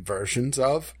fan versions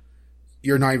of,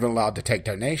 you're not even allowed to take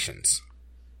donations.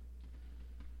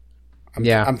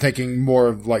 I'm thinking more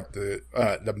of like the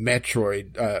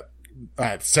Metroid.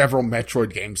 Several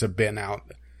Metroid games have been out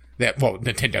that,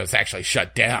 Nintendo's actually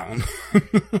shut down.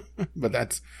 But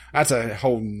that's a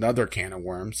whole nother can of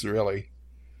worms, really.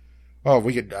 Oh,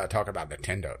 we could talk about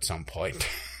Nintendo at some point.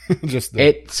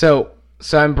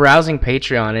 So I'm browsing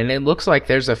Patreon, and it looks like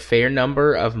there's a fair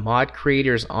number of mod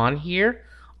creators on here.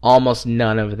 Almost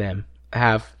none of them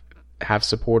have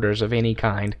supporters of any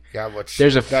kind. Yeah,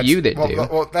 there's a few that do.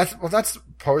 Well, that's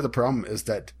part of the problem, is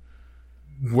that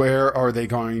where are they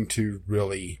going to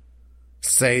really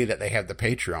say that they have the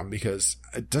Patreon? Because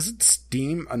doesn't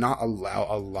Steam not allow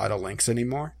a lot of links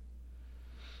anymore?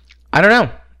 I don't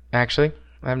know, actually.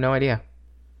 I have no idea.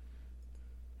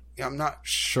 Yeah, I'm not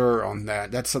sure on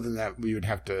that. That's something that we'd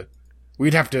have to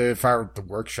fire up the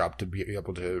workshop to be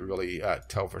able to really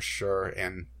tell for sure.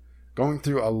 And going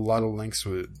through a lot of links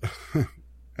would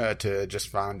to just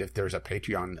find if there's a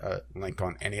Patreon link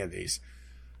on any of these.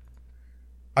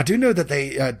 I do know that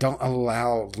they don't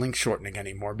allow link shortening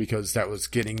anymore because that was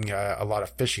getting a lot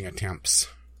of phishing attempts.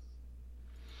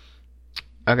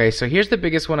 Okay, so here's the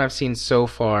biggest one I've seen so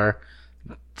far.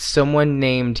 Someone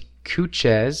named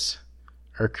Kuchez,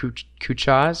 or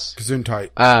Kuchaz.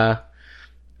 Gesundheit.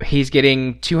 He's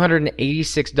getting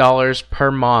 $286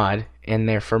 per mod, and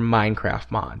they're for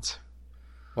Minecraft mods.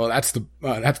 Well, that's the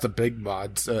big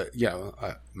mods.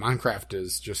 Minecraft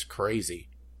is just crazy.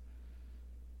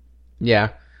 Yeah.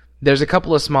 There's a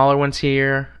couple of smaller ones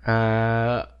here.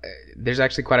 There's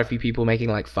actually quite a few people making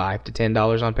like $5 to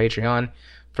 $10 on Patreon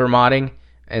for modding,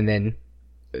 and then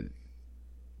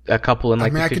a couple in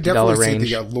like the $50 range. I could definitely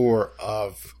see the allure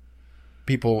of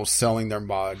people selling their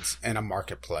mods in a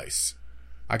marketplace.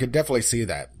 I could definitely see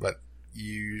that, but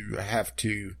you have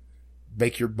to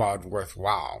make your mod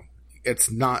worthwhile. It's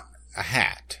not a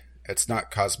hat. It's not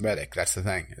cosmetic. That's the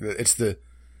thing. It's the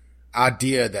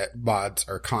idea that mods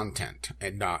are content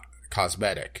and not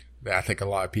cosmetic that I think a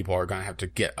lot of people are going to have to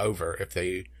get over if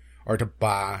they are to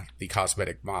buy the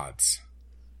cosmetic mods.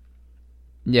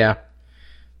 Yeah.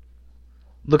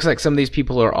 Looks like some of these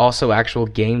people are also actual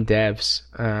game devs,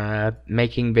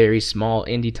 making very small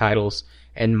indie titles,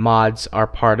 and mods are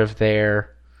part of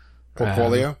their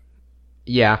portfolio.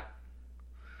 Yeah.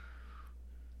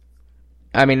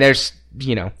 I mean, there's,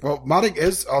 Well, modding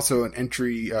is also an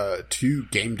entry to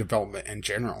game development in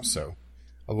general, so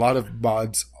a lot of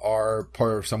mods are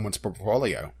part of someone's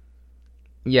portfolio.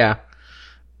 Yeah.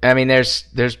 I mean, there's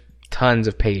tons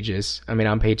of pages. I mean,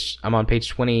 I'm on page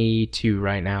 22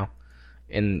 right now,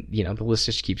 and the list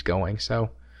just keeps going.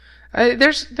 So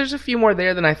there's a few more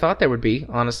there than I thought there would be,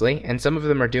 honestly, and some of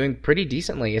them are doing pretty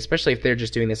decently, especially if they're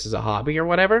just doing this as a hobby or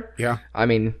whatever. Yeah. I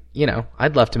mean,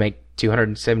 I'd love to make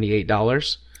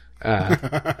 $278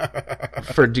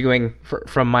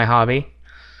 from my hobby.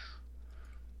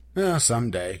 Yeah,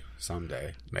 someday,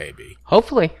 maybe.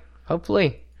 Hopefully.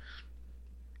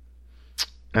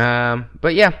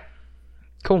 But yeah,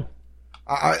 cool.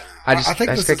 I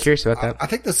just got curious about that. I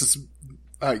think this is,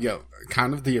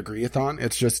 kind of the agree-a-thon.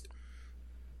 It's just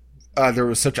there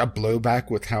was such a blowback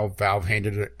with how Valve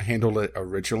handled it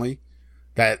originally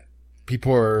that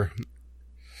people are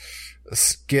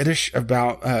skittish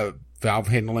about Valve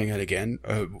handling it again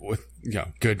with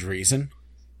good reason.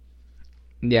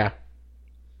 Yeah.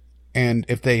 And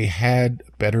if they had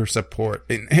better support,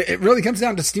 and it really comes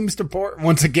down to Steam support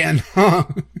once again.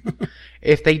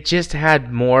 If they just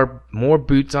had more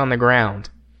boots on the ground,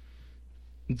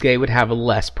 they would have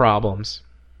less problems.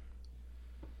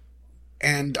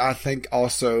 And I think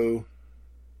also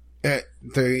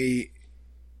the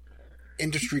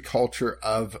industry culture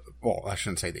of, well, I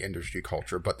shouldn't say the industry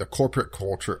culture, but the corporate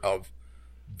culture of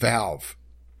Valve.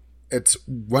 It's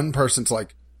one person's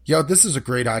like, yo, this is a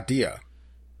great idea.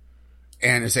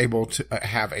 And is able to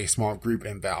have a small group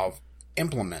in Valve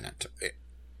implement it.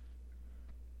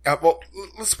 Well,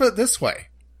 let's put it this way.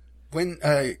 When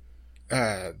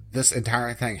this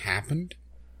entire thing happened,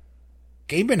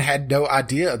 Gaben had no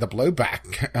idea of the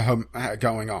blowback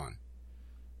going on.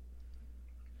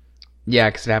 Yeah,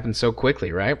 because it happened so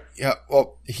quickly, right? Yeah,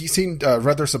 well, he seemed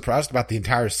rather surprised about the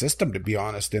entire system, to be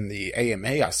honest, in the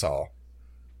AMA I saw.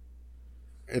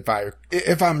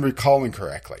 If I'm recalling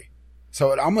correctly.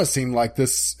 So it almost seemed like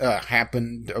this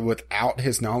happened without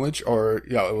his knowledge, or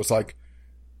it was like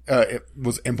it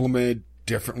was implemented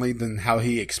differently than how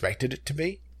he expected it to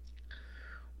be.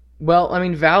 Well, I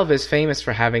mean, Valve is famous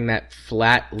for having that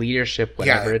flat leadership,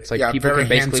 whatever. It's like people can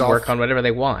basically work on whatever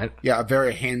they want. Yeah,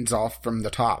 very hands-off from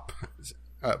the top.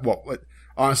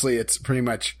 Honestly, it's pretty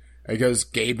much, it goes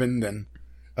Gaben, then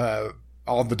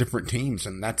all the different teams,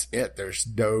 and that's it. There's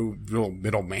no real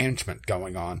middle management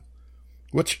going on.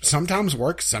 Which sometimes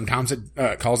works, sometimes it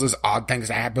causes odd things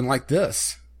to happen like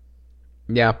this.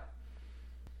 Yeah.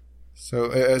 So,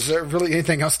 is there really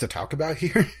anything else to talk about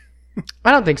here?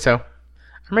 I don't think so.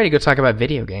 I'm ready to go talk about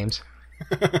video games.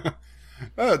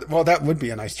 Well, that would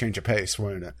be a nice change of pace,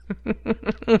 wouldn't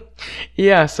it?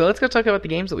 Yeah, so let's go talk about the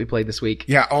games that we played this week.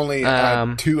 Yeah, only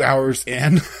 2 hours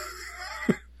in.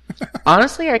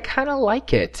 Honestly, I kind of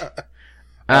like it.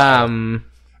 Am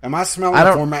I smelling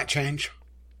a format change?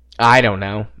 I don't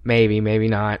know. Maybe, maybe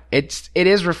not. It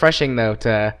is refreshing though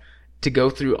to to go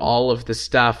through all of the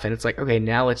stuff, and it's like, okay,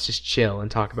 now let's just chill and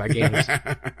talk about games.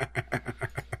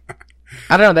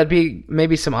 I don't know. That'd be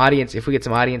maybe some audience. If we get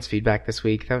some audience feedback this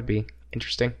week, that would be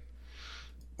interesting.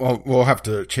 Well, we'll have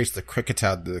to chase the crickets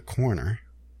out of the corner.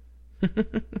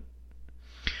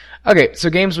 Okay, so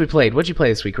games we played. What'd you play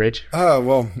this week, Rich?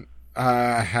 Well,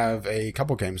 I have a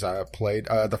couple games I played.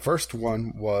 The first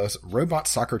one was Robot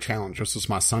Soccer Challenge. This was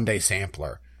my Sunday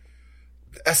sampler.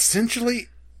 Essentially,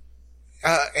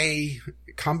 a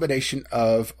combination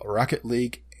of Rocket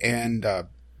League and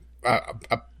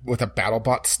with a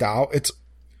BattleBot style. It's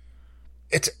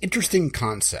an interesting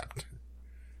concept.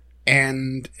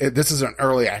 And this is an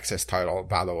early access title,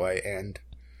 by the way, and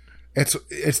it's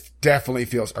definitely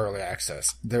feels early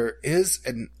access.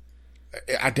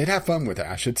 I did have fun with it.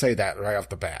 I should say that right off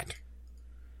the bat.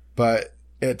 But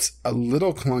it's a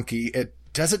little clunky. It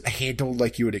doesn't handle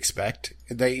like you would expect.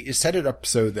 They set it up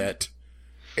so that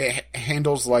it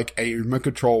handles like a remote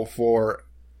control for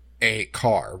a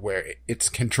car, where it's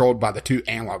controlled by the two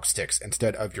analog sticks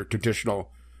instead of your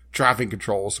traditional driving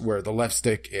controls, where the left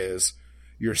stick is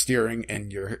your steering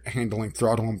and you're handling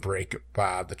throttle and brake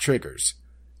by the triggers.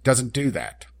 Doesn't do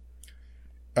that.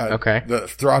 Okay. The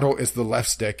throttle is the left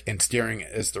stick and steering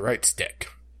is the right stick.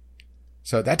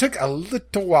 So that took a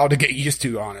little while to get used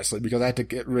to, honestly, because I had to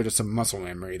get rid of some muscle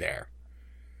memory there.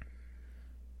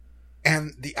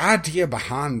 And the idea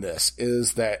behind this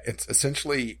is that it's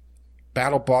essentially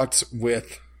BattleBots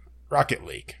with Rocket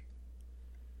League.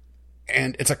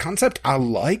 And it's a concept I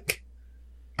like.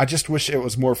 I just wish it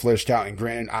was more fleshed out. And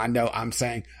granted, I know I'm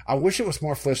saying I wish it was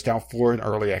more fleshed out for an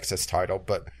early access title,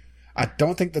 but I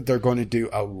don't think that they're going to do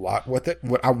a lot with it.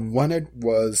 What I wanted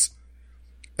was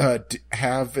to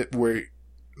have it where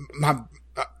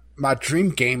my dream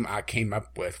game I came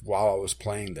up with while I was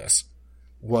playing this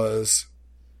was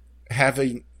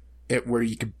having it where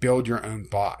you could build your own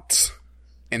bots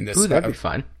in this. Ooh, that'd be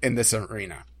fun. In this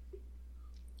arena.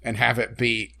 And have it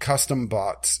be custom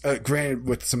bots, granted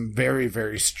with some very,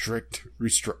 very strict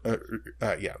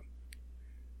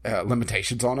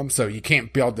limitations on them. So you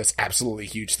can't build this absolutely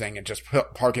huge thing and just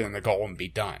park it in the goal and be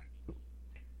done.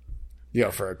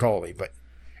 For a goalie. But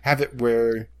have it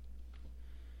where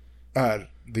and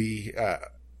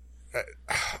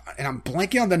I'm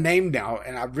blanking on the name now,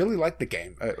 and I really like the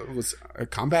game. It was a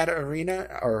Combat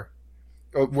Arena, or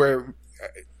where...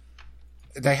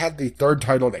 They had the third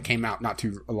title that came out not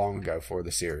too long ago for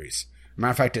the series.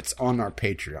 Matter of fact, it's on our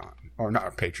Patreon. Or not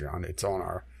our Patreon, it's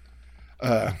on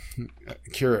our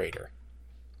curator.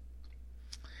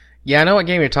 Yeah, I know what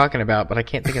game you're talking about, but I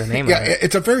can't think of the name of it. Yeah,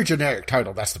 it's a very generic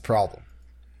title. That's the problem.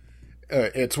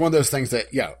 It's one of those things that,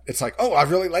 it's like, oh, I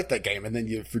really like that game. And then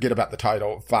you forget about the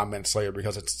title 5 minutes later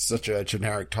because it's such a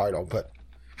generic title. But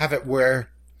have it where...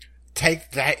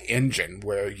 Take that engine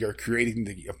where you're creating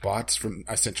the bots from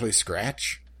essentially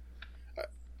scratch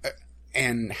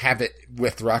and have it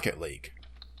with Rocket League.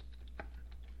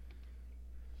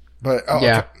 But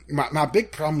my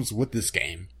big problems with this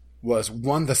game was,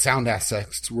 one, the sound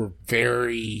aspects were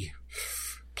very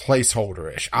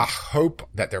placeholder-ish. I hope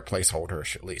that they're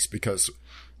placeholder-ish at least because,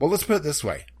 well, let's put it this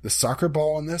way. The soccer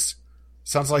ball in this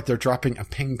sounds like they're dropping a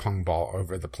ping pong ball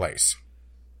over the place.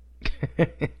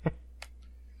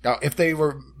 Now, if they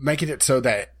were making it so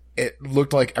that it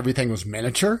looked like everything was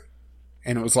miniature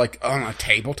and it was like on a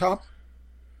tabletop,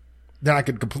 then I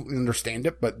could completely understand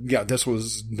it. But this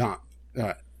was not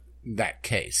that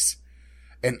case.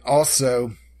 And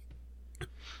also,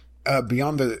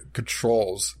 beyond the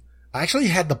controls, I actually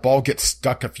had the ball get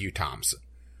stuck a few times.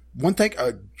 One thing,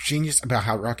 genius about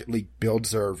how Rocket League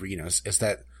builds their arenas is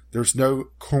that there's no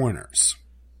corners.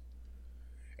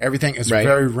 Everything is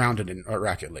very rounded in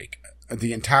Rocket League.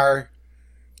 The entire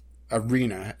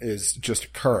arena is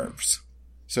just curves.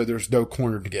 So there's no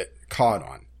corner to get caught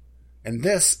on. And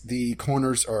the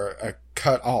corners are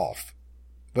cut off,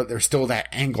 but there's still that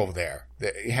angle there.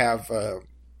 They have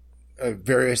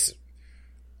various,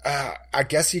 I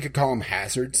guess you could call them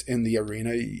hazards in the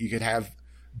arena. You could have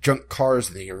junk cars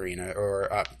in the arena,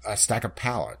 or a stack of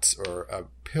pallets, or a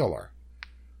pillar.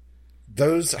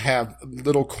 Those have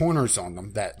little corners on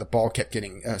them that the ball kept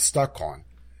getting stuck on.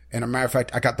 And a matter of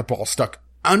fact, I got the ball stuck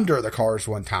under the cars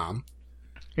one time.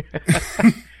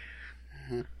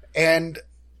 And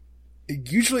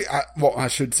usually, I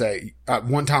should say,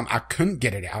 one time I couldn't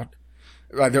get it out.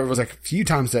 There was a few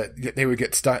times that they would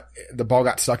get stuck, the ball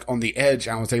got stuck on the edge,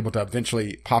 and I was able to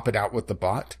eventually pop it out with the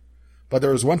bot. But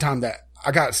there was one time that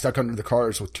I got stuck under the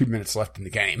cars with 2 minutes left in the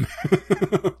game.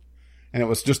 And it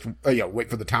was just, wait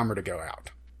for the timer to go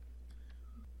out.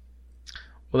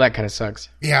 Well, that kind of sucks.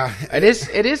 Yeah. It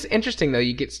is interesting, though.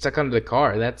 You get stuck under the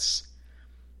car.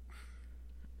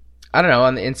 I don't know.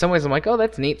 In some ways, I'm like, oh,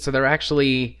 that's neat. So they're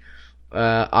actually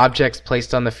objects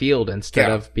placed on the field instead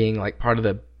of being like part of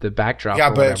the backdrop. Yeah,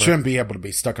 or but whatever. it shouldn't be able to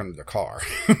be stuck under the car.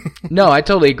 No, I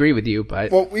totally agree with you.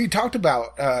 But well, we talked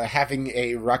about having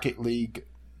a Rocket League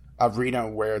arena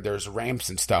where there's ramps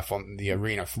and stuff on the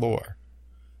arena floor.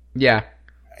 Yeah.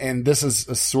 And this is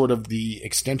a sort of the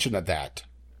extension of that,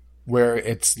 where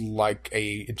it's like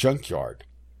a junkyard.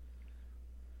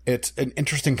 It's an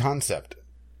interesting concept.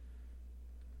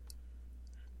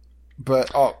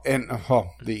 But,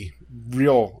 the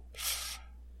real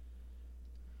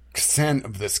sin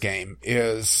of this game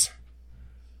is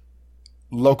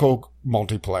local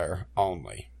multiplayer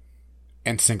only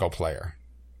and single player.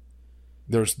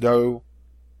 There's no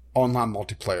online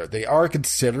multiplayer. They are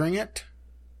considering it,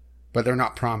 but they're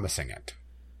not promising it.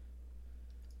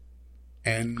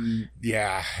 And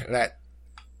yeah,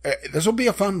 this will be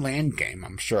a fun land game,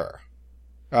 I'm sure.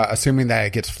 Assuming that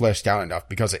it gets fleshed out enough,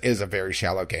 because it is a very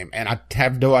shallow game. And I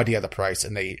have no idea the price,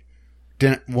 and they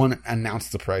didn't want to announce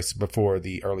the price before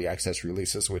the early access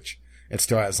releases, which it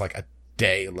still has like a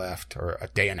day left, or a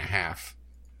day and a half.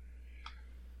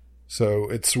 So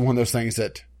it's one of those things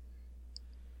that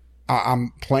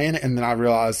I'm playing it, and then I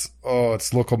realize, oh,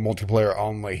 it's local multiplayer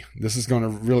only. This is going to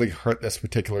really hurt this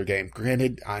particular game.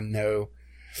 Granted, I know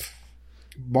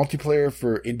multiplayer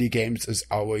for indie games is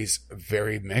always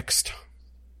very mixed.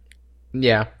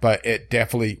 Yeah. But it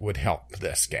definitely would help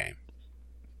this game.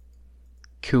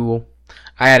 Cool.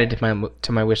 I added it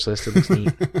to my wish list. It looks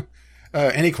neat.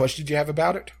 Any questions you have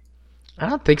about it? I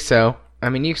don't think so. I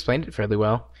mean, you explained it fairly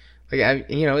well. Like,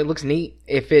 it looks neat.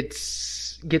 If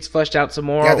it's gets fleshed out some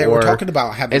more, yeah, they were talking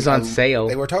about having is on sale.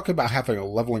 They were talking about having a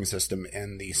leveling system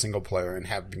in the single player and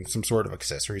having some sort of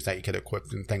accessories that you could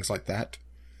equip and things like that.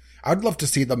 I'd love to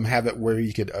see them have it where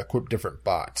you could equip different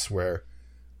bots,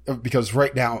 because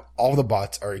right now all the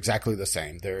bots are exactly the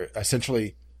same. They're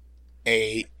essentially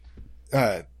a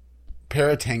pair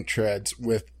of tank treads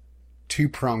with two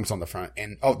prongs on the front,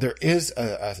 and there is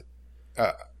a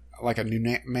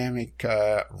pneumatic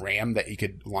ram that you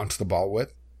could launch the ball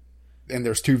with. And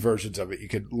there's two versions of it. You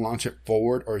could launch it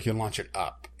forward or you can launch it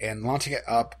up. And launching it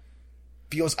up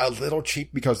feels a little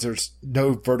cheap because there's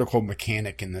no vertical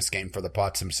mechanic in this game for the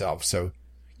bots themselves. So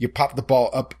you pop the ball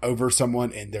up over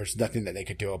someone and there's nothing that they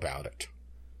could do about it.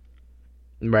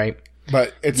 Right.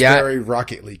 But it's very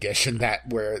Rocket League-ish in that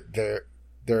where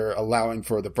they're allowing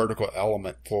for the vertical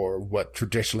element for what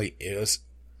traditionally is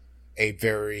a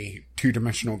very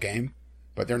two-dimensional game,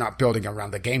 but they're not building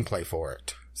around the gameplay for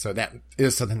it. So that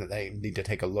is something that they need to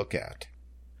take a look at.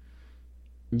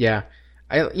 Yeah.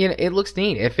 It looks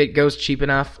neat. If it goes cheap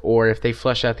enough, or if they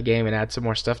flesh out the game and add some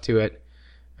more stuff to it,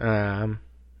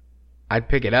 I'd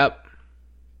pick it up.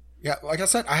 Yeah, like I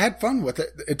said, I had fun with it.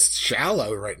 It's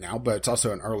shallow right now, but it's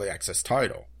also an early access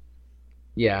title.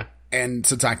 Yeah. And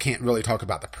since I can't really talk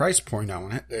about the price point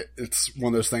on it, it's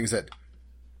one of those things that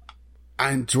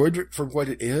I enjoyed it for what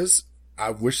it is.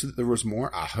 I wish that there was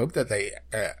more. I hope that they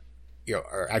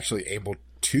are actually able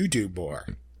to do more.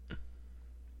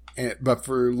 But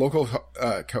for local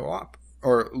co-op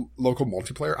or local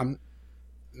multiplayer, I'm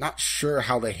not sure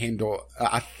how they handle.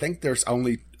 I think there's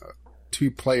only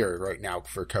 2-player right now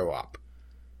for co-op.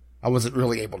 I wasn't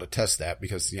really able to test that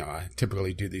because I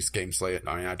typically do these games late at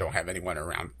night. And I don't have anyone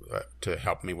around to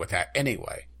help me with that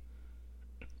anyway.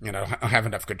 I don't have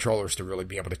enough controllers to really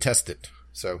be able to test it.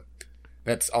 So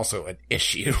that's also an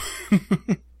issue.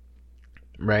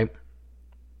 Right.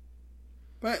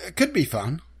 But it could be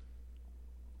fun.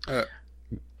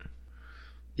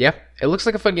 Yeah, it looks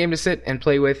like a fun game to sit and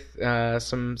play with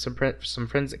some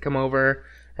friends that come over,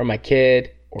 or my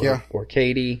kid, or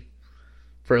Katie,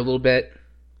 for a little bit.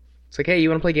 It's like, hey, you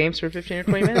want to play games for 15 or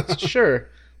 20 minutes? Sure.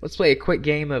 Let's play a quick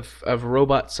game of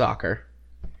robot soccer.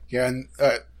 Yeah, and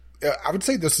I would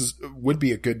say this would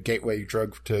be a good gateway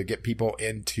drug to get people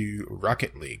into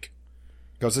Rocket League.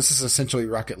 Because this is essentially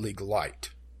Rocket League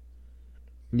Lite.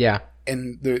 Yeah.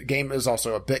 And the game is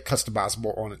also a bit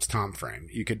customizable on its time frame.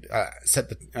 You could set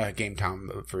the game time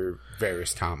for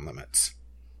various time limits.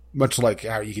 Much like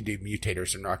how you could do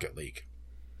mutators in Rocket League.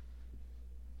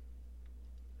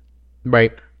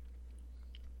 Right.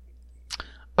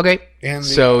 Okay. And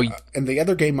the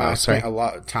other game I spent a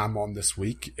lot of time on this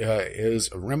week is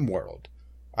RimWorld.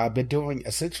 I've been doing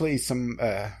essentially some...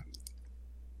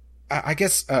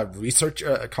 research.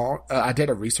 I did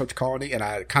a research colony, and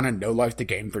I kind of no-lifed the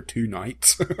game for 2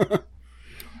 nights.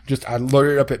 I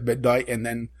loaded it up at midnight, and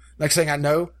then next thing I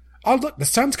know, oh look, the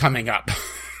sun's coming up.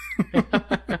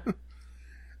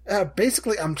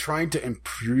 Basically, I'm trying to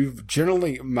improve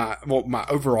generally my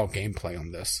overall gameplay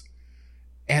on this,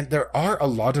 And there are a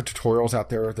lot of tutorials out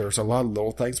there. There's a lot of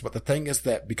little things. But the thing is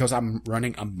that because I'm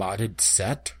running a modded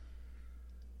set,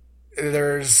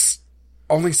 there's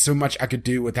only so much I could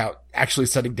do without actually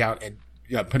sitting down and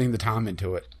putting the time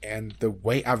into it. And the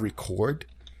way I record,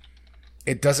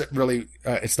 it doesn't really,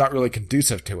 it's not really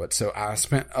conducive to it. So I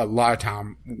spent a lot of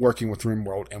time working with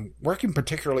RimWorld and working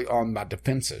particularly on my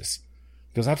defenses.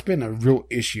 Because that's been a real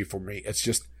issue for me. It's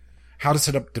just how to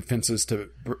set up defenses to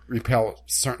repel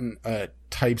certain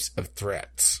types of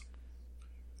threats.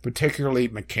 Particularly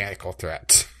mechanical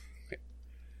threats.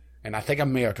 And I think I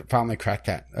may have finally cracked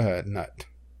that nut.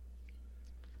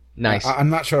 Nice. I'm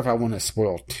not sure if I want to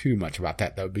spoil too much about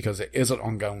that, though, because it is an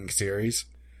ongoing series.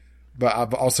 But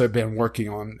I've also been working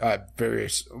on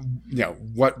various,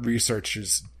 what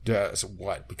researchers does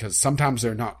what, because sometimes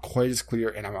they're not quite as clear,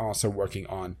 and I'm also working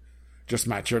on just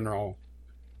my general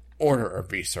order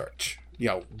of research.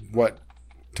 What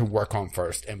to work on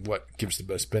first and what gives the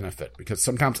most benefit, because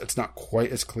sometimes it's not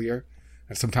quite as clear,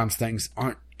 and sometimes things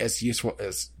aren't as useful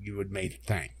as you would may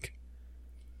think.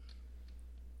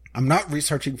 I'm not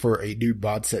researching for a new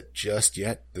mod set just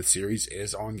yet. The series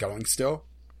is ongoing still.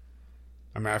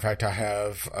 As a matter of fact, I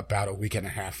have about a week and a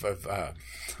half of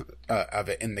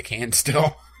it in the can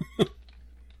still.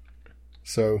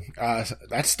 So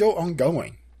that's still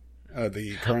ongoing,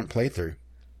 the current playthrough.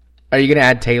 Are you going to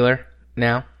add Taylor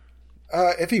now?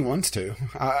 If he wants to.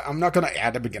 I'm not going to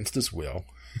add him against his will.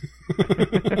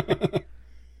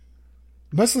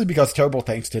 Mostly because terrible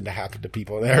things tend to happen to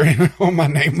people there on my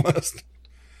name list.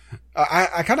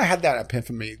 I kind of had that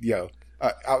epiphany,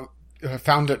 I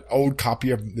found an old copy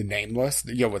of the name list,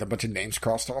 with a bunch of names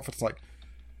crossed off. It's like,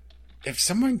 if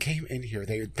someone came in here,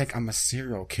 they would think I'm a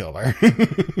serial killer.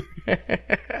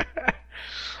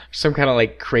 Some kind of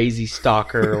like crazy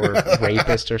stalker or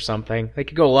rapist or something. They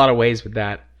could go a lot of ways with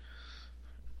that.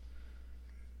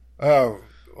 Oh,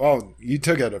 well, you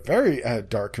took it a very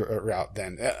dark route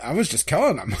then. I was just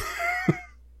killing them.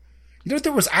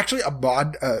 There was actually a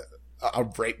mod, a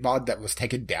rape mod that was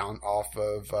taken down off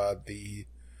of the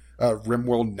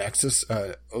RimWorld Nexus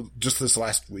just this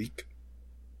last week.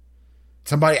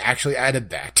 Somebody actually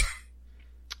added that.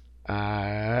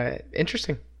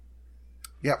 Interesting.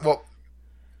 Yeah, well,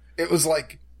 it was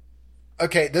like,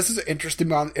 okay, this is an interesting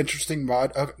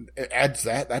mod. Okay, it adds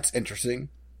that. That's interesting.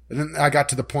 And then I got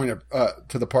to the point of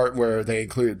to the part where they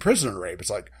included prisoner rape. It's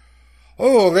like,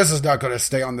 oh, this is not going to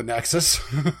stay on the Nexus.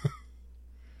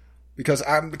 Because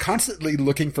I'm constantly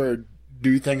looking for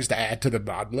new things to add to the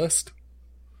mod list.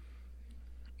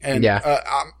 And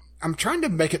I'm trying to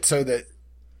make it so that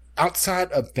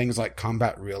outside of things like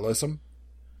combat realism,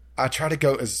 I try to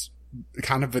go as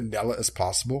kind of vanilla as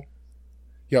possible.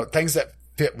 Things that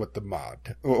fit with the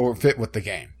mod or fit with the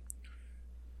game.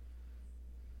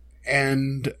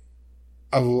 And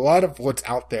a lot of what's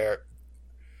out there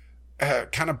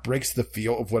kind of breaks the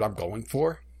feel of what I'm going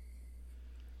for.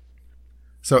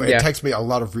 So it takes me a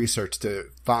lot of research to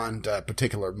find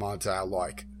particular mods that I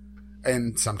like.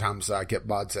 And sometimes I get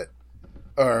mods that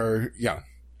are,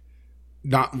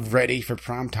 not ready for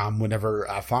prime time whenever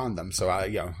I find them. So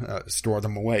I, store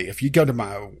them away. If you go to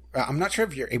my, I'm not sure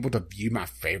if you're able to view my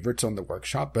favorites on the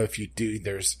workshop, but if you do,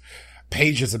 there's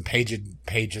pages and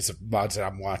pages of mods that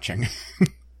I'm watching.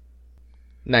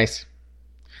 Nice.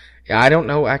 Yeah, I don't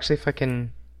know actually if I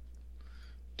can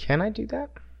I do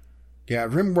that? Yeah,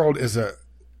 RimWorld is a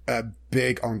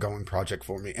big ongoing project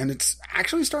for me, and it's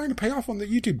actually starting to pay off on the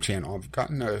YouTube channel. I've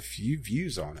gotten a few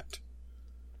views on it,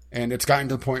 and it's gotten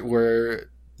to the point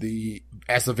where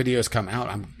as the videos come out,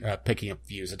 I'm picking up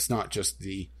views. It's not just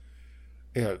the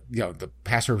the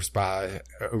passersby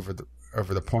over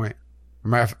the point.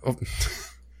 A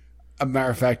matter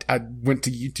of fact, I went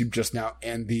to YouTube just now,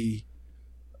 and the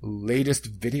latest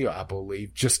video, I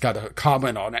believe, just got a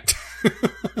comment on it.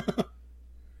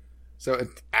 So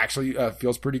it actually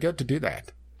feels pretty good to do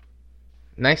that.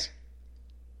 Nice.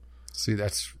 See,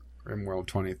 that's RimWorld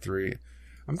 23.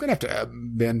 I'm going to have to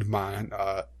amend my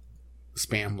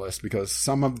spam list because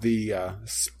some of the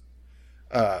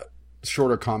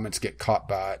shorter comments get caught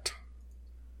by it.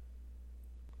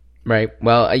 Right.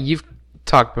 Well, you've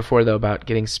talked before, though, about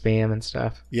getting spam and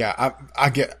stuff. Yeah,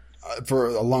 I get... for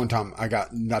a long time, I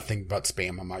got nothing but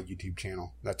spam on my YouTube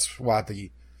channel. That's why the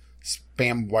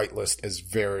spam whitelist is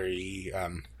very,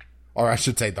 or I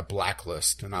should say the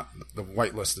blacklist. Not the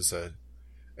whitelist is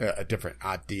a different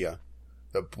idea.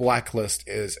 The blacklist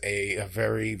is a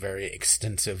very, very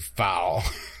extensive file.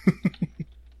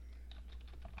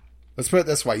 Let's put it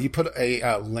this way: you put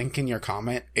a link in your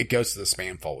comment, it goes to the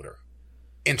spam folder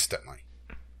instantly.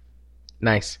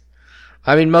 Nice.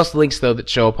 I mean, most links, though, that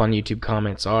show up on YouTube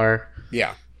comments are,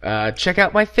 check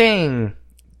out my thing.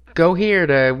 go here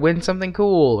to win something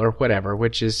cool or whatever,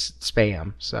 which is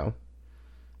spam. So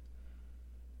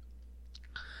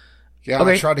yeah,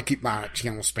 okay. I try to keep my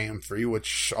channel spam free,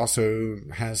 which also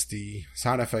has the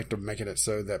side effect of making it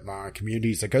so that my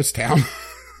community is a ghost town.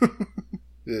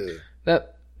 Nothing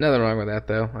wrong with that,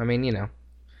 though. I mean, you know,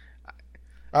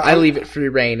 I leave it free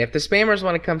reign. If the spammers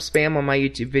want to come spam on my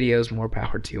YouTube videos, more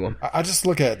power to them. I just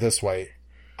look at it this way.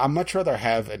 I'd much rather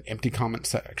have an empty comment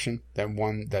section than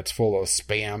one that's full of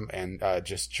spam and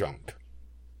just junk.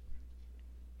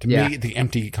 To me, the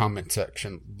empty comment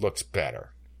section looks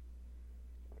better.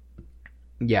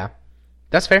 Yeah,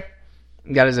 that's fair.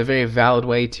 That is a very valid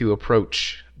way to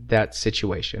approach that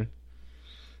situation.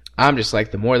 I'm just like,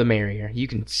 the more the merrier. You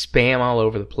can spam all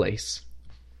over the place.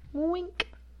 Wink.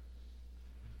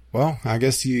 Well, I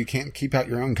guess you can't keep out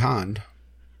your own kind.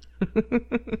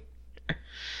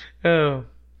 Oh.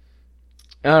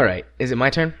 All right. Is it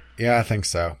my turn? Yeah, I think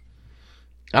so.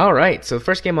 All right. So the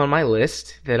first game on my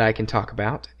list that I can talk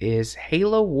about is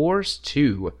Halo Wars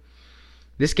 2.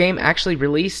 This game actually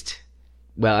released,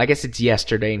 well, I guess it's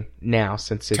yesterday now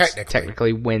since it's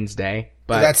technically Wednesday.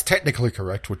 But that's technically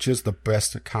correct, which is the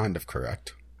best kind of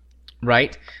correct.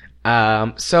 Right.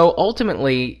 So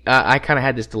ultimately, I kind of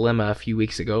had this dilemma a few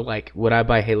weeks ago. Like, would I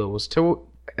buy Halo Wars 2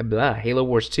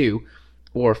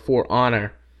 or For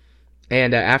Honor?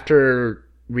 And after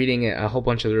reading a whole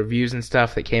bunch of the reviews and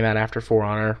stuff that came out after For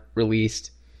Honor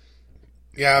released.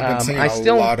 Yeah, I've been seeing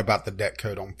a lot about the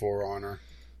netcode on For Honor.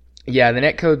 Yeah, the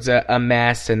netcode's a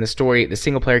mess, and the story, the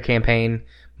single-player campaign,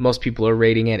 most people are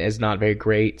rating it as not very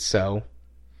great, so...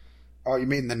 Oh, you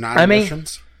mean the 9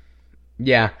 missions?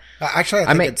 Yeah. Actually,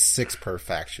 I think it's 6 per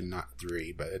faction, not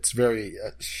 3, but it's very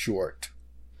short.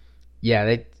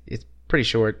 Yeah, it's pretty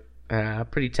short,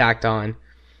 pretty tacked on.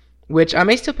 Which I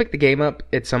may still pick the game up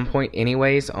at some point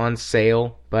anyways on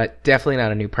sale, but definitely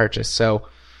not a new purchase. So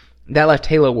that left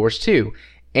Halo Wars 2.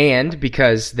 And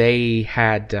because they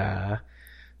had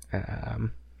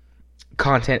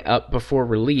content up before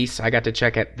release, I got to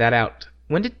check that out.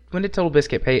 When did Total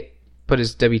Biscuit put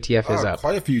his WTF up?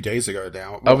 Quite a few days ago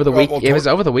now. Over the week, it was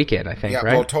over the weekend, I think,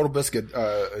 right? Well, Total Biscuit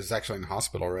is actually in the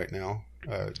hospital right now,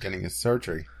 getting his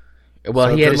surgery. Well,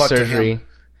 so he had his surgery.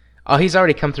 Oh, he's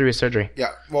already come through his surgery.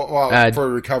 Yeah, well, for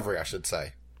recovery, I should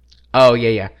say. Oh,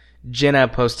 yeah. Jenna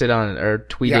posted on or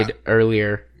tweeted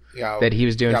earlier that he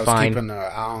was doing fine. I was keeping an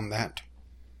eye on that.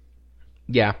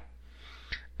 Yeah.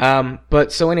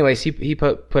 But so anyways, he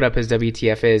put up his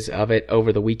WTF of it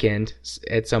over the weekend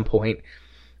at some point.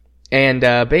 And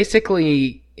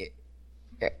basically,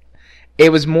 it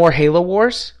was more Halo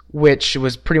Wars, which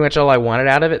was pretty much all I wanted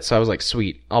out of it. So I was like,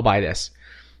 sweet, I'll buy this.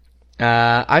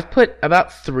 I've put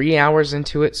about 3 hours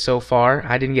into it so far.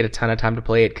 I didn't get a ton of time to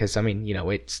play it because, I mean, you know,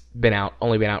 it's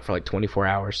only been out for like 24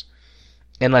 hours.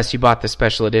 Unless you bought the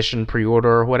special edition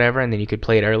pre-order or whatever, and then you could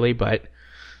play it early, but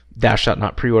thou shalt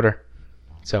not pre-order.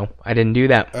 So I didn't do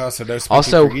that. Oh, so no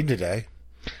speaking for you today.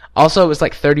 Also, it was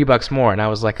like $30 more, and I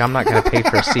was like, I'm not going to pay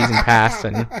for a season pass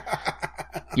and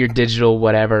your digital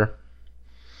whatever.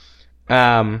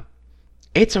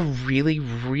 It's a really,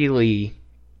 really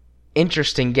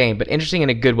interesting game, but interesting in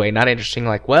a good way. Not interesting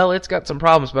like, well, it's got some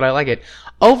problems, but I like it.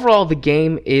 Overall, the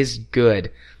game is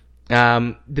good.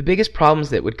 The biggest problems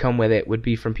that would come with it would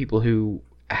be from people who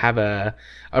have a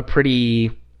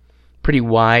pretty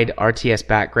wide RTS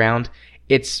background.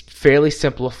 It's fairly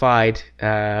simplified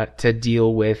to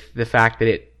deal with the fact that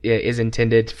it is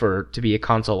intended to be a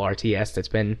console RTS that's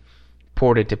been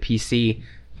ported to PC.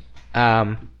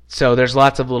 So there's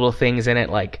lots of little things in it,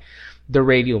 like the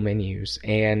radial menus,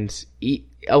 and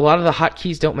a lot of the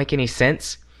hotkeys don't make any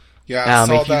sense. Yeah,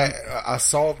 I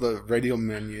saw the radial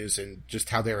menus and just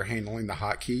how they were handling the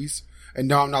hotkeys. And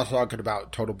no, I'm not talking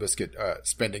about Total Biscuit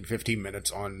spending 15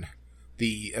 minutes on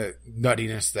the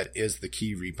nuttiness that is the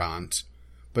key rebinds,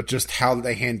 but just how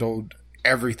they handled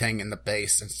everything in the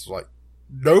base. It's like,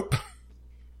 nope.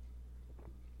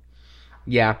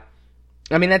 Yeah.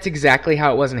 I mean, that's exactly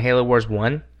how it was in Halo Wars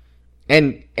 1.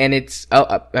 And it's,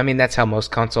 I mean, that's how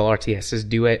most console RTSs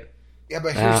do it. Yeah,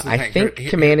 but here's the thing. I think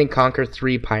Command & Conquer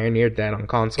 3 pioneered that on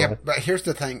console. Yeah, but here's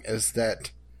the thing is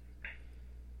that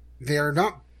they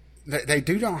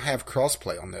do not have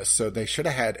crossplay on this, so they should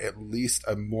have had at least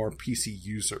a more PC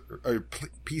user, or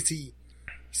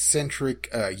PC-centric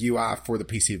UI for the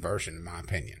PC version, in my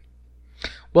opinion.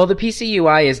 Well, the PC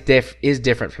UI is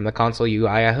different from the console UI.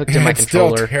 I hooked in my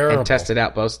controller and tested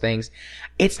out both things.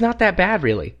 It's not that bad,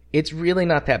 really. It's really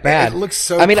not that bad. It looks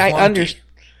so I mean, clunky.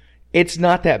 It's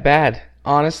not that bad.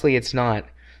 Honestly, it's not.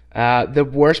 The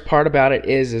worst part about it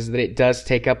is that it does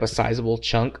take up a sizable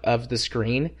chunk of the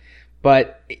screen.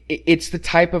 but it's the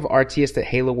type of RTS that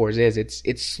Halo Wars is.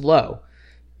 It's slow.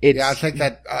 I think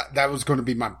that that was going to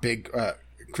be my big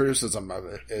criticism of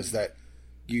it, is that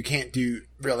you can't do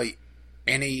really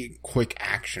any quick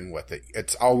action with it.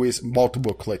 It's always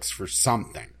multiple clicks for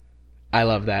something. I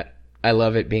love that. I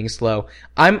love it being slow.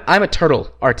 I'm a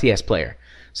turtle RTS player,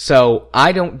 so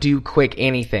I don't do quick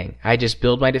anything. I just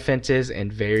build my defenses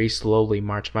and very slowly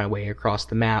march my way across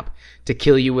the map to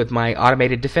kill you with my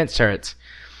automated defense turrets.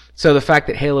 So the fact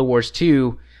that Halo Wars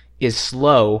 2 is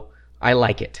slow, I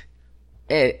like it.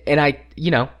 And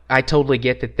I totally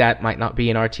get that might not be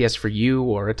an RTS for you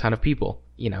or a ton of people.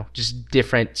 Just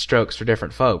different strokes for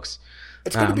different folks.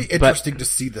 It's going to be interesting to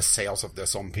see the sales of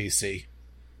this on PC.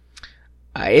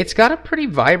 It's got a pretty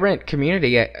vibrant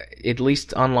community, at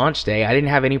least on launch day. I didn't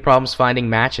have any problems finding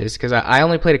matches because I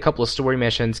only played a couple of story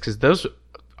missions because those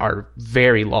are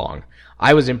very long.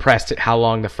 I was impressed at how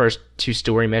long the first 2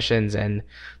 story missions and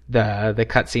the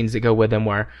cutscenes that go with them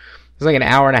were. It was like an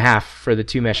hour and a half for the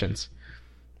 2 missions.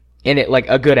 And it like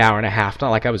a good hour and a half, not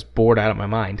like I was bored out of my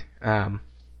mind.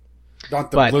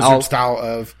 Not the Blizzard style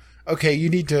of, okay, you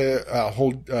need to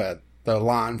hold the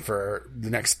line for the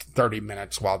next 30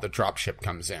 minutes while the dropship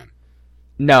comes in.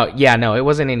 No, it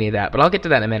wasn't any of that, but I'll get to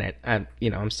that in a minute.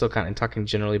 I'm still kind of talking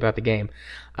generally about the game.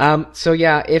 So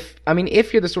yeah, if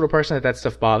you're the sort of person that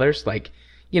stuff bothers,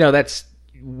 that's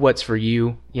what's for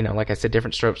you. Like I said,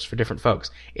 different strokes for different folks.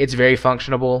 It's very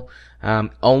functionable.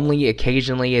 Only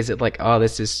occasionally is it like, oh,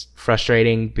 this is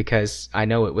frustrating because I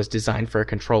know it was designed for a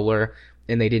controller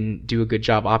and they didn't do a good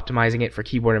job optimizing it for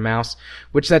keyboard and mouse,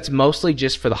 which that's mostly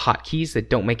just for the hotkeys that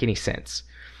don't make any sense.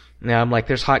 Now I'm like,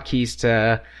 there's hotkeys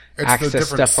to access the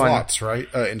different stuff slots,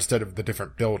 right? Instead of the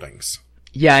different buildings.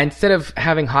 Yeah, instead of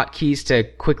having hotkeys to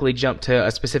quickly jump to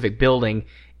a specific building,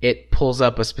 it pulls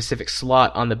up a specific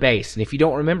slot on the base. And if you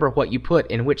don't remember what you put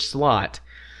in which slot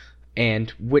and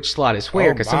which slot is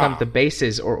where, because sometimes the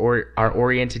bases are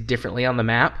oriented differently on the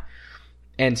map,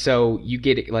 and so you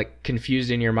get like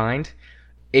confused in your mind.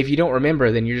 If you don't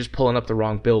remember, then you're just pulling up the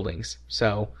wrong buildings.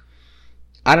 So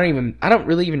I don't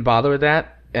really even bother with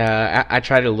that. I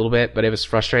tried it a little bit, but it was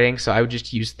frustrating. So I would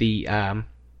just use the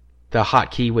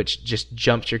hotkey, which just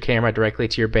jumps your camera directly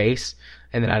to your base,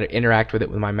 and then I'd interact with it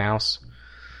with my mouse.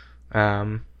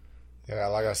 Yeah,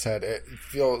 like I said, it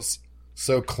feels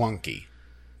so clunky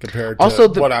compared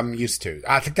to what I'm used to.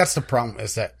 I think that's the problem,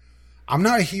 is that I'm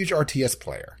not a huge RTS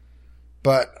player,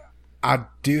 but I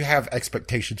do have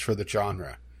expectations for the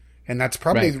genre. And that's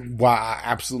probably why I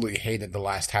absolutely hated the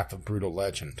last half of Brutal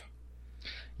Legend.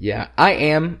 Yeah, I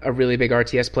am a really big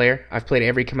RTS player. I've played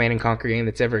every Command & Conquer game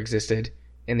that's ever existed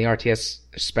in the RTS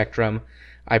spectrum.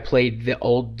 I played the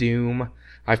old Doom.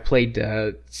 I've played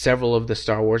several of the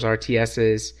Star Wars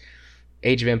RTSs,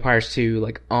 Age of Empires 2,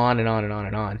 like on and on and on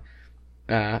and on.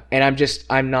 And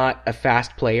I'm not a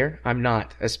fast player. I'm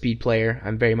not a speed player.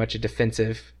 I'm very much a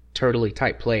defensive, turtley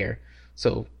type player.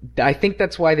 So I think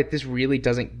that's why that this really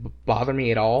doesn't bother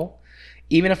me at all.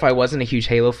 Even if I wasn't a huge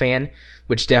Halo fan,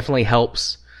 which definitely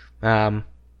helps.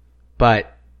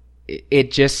 But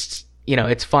it just,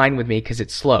 it's fine with me because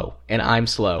it's slow and I'm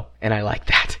slow and I like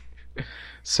that.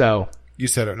 So. You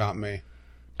said it, not me.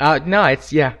 No,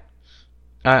 it's, yeah.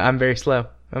 I'm very slow.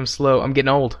 I'm slow. I'm getting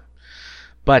old.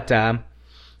 But,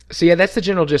 so yeah, that's the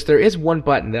general gist. There is one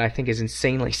button that I think is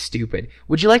insanely stupid.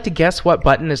 Would you like to guess what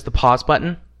button is the pause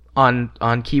button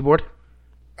on keyboard?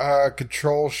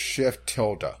 Control Shift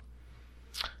tilde.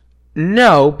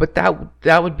 No, but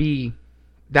that might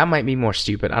be more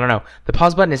stupid. I don't know. The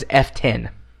pause button is F10.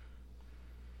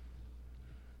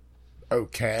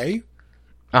 Okay.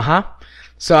 Uh-huh.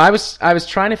 So I was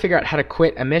trying to figure out how to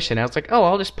quit a mission. I was like, oh,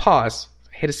 I'll just pause.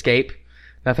 Hit escape.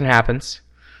 Nothing happens.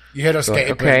 You hit escape,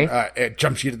 like, okay. And it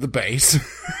jumps you to the base.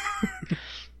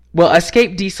 Well,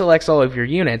 escape deselects all of your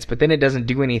units, but then it doesn't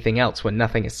do anything else when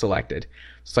nothing is selected.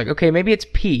 It's like, okay, maybe it's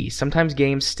P. Sometimes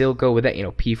games still go with that,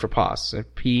 P for pause. So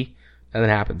P, nothing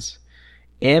happens.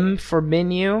 M for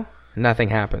menu, nothing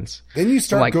happens. Then you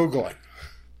start Googling.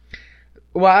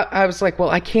 Well, I was like, well,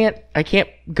 I can't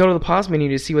go to the pause menu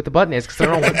to see what the button is because I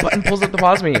don't know what button pulls up the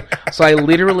pause menu. So I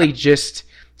literally just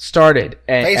started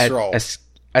at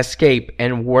escape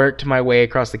and worked my way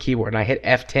across the keyboard, and I hit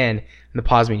F10 and the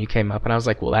pause menu came up, and I was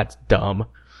like, well, that's dumb.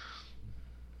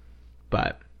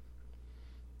 But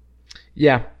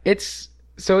yeah, it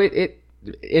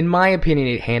in my opinion,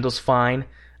 it handles fine.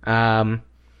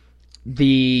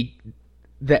 The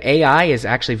AI is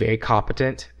actually very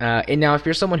competent. And now if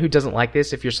you're someone who doesn't like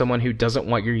this, if you're someone who doesn't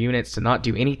want your units to not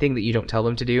do anything that you don't tell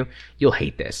them to do, you'll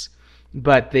hate this.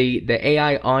 But the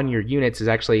AI on your units is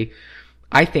actually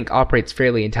I think operates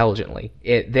fairly intelligently.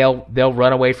 They'll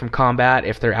run away from combat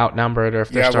if they're outnumbered or if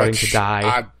they're starting to die.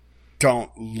 I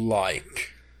don't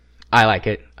like. I like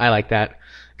it. I like that.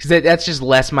 Because that's just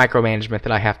less micromanagement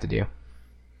that I have to do.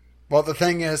 Well, the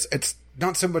thing is, it's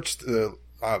not so much the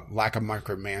lack of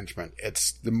micromanagement.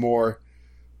 It's the more,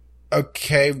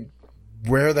 okay,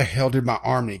 where the hell did my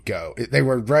army go? They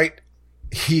were right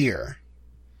here.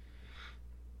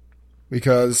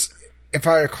 Because if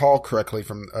I recall correctly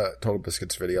from Total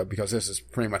Biscuits video, because this is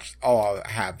pretty much all I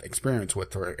have experience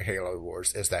with for Halo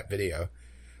Wars, is that video.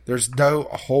 There's no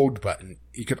hold button.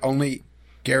 You could only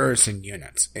garrison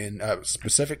units in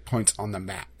specific points on the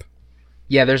map.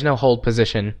 Yeah, there's no hold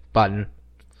position button.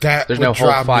 There's no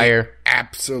hold fire.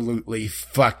 Absolutely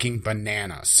fucking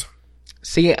bananas.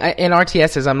 See, in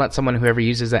RTSs, I'm not someone who ever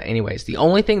uses that anyways. The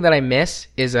only thing that I miss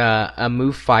is a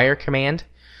move fire command.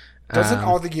 Doesn't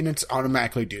all the units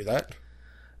automatically do that?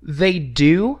 They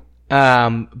do,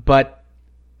 but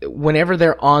whenever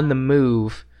they're on the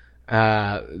move,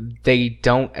 they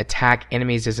don't attack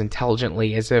enemies as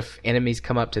intelligently as if enemies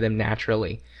come up to them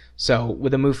naturally. So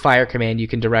with a move fire command, you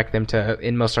can direct them to,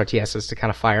 in most RTSs, to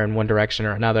kind of fire in one direction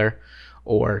or another,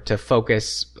 or to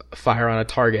focus fire on a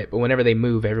target. But whenever they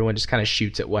move, everyone just kind of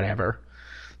shoots at whatever.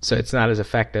 So it's not as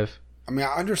effective. I mean,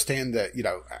 I understand that,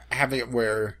 having it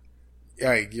where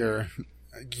your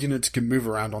units can move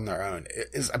around on their own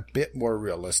is a bit more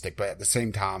realistic, but at the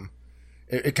same time,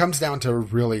 it comes down to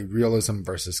really realism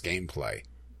versus gameplay.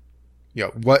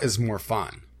 What is more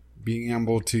fun? Being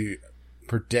able to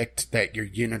predict that your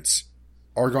units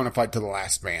are going to fight to the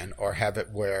last man, or have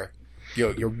it where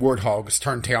your warthogs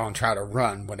turn tail and try to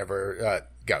run whenever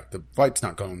the fight's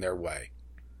not going their way.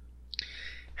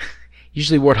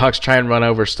 Usually warthogs try and run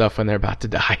over stuff when they're about to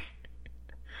die.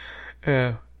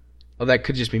 Well, that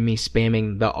could just be me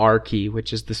spamming the R key,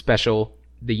 which is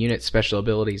the unit's special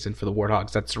abilities, and for the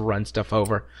warthogs, that's to run stuff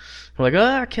over. We're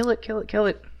like, kill it, kill it, kill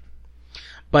it.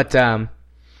 But so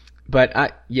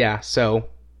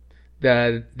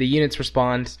the units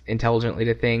respond intelligently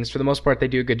to things. For the most part, they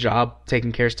do a good job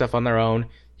taking care of stuff on their own.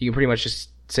 You can pretty much just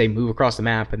say move across the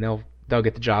map, and they'll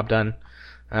get the job done.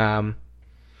 I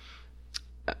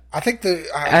think the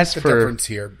difference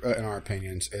here, in our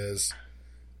opinions, is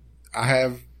I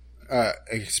have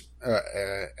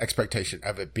expectation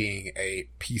of it being a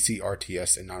PC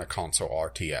RTS and not a console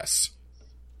RTS.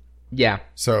 Yeah.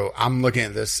 So I'm looking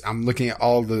at this. I'm looking at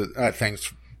all the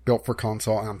things built for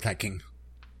console, and I'm thinking,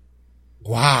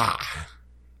 wow.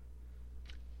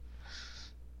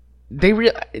 They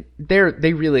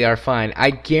really are fine.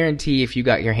 I guarantee if you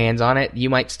got your hands on it, you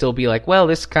might still be like, well,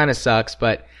 this kind of sucks,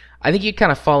 but I think you'd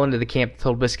kind of fall into the camp that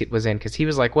Total Biscuit was in, because he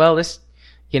was like, well, this,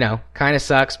 kind of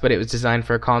sucks, but it was designed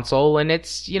for a console, and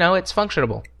it's, it's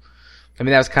functionable. I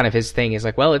mean, that was kind of his thing. Is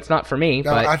like, well, it's not for me,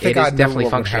 but I think it is I'd definitely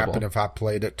know what functionable. would happen if I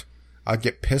played it. I'd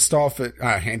get pissed off at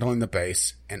handling the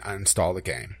base and uninstall the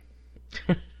game.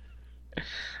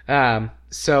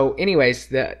 So anyways,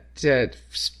 to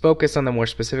focus on the more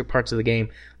specific parts of the game,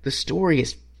 the story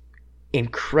is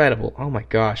incredible. Oh my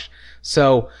gosh.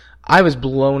 So I was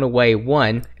blown away,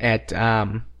 one, at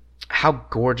how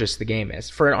gorgeous the game is.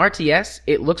 For an RTS,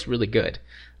 it looks really good.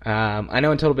 I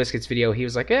know in Total Biscuit's video, he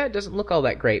was like, it doesn't look all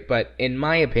that great, but in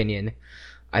my opinion,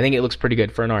 I think it looks pretty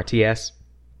good for an RTS.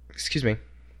 Excuse me.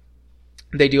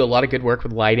 They do a lot of good work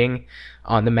with lighting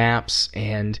on the maps,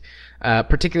 and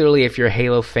particularly if you're a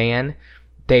Halo fan,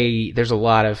 there's a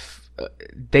lot of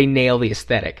they nail the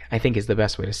aesthetic, I think is the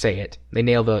best way to say it. They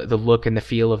nail the look and the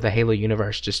feel of the Halo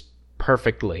universe just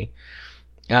perfectly.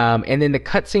 And then the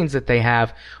cutscenes that they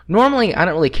have, normally I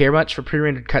don't really care much for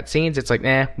pre-rendered cutscenes. It's like,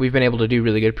 we've been able to do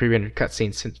really good pre-rendered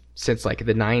cutscenes since like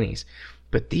the 90s.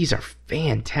 But these are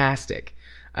fantastic.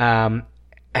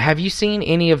 Have you seen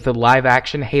any of the live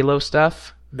action Halo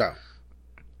stuff? No.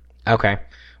 Okay.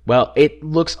 Well, it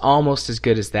looks almost as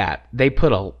good as that. They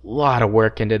put a lot of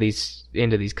work into these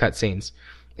cutscenes.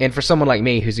 And for someone like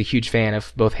me who's a huge fan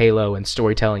of both Halo and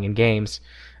storytelling in games,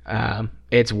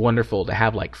 it's wonderful to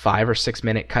have like 5 or 6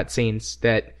 minute cutscenes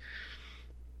that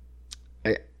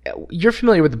you're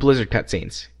familiar with the Blizzard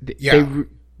cutscenes. Yeah.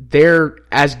 They're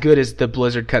as good as the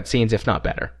Blizzard cutscenes, if not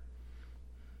better.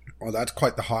 Well, that's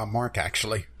quite the high mark,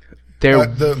 actually. They're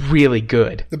really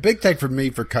good. The big thing for me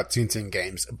for cutscenes in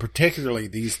games, particularly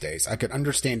these days, I could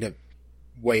understand it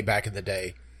way back in the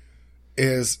day,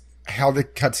 is how the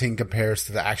cutscene compares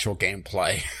to the actual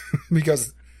gameplay.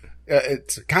 Because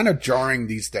it's kind of jarring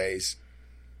these days.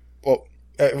 Well,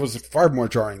 it was far more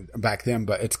jarring back then,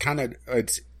 but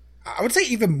I would say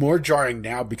even more jarring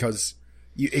now, because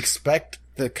you expect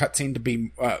the cutscene to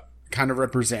be kind of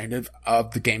representative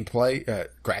of the gameplay,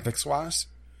 graphics-wise.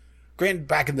 Granted,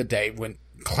 back in the day when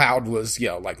Cloud was,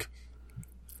 like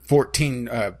 14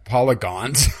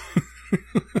 polygons.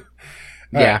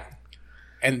 Yeah.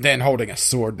 And then holding a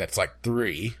sword that's like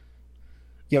 3.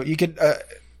 You could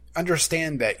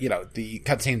understand that, the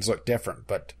cutscenes look different,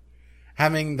 but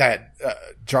having that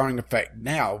jarring effect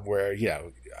now where,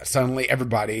 suddenly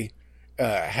everybody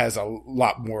has a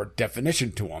lot more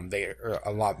definition to them. They are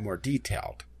a lot more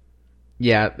detailed.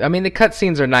 Yeah, I mean, the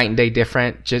cutscenes are night and day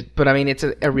different, but I mean, it's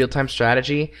a real-time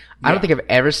strategy. I don't think I've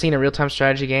ever seen a real-time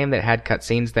strategy game that had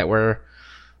cutscenes that were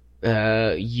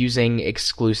using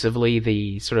exclusively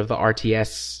the sort of the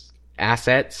RTS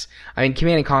assets. I mean,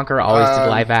 Command & Conquer always did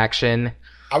live action.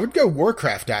 I would go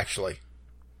Warcraft, actually.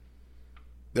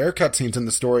 Their cutscenes in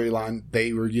the storyline,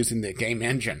 they were using the game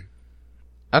engine.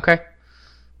 Okay.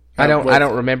 I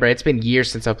don't remember. It's been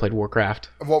years since I played Warcraft.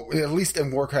 Well, at least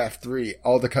in Warcraft 3,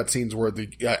 all the cutscenes were the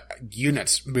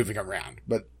units moving around.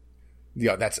 But,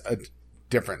 that's a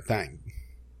different thing.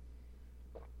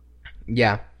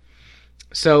 Yeah.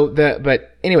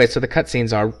 But anyway, so the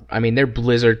cutscenes are, I mean, they're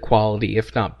Blizzard quality,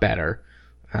 if not better.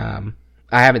 I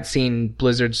haven't seen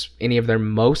Blizzard's, any of their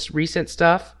most recent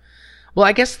stuff. Well,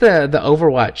 I guess the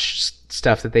Overwatch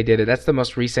stuff that they did, that's the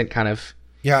most recent kind of...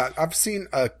 Yeah, I've seen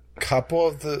a couple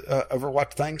of the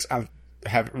Overwatch things. I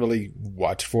haven't really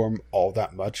watched for them all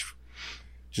that much,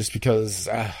 just because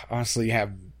honestly I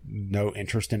have no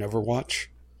interest in Overwatch.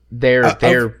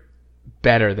 They're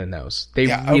better than those. They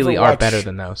really are better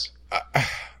than those.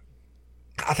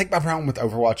 I think my problem with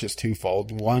Overwatch is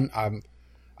twofold. One,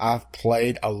 I've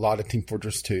played a lot of Team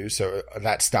Fortress 2, so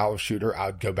that style of shooter, I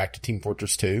would go back to Team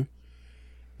Fortress 2.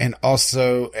 And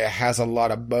also, it has a lot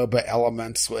of MOBA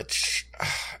elements, which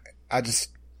I just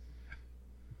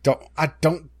don't,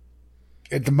 the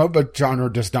MOBA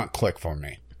genre does not click for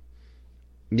me.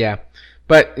 Yeah.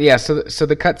 But yeah, so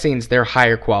the cutscenes, they're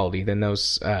higher quality than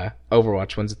those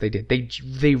Overwatch ones that they did.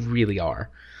 They really are.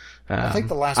 I think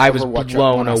the last I was Overwatch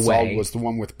blown I saw away. was the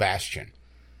one with Bastion.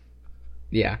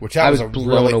 Yeah, which I was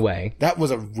blown away. That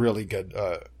was a really good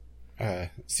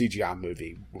CGI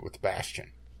movie with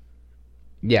Bastion.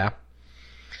 Yeah.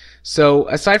 So,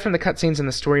 aside from the cutscenes and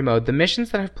the story mode, the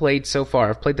missions that I've played so far,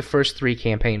 I've played the first 3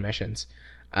 campaign missions.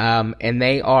 And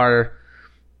they're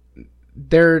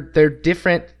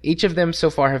different. Each of them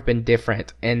so far have been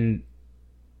different. And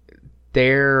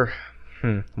they're,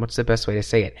 what's the best way to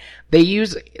say it? They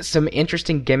use some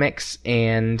interesting gimmicks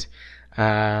and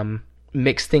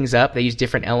mix things up. They use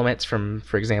different elements for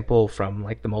example, from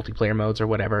like the multiplayer modes or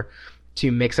whatever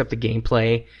to mix up the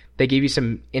gameplay. They give you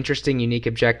some interesting, unique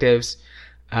objectives.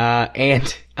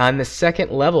 And on the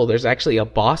second level, there's actually a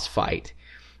boss fight.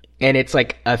 And it's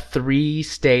like a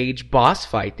 3-stage boss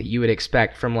fight that you would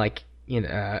expect from like,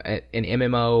 an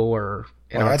MMO or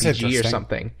an RPG or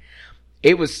something.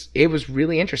 It was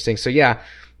really interesting. So yeah,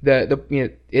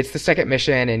 it's the second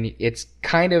mission and it's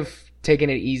kind of taking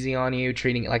it easy on you,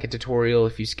 treating it like a tutorial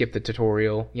if you skip the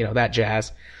tutorial, that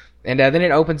jazz. And then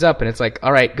it opens up and it's like,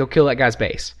 all right, go kill that guy's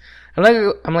base.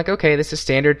 I'm like, okay, this is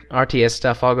standard RTS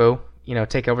stuff. I'll go,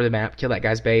 take over the map, kill that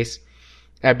guy's base.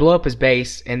 I blow up his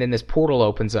base, and then this portal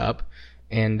opens up,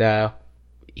 and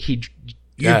he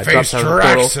drops out of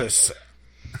the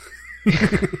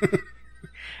portal.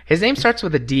 His name starts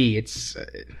with a D. It's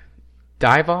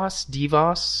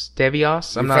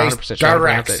Devios. I'm not 100% sure how to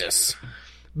pronounce it.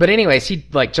 But anyways, he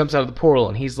jumps out of the portal,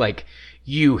 and he's like,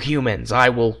 "You humans, I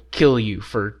will kill you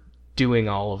for doing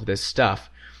all of this stuff."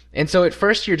 And so at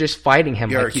first you're just fighting him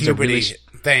like he's a really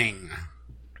thing.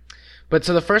 But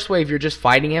so the first wave you're just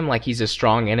fighting him like he's a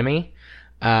strong enemy,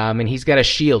 and he's got a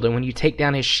shield. And when you take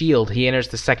down his shield, he enters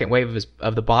the second wave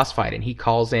of the boss fight, and he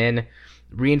calls in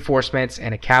reinforcements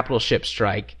and a capital ship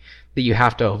strike that you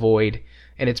have to avoid.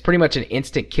 And it's pretty much an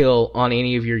instant kill on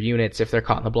any of your units if they're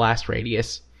caught in the blast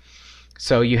radius.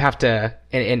 So you have to,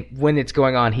 and when it's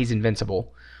going on, he's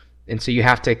invincible. And so you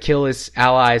have to kill his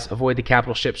allies, avoid the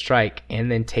capital ship strike,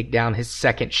 and then take down his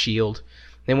second shield.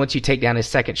 Then once you take down his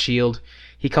second shield,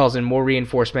 he calls in more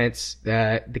reinforcements.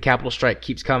 The capital strike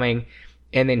keeps coming,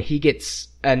 and then he gets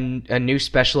a new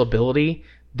special ability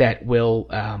that will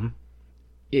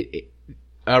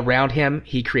around him.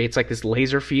 He creates like this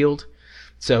laser field,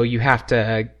 so you have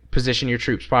to position your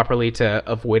troops properly to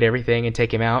avoid everything and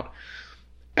take him out.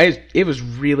 It was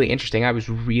really interesting. I was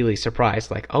really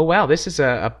surprised. Like, oh wow, this is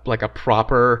a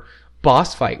proper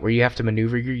boss fight where you have to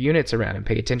maneuver your units around and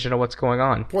pay attention to what's going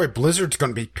on. Boy, Blizzard's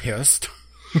gonna be pissed.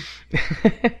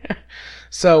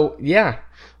 So yeah,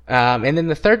 and then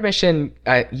the third mission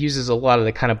uses a lot of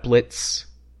the kind of blitz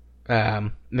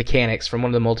mechanics from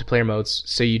one of the multiplayer modes.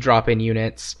 So you drop in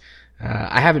units.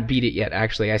 I haven't beat it yet.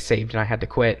 Actually, I saved and I had to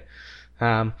quit.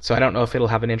 So I don't know if it'll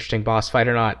have an interesting boss fight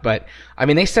or not. But, I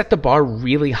mean, they set the bar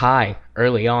really high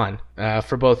early on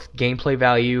for both gameplay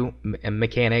value and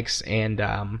mechanics and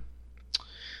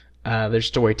their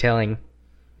storytelling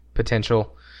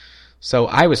potential. So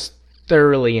I was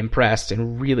thoroughly impressed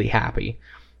and really happy.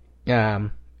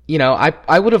 You know,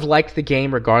 I would have liked the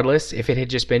game regardless if it had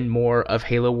just been more of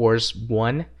Halo Wars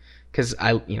 1, because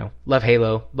I, you know, love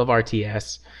Halo, love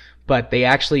RTS, but they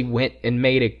actually went and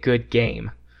made a good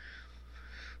game,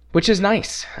 which is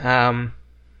nice.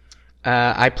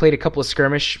 I played a couple of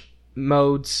skirmish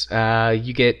modes.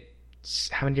 You get,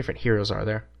 how many different heroes are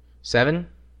there? 6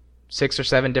 or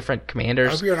 7 different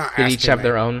commanders that each have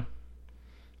their own.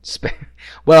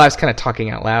 Well, I was kind of talking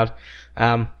out loud.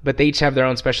 But they each have their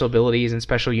own special abilities and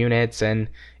special units, and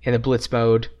in the Blitz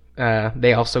mode,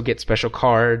 they also get special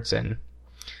cards, and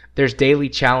there's daily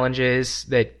challenges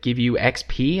that give you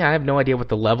XP. I have no idea what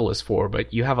the level is for,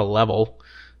 but you have a level.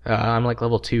 I'm like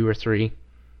level 2 or 3.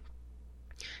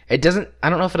 I don't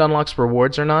know if it unlocks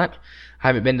rewards or not. I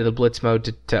haven't been to the Blitz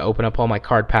mode to open up all my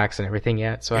card packs and everything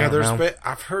yet, so I don't know.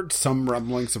 I've heard some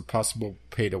rumblings of possible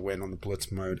pay to win on the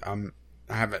Blitz mode.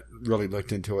 I haven't really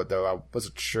looked into it, though. I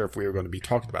wasn't sure if we were going to be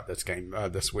talking about this game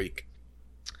this week.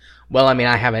 Well, I mean,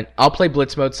 I haven't. I'll play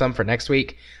Blitz mode some for next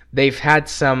week. They've had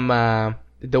some...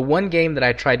 the one game that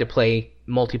I tried to play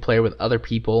multiplayer with other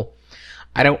people,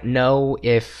 I don't know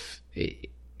if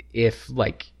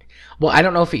like... Well, I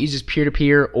don't know if it uses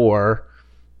peer-to-peer or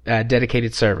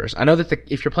dedicated servers. I know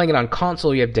that if you're playing it on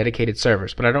console, you have dedicated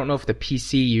servers, but I don't know if the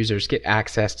PC users get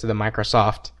access to the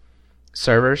Microsoft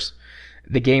servers.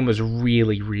 The game was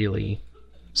really, really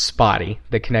spotty.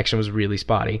 The connection was really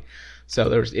spotty.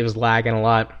 So it was lagging a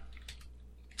lot.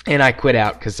 And I quit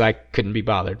out because I couldn't be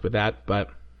bothered with that. But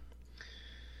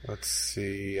let's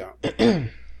see.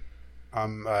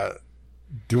 I'm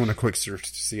doing a quick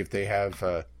search to see if they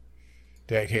have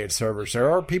dedicated servers. There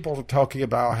are people talking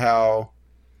about how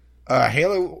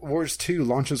Halo Wars 2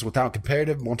 launches without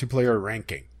competitive multiplayer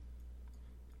ranking.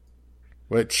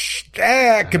 Which,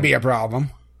 could be a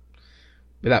problem.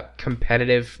 Without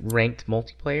competitive ranked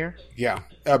multiplayer? Yeah.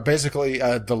 Basically,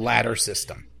 the ladder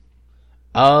system.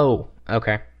 Oh,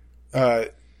 okay.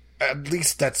 At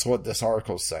least that's what this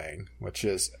article's saying, which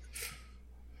is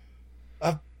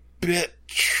a bit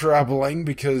troubling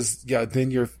because,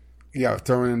 then you're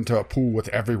thrown into a pool with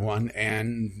everyone,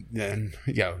 and then,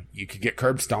 you could get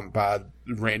curb stomped by a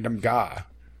random guy.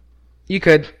 You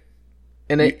could.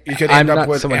 And you could end up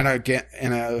with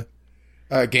in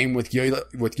a game with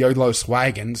Yolo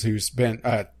Swaggins, who's been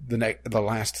the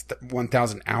last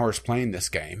 1,000 hours playing this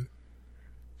game.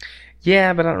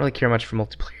 Yeah, but I don't really care much for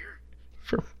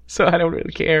multiplayer, so I don't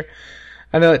really care.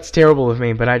 I know it's terrible of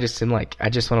me, but I just want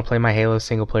to play my Halo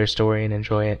single player story and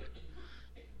enjoy it.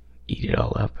 Eat it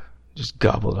all up, just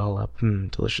gobble it all up.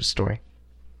 Delicious story.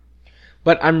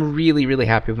 But I'm really, really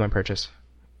happy with my purchase.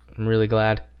 I'm really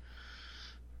glad.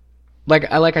 Like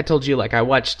I told you, I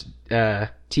watched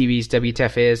TV's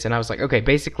WTF Is, and I was like, okay,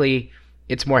 basically,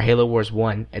 it's more Halo Wars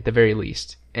 1 at the very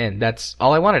least. And that's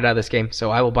all I wanted out of this game,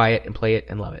 so I will buy it and play it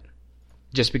and love it.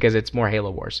 Just because it's more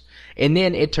Halo Wars. And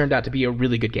then it turned out to be a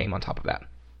really good game on top of that.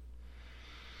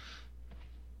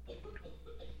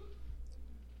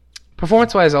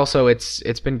 Performance-wise, also, it's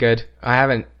been good.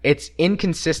 It's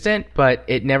inconsistent, but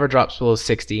it never drops below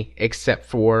 60, except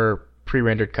for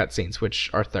pre-rendered cutscenes, which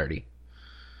are 30.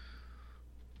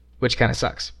 Which kind of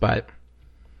sucks, but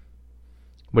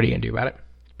what are you gonna do about it?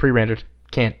 Pre-rendered.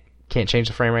 Can't change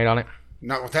the frame rate on it.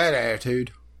 Not with that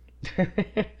attitude.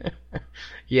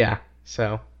 Yeah.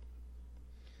 So,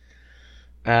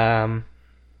 I'll go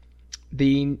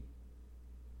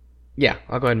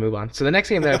ahead and move on. So the next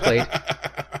game that I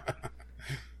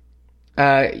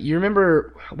played, you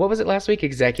remember, what was it last week?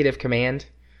 Executive Command?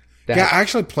 Yeah, I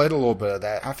actually played a little bit of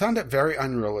that. I found it very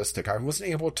unrealistic. I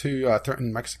wasn't able to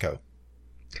threaten Mexico.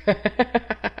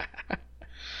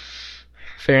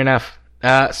 Fair enough.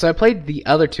 So I played the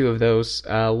other two of those,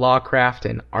 Lawcraft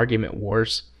and Argument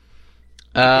Wars.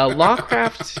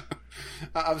 Lawcraft...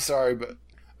 I'm sorry, but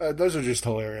those are just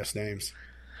hilarious names.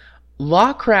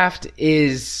 Lawcraft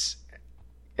is...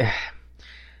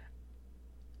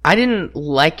 I didn't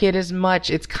like it as much.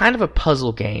 It's kind of a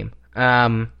puzzle game.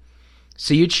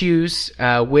 So you choose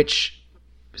which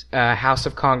House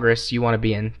of Congress you want to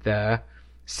be in, the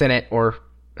Senate or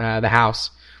the House.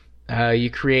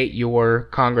 You create your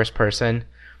congressperson,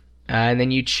 and then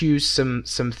you choose some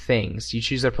things. You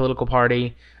choose a political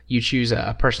party. You choose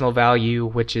a personal value,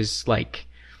 which is like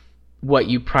what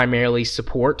you primarily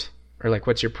support, or like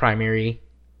what's your primary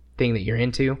thing that you're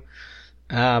into.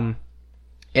 And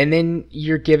then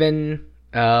you're given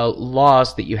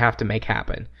laws that you have to make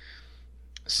happen.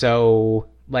 So,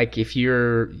 like, if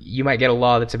you might get a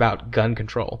law that's about gun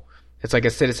control. It's like a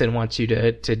citizen wants you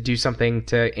to do something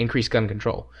to increase gun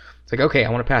control. It's like, okay, I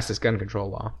want to pass this gun control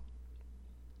law.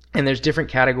 And there's different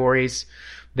categories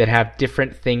that have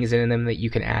different things in them that you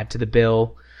can add to the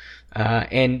bill.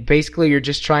 And basically, you're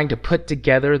just trying to put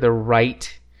together the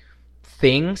right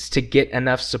things to get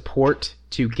enough support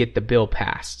to get the bill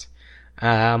passed.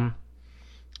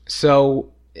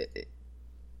 So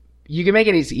you can make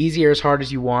it as easy or as hard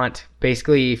as you want.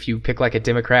 Basically, if you pick like a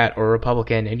Democrat or a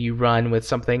Republican and you run with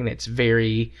something that's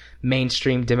very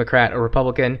mainstream Democrat or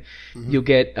Republican, you'll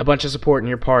get a bunch of support in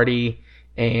your party,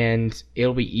 and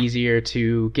it'll be easier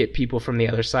to get people from the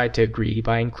other side to agree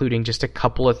by including just a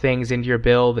couple of things into your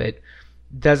bill that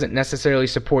doesn't necessarily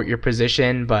support your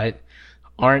position but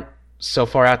aren't so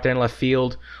far out there in left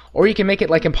field. Or you can make it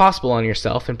like impossible on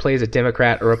yourself and play as a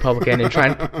Democrat or Republican and try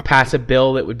and pass a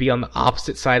bill that would be on the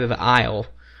opposite side of the aisle,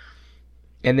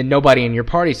 and then nobody in your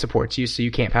party supports you, so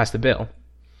you can't pass the bill.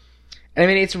 And I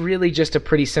mean, it's really just a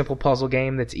pretty simple puzzle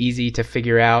game that's easy to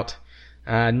figure out.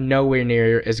 Nowhere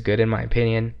near as good, in my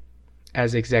opinion,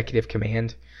 as Executive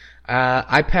Command.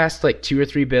 I passed like 2 or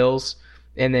 3 bills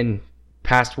and then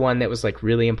passed one that was like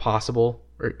really impossible,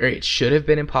 or it should have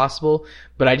been impossible,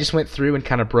 but I just went through and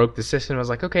kind of broke the system. I was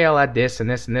like, okay, I'll add this and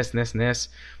this and this and this and this.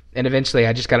 And eventually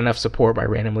I just got enough support by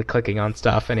randomly clicking on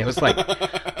stuff. And it was like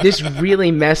this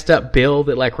really messed up bill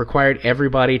that like required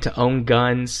everybody to own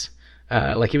guns.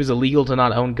 Like it was illegal to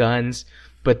not own guns,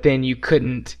 but then you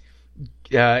couldn't,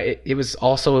 it was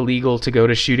also illegal to go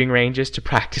to shooting ranges to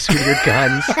practice with your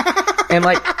guns and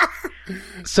like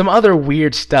some other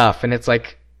weird stuff. And it's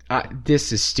like,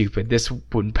 this is stupid. This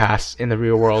wouldn't pass in the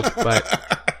real world,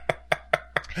 but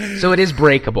so it is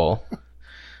breakable.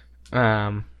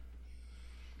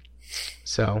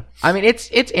 So I mean, it's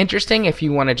interesting if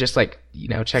you want to just like, you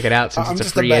know, check it out since it's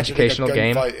a free educational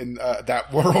game. Fight in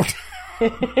that world.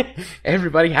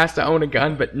 Everybody has to own a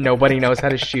gun, but nobody knows how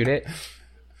to shoot it.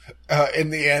 In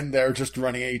the end, they're just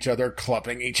running at each other,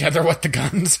 clubbing each other with the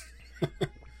guns.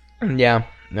 Yeah.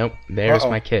 Nope. There's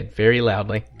my kid very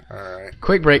loudly. All right.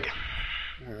 Quick break.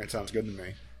 All right. Sounds good to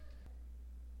me.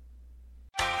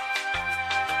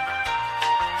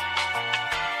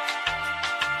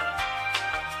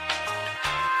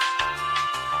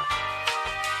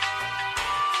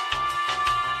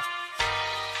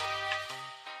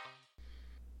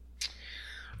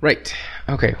 Right.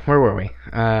 Okay. Where were we?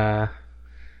 I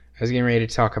was getting ready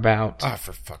to talk about...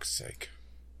 for fuck's sake.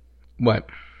 What?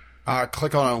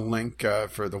 Click on a link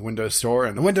for the Windows Store,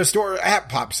 and the Windows Store app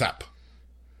pops up.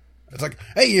 It's like,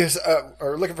 hey, you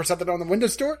are looking for something on the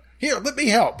Windows Store? Here, let me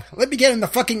help. Let me get in the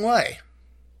fucking way.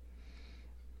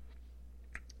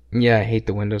 Yeah, I hate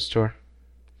the Windows Store.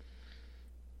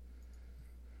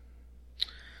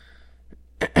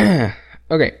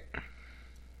 Okay.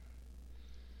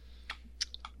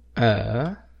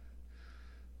 I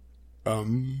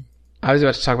was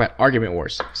about to talk about Argument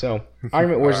Wars. So,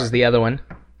 Argument Wars is the other one.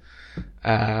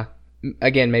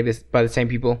 Again, maybe it's by the same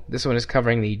people. This one is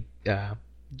covering the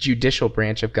judicial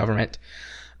branch of government.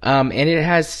 And it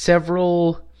has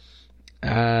several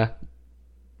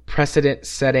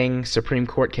precedent-setting Supreme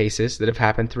Court cases that have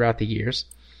happened throughout the years.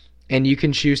 And you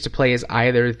can choose to play as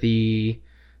either the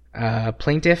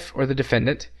plaintiff or the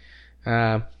defendant.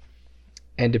 And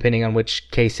depending on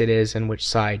which case it is and which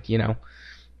side, you know,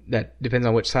 that depends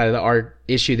on which side of the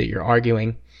issue that you're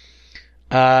arguing.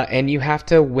 And you have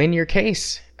to win your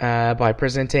case by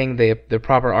presenting the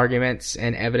proper arguments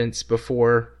and evidence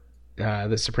before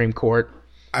the Supreme Court.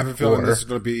 I have a feeling this is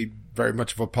going to be very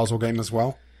much of a puzzle game as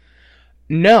well.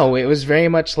 No, it was very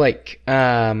much like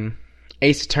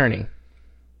Ace Attorney,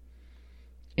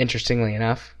 interestingly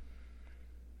enough.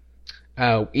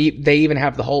 They even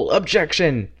have the whole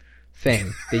objection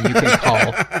thing that you can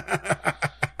call.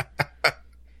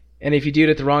 And if you do it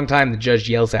at the wrong time, the judge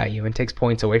yells at you and takes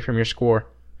points away from your score.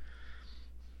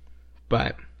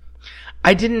 But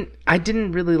I didn't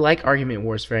really like Argument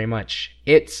Wars very much.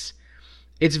 It's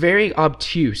very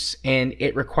obtuse, and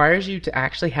it requires you to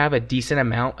actually have a decent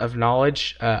amount of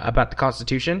knowledge about the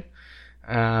Constitution,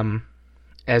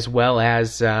 as well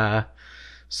as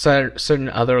certain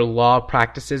other law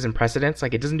practices and precedents.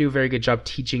 Like, it doesn't do a very good job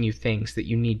teaching you things that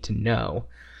you need to know.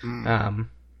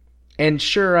 And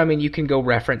sure, I mean, you can go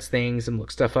reference things and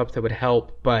look stuff up that would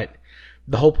help, but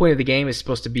the whole point of the game is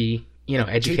supposed to be, you know,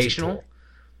 educational,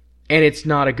 and it's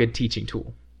not a good teaching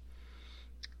tool.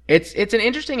 It's an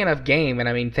interesting enough game, and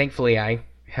I mean, thankfully, I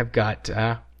have got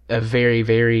a very,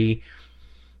 very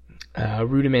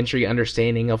rudimentary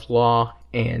understanding of law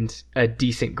and a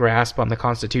decent grasp on the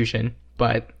Constitution.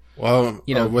 But well,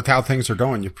 you know, with how things are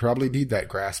going, you probably need that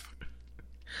grasp.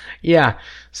 Yeah.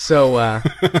 So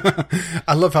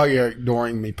I love how you're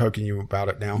ignoring me poking you about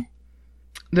it now.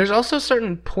 there's also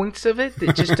certain points of it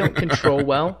that just don't control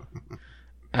well.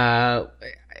 I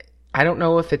don't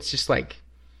know if it's just like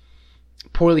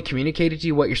poorly communicated to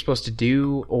you what you're supposed to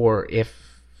do, or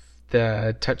if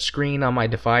the touchscreen on my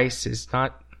device is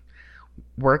not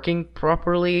working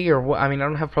properly, or what. I mean, I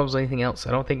don't have problems with anything else.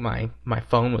 I don't think my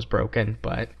phone was broken,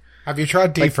 but Have you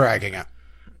tried defragging it?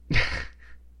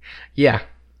 yeah.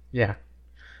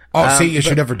 Oh, see, you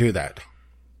should never do that.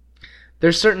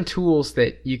 There's certain tools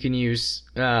that you can use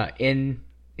in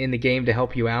the game to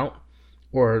help you out,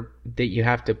 or that you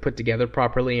have to put together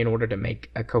properly in order to make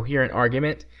a coherent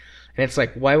argument. And it's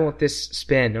like, why won't this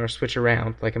spin or switch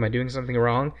around? Like, am I doing something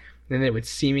wrong? And then it would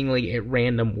seemingly at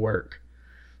random work.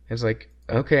 It's like,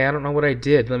 okay, I don't know what I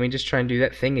did. Let me just try and do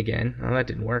that thing again. Oh, that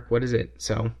didn't work. What is it?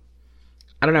 So,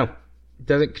 I don't know. It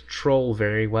doesn't control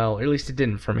very well. Or at least it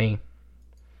didn't for me.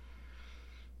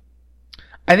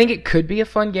 I think it could be a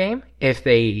fun game if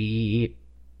the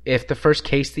first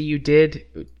case that you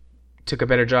did took a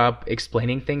better job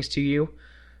explaining things to you,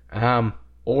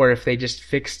 or if they just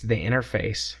fixed the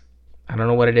interface. I don't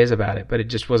know what it is about it, but it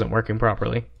just wasn't working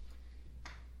properly.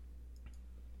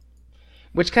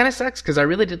 Which kind of sucks, because I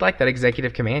really did like that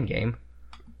Executive Command game.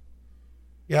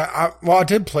 Yeah, I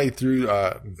did play through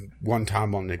one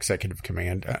time on Executive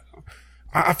Command.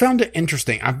 I found it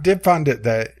interesting. I did find it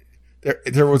that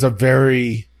there was a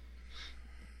very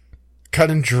cut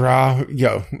and dry,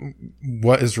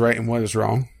 what is right and what is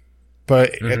wrong.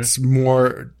 But it's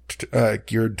more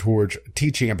geared towards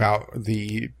teaching about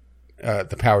the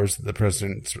powers that the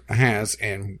president has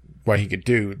and what he could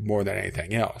do more than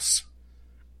anything else.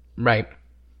 Right.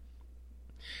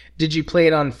 Did you play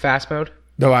it on fast mode?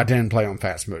 No, I didn't play on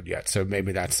fast mode yet, so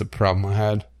maybe that's the problem I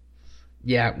had.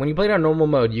 Yeah, when you play it on normal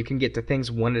mode, you can get to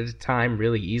things one at a time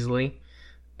really easily.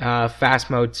 Fast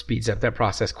mode speeds up that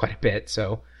process quite a bit,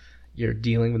 so you're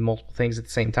dealing with multiple things at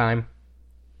the same time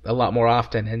a lot more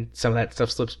often, and some of that stuff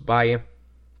slips by you.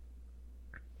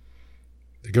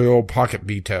 The good old pocket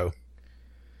veto.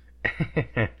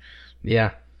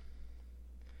 Yeah.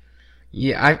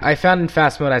 Yeah, I found in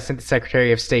fast mode I sent the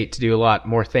Secretary of State to do a lot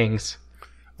more things.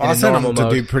 Well, I sent him to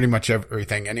do pretty much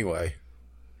everything anyway.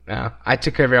 I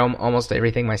took care of almost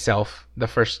everything myself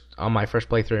on my first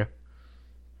playthrough.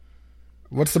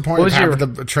 What's the point of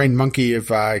having the trained monkey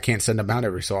if I can't send him out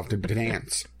every so often to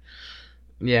dance?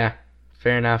 Yeah,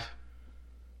 fair enough.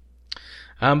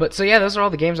 But so yeah, those are all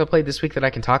the games I played this week that I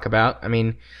can talk about. I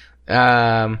mean,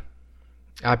 I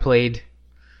played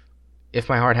If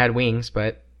My Heart Had Wings,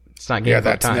 but it's not game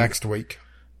that's time. Next week.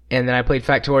 And then I played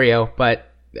Factorio, but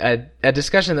a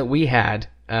discussion that we had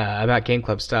about Game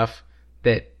Club stuff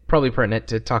that probably pertinent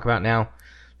to talk about now,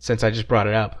 since I just brought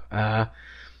it up.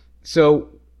 So,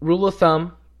 rule of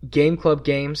thumb, Game Club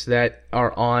games that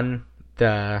are on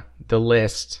the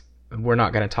list, we're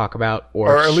not going to talk about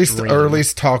or at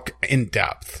least talk in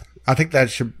depth. I think that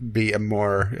should be a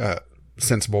more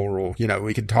sensible rule.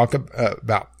 We can talk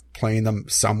about playing them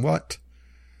somewhat,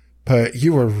 but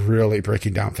you were really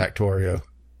breaking down Factorio.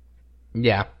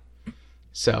 Yeah.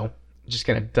 So, just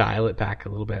going to dial it back a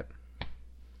little bit.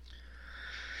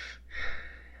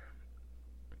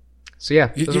 So yeah,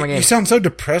 those are my games. You sound so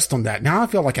depressed on that. Now I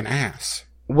feel like an ass.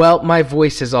 Well, my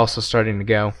voice is also starting to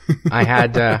go. I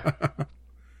had,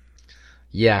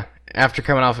 after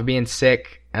coming off of being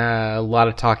sick, a lot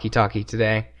of talkie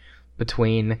today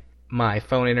between my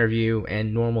phone interview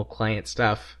and normal client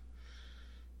stuff.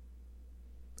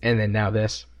 And then now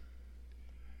this.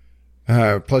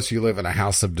 Plus you live in a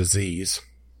house of disease.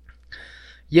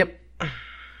 Yep.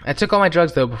 I took all my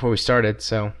drugs though before we started,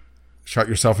 so. Shot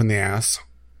yourself in the ass.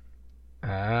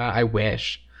 I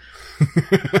wish.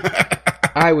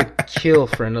 I would kill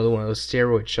for another one of those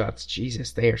steroid shots.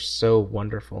 Jesus, they are so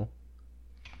wonderful.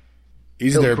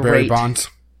 Easy there, Barry Bonds.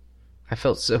 I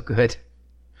felt so good.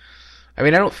 I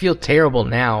mean, I don't feel terrible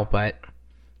now, but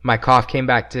my cough came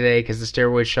back today because the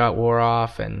steroid shot wore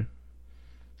off, and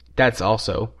that's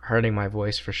also hurting my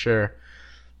voice for sure.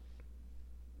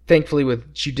 Thankfully,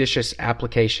 with judicious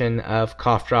application of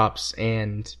cough drops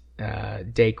and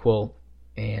Dayquil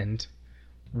and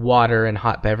water and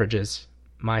hot beverages,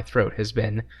 my throat has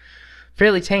been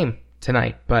fairly tame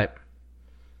tonight, but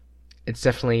it's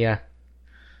definitely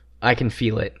I can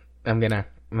feel it. I'm gonna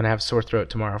have a sore throat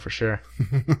tomorrow for sure.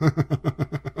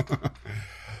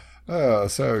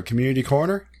 So community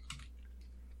corner.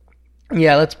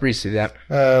 Yeah, let's breeze through that.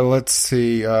 Let's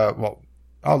see.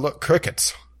 Look,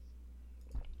 crickets.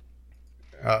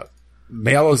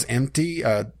 Mail is empty.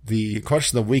 The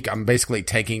question of the week, I'm basically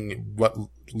taking what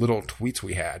little tweets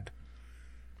we had.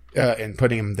 and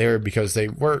putting them there because they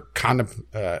were kind of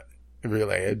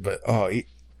related. But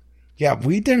yeah,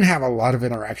 we didn't have a lot of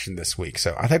interaction this week,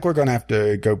 so I think we're going to have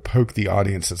to go poke the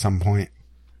audience at some point.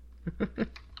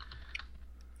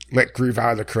 Let Groove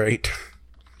out of the crate.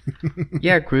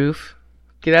 Yeah, Groove.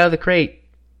 Get out of the crate.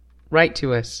 Write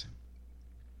to us.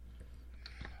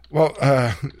 Well,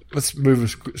 let's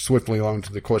move swiftly along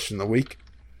to the question of the week.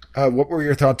 What were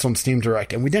your thoughts on Steam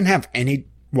Direct? And we didn't have any,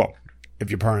 well, if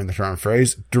you're pardon the term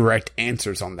phrase, direct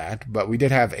answers on that, but we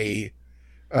did have a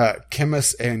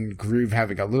Chemist and Groove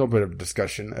having a little bit of a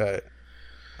discussion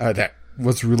that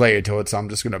was related to it, so I'm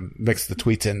just going to mix the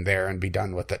tweets in there and be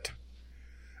done with it.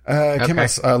 Okay.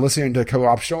 Chemist, listening to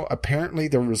Co-Optional, apparently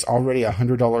there was already a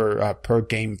 $100 per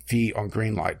game fee on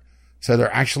Greenlight, so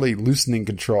they're actually loosening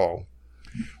control,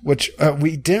 which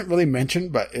we didn't really mention,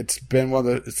 but it's been one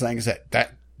of the things that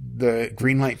the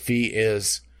Greenlight fee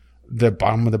is the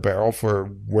bottom of the barrel for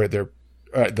where they're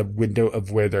the window of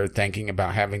where they're thinking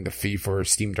about having the fee for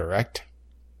Steam Direct.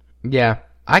 Yeah,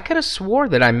 I could have swore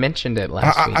that I mentioned it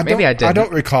last week. Maybe I didn't. I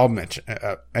don't recall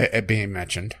it being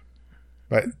mentioned.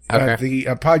 But okay. The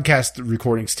podcast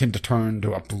recordings tend to turn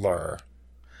to a blur.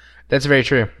 That's very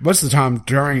true. Most of the time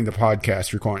during the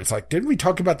podcast recording, it's like, didn't we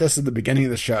talk about this at the beginning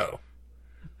of the show?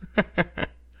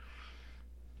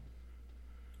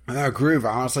 Groove, I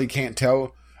honestly can't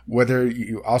tell whether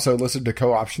you also listen to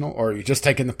Co-Optional or you're just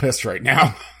taking the piss right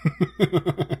now.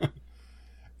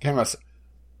 Chemist.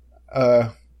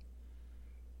 I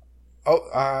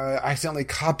accidentally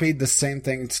copied the same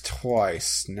things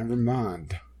twice. Never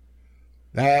mind.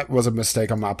 That was a mistake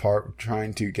on my part,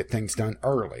 trying to get things done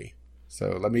early.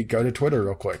 So let me go to Twitter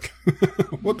real quick.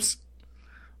 Whoops.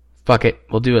 Fuck it.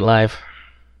 We'll do it live.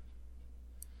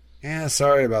 Yeah,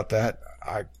 sorry about that.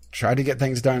 I tried to get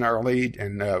things done early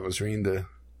and was reading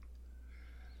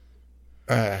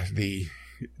the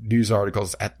news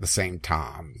articles at the same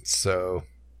time. So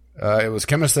it was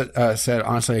Chemist that said,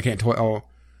 honestly, I can't tell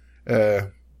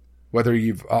whether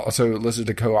you've also listened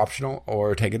to Co-Optional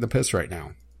or taken the piss right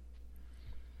now.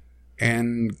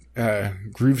 And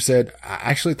Groove said, I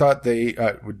actually thought they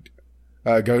would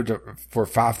go for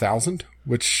 5,000,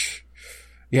 which,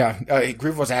 yeah,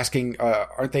 Groove was asking,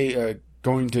 aren't they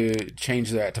going to change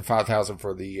that to 5,000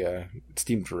 for the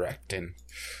Steam Direct? And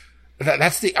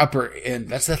that's the upper end.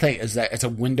 That's the thing, is that it's a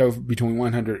window between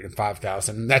 100 and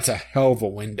 5,000. That's a hell of a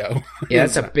window. Yeah,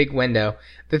 that's a big window.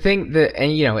 The thing that,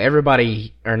 and you know,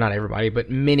 everybody, or not everybody, but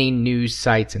many news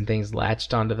sites and things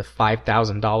latched onto the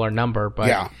 $5,000 number, but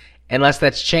yeah. Unless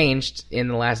that's changed in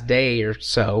the last day or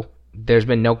so, there's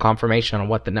been no confirmation on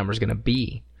what the number's going to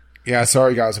be. Yeah,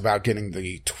 sorry guys about getting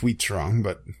the tweets wrong,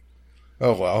 but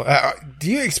oh well.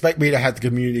 Do you expect me to have the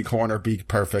community corner be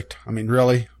perfect? I mean,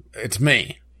 really? It's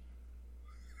me.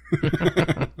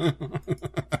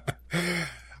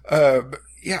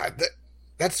 Yeah,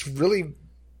 that's really,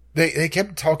 they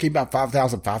kept talking about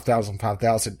 5,000, 5,000,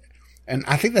 5,000. And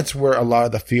I think that's where a lot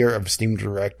of the fear of Steam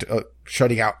Direct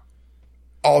shutting out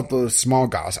all the small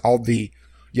guys, all the,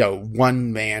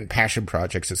 one-man passion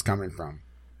projects is coming from.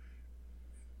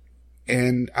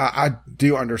 And I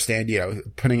do understand,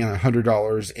 putting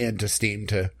 $100 into Steam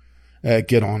to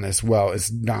get on as well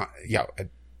is not,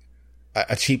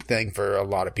 a cheap thing for a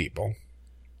lot of people.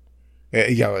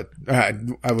 I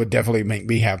would definitely make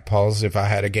me have pause if I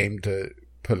had a game to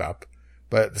put up.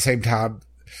 But at the same time,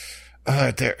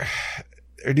 there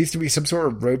needs to be some sort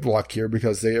of roadblock here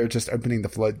because they are just opening the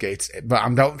floodgates. But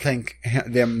I don't think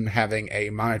them having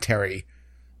a monetary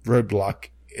roadblock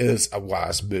is a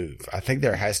wise move. I think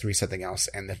there has to be something else.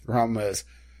 And the problem is,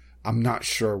 I'm not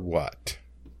sure what.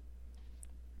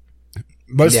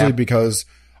 Mostly because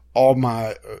all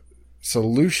my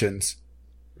solutions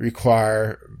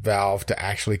require Valve to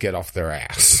actually get off their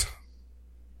ass.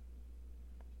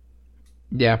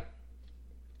 Yeah.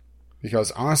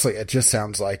 Because honestly, it just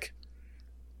sounds like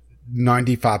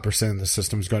 95% of the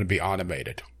system is going to be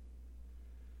automated.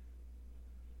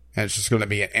 And it's just going to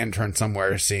be an intern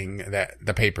somewhere seeing that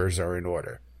the papers are in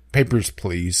order. Papers,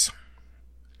 please.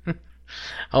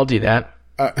 I'll do that.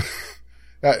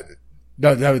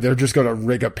 No, they're just going to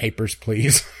rig up papers,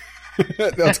 please.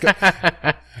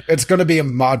 It's going to be a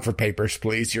mod for papers,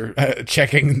 please. You're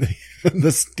checking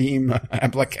the Steam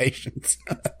applications.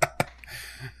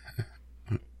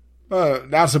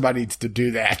 Now somebody needs to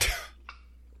do that.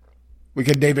 We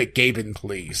can name it Gaben,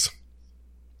 please.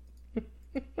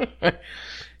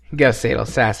 You gotta say it all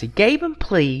sassy. Gaben,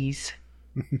 please.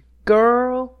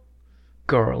 Girl,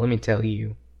 let me tell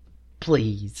you.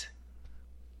 Please.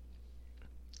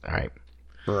 Alright.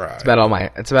 Right. That's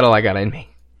about all I got in me.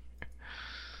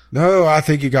 No, I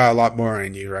think you got a lot more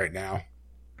in you right now.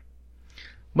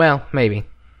 Well, maybe.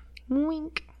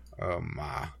 Wink. Oh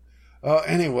my.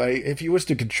 Anyway, if you wish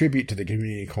to contribute to the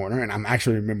community corner, and I'm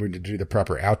actually remembering to do the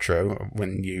proper outro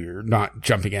when you're not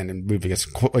jumping in and moving us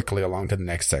quickly along to the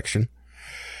next section.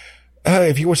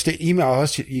 If you wish to email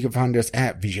us, you can find us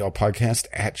at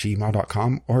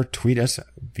vglpodcast@gmail.com or tweet us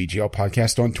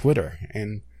vglpodcast on Twitter.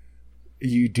 And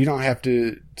you do not have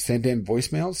to send in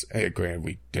voicemails. Granted,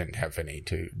 we didn't have any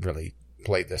to really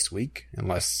play this week,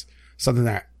 unless something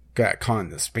that got caught in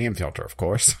the spam filter, of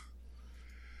course.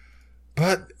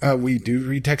 But we do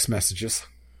read text messages.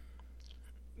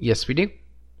 Yes, we do.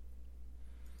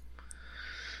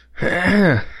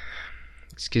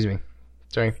 Excuse me.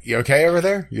 Sorry. You okay over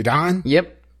there? You dying?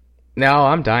 Yep. No,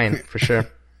 I'm dying for sure.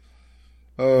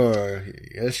 Oh,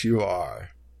 yes, you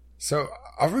are. So,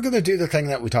 are we going to do the thing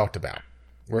that we talked about?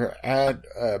 We're at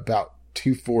about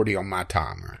 2:40 on my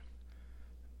timer.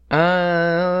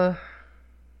 I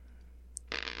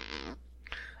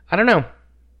don't know.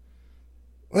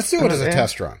 Let's do it as a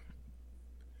test run.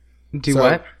 Do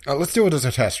what? Let's do it as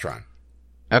a test run.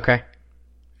 Okay.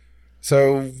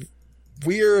 So,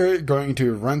 we're going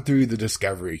to run through the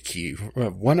discovery queue,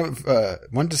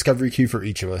 one discovery queue for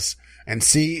each of us, and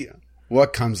see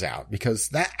what comes out, because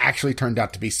that actually turned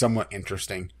out to be somewhat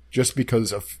interesting, just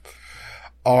because of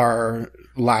our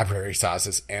library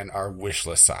sizes and our wish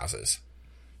list sizes.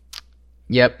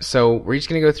 Yep. So we're just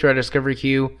gonna go through our discovery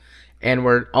queue, and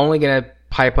we're only gonna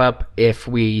pipe up if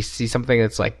we see something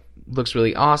that's like looks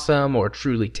really awesome or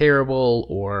truly terrible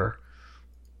or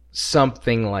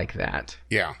something like that.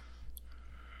 Yeah.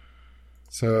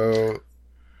 So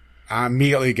I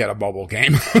immediately get a mobile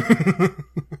game.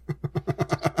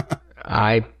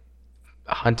 A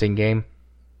hunting game.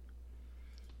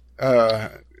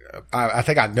 I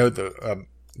think I know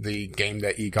the game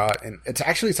that you got, and it's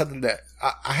actually something that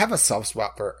I have a soft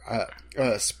spot for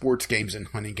sports games and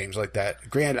hunting games like that.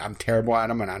 Granted, I'm terrible at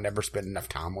them, and I never spend enough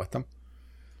time with them.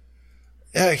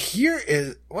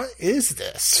 What is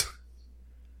this?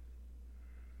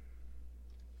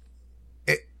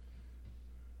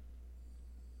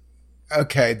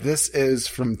 Okay, this is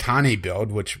from Tiny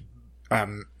Build, which,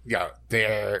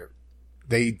 they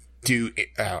do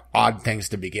odd things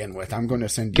to begin with. I'm going to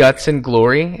send you Guts and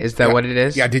Glory. Is that what it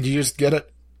is? Yeah. Did you just get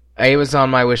it? It was on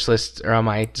my wish list or on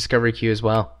my discovery queue as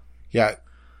well. Yeah.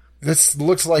 This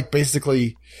looks like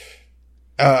basically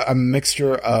a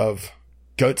mixture of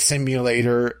Goat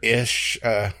Simulator-ish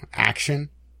action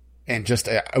and just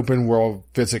an open world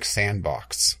physics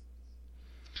sandbox.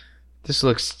 This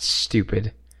looks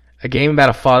stupid. A game about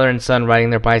a father and son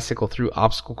riding their bicycle through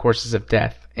obstacle courses of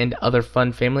death and other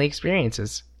fun family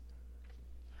experiences.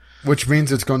 Which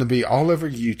means it's going to be all over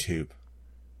YouTube.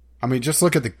 I mean, just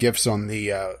look at the GIFs on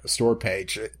the store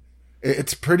page.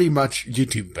 It's pretty much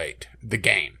YouTube bait, the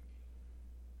game.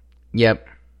 Yep.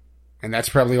 And that's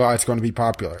probably why it's going to be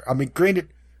popular. I mean, granted,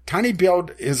 Tiny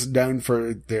Build is known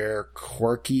for their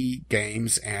quirky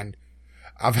games, and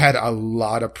I've had a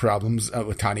lot of problems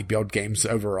with Tiny Build games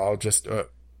overall. Just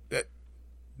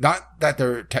not that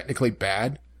they're technically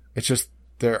bad. It's just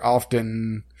they're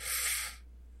often...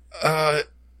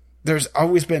 there's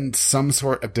always been some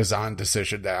sort of design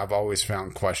decision that I've always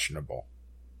found questionable.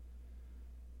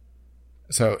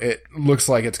 So it looks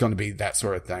like it's going to be that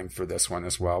sort of thing for this one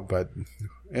as well. But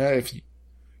yeah, if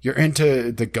you're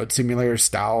into the Goat Simulator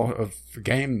style of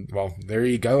game, well, there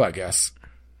you go, I guess.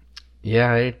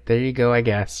 Yeah, there you go, I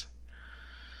guess.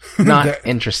 Not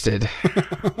interested.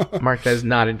 Mark that is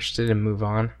not interested and move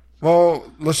on.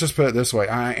 Well, let's just put it this way.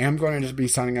 I am going to be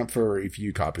signing up for a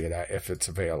review copy of that if it's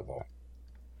available.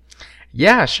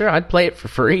 Yeah, sure, I'd play it for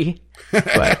free,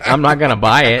 but I'm not going to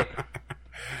buy it.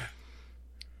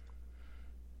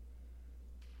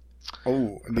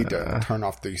 Oh, I need to turn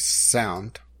off the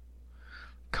sound.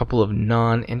 Couple of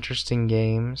non-interesting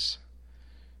games.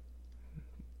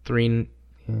 3...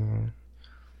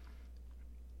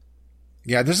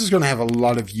 Yeah, this is going to have a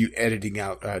lot of you editing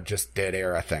out just dead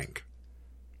air, I think.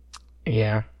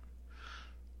 Yeah.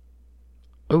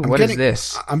 Oh, what is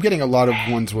this? I'm getting a lot of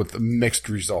ones with mixed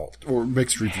results or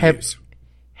mixed reviews.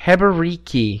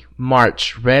 Heberiki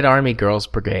March Red Army Girls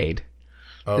Brigade.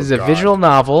 Oh, this is a God. visual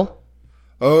novel.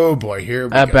 Oh boy, here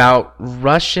we about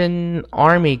Russian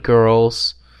army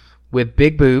girls with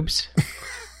big boobs.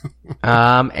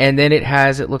 And then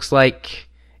it looks like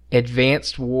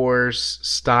Advanced Wars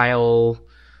style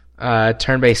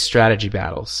turn-based strategy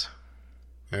battles.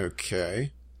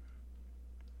 Okay.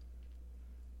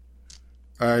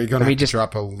 You're going to have to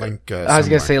drop a link I was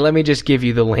going to say, let me just give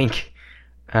you the link.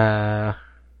 Let's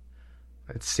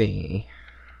see.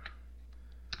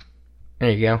 There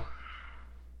you go.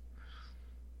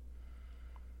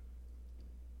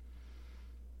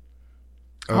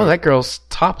 Oh, that girl's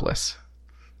topless.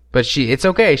 But it's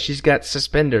okay. She's got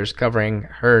suspenders covering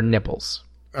her nipples.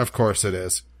 Of course it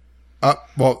is.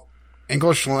 Well,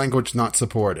 English language not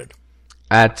supported.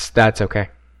 That's okay.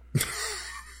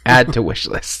 Add to wish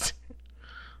list.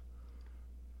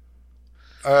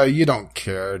 You don't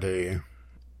care, do you?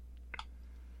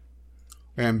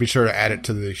 And be sure to add it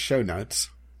to the show notes.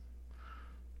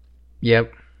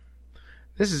 Yep.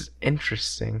 This is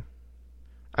interesting.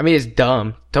 I mean, it's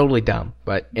dumb. Totally dumb,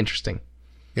 but interesting.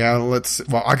 Yeah,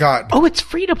 I got... Oh, it's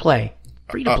free to play.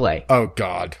 Free to play. Oh,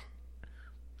 God.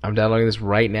 I'm downloading this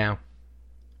right now.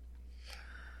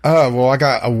 I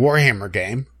got a Warhammer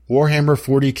game. Warhammer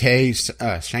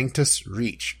 40k Sanctus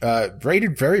Reach.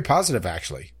 Rated very positive,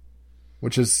 actually.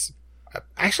 Which is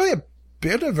actually a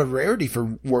bit of a rarity for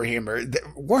Warhammer.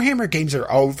 Warhammer games are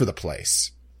all over the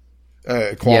place,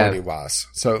 quality-wise.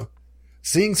 So,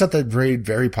 seeing something rated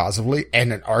very positively,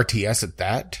 and an RTS at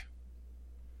that.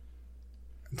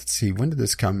 Let's see, when did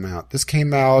this come out? This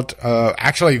came out,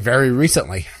 actually very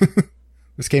recently.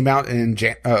 This came out in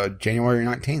January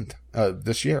 19th,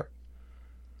 this year.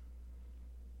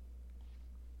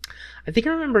 I think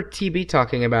I remember TB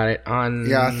talking about it on...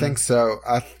 Yeah, I think so.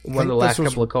 One of the last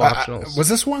couple of co-optionals. Was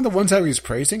this one of the ones that he was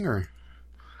praising, or?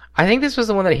 I think this was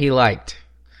the one that he liked.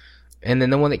 And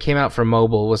then the one that came out for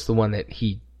mobile was the one that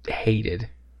he hated.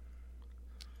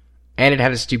 And it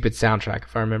had a stupid soundtrack,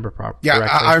 if I remember correctly. Yeah,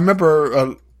 I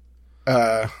remember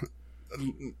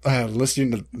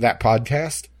listening to that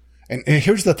podcast. And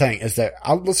here's the thing, is that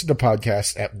I'll listen to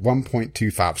podcasts at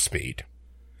 1.25 speed.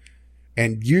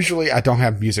 And usually I don't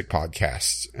have music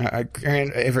podcasts.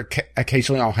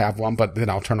 Occasionally I'll have one, but then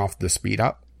I'll turn off the speed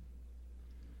up.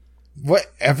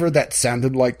 Whatever that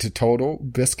sounded like to Total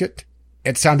Biscuit,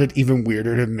 it sounded even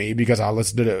weirder to me because I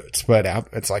listened to it sped out.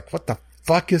 It's like, what the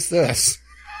fuck is this?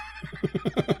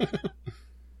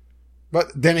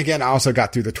 But then again, I also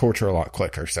got through the torture a lot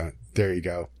quicker, so there you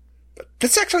go. But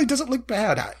this actually doesn't look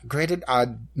bad. Granted, I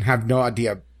have no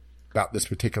idea about this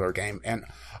particular game, and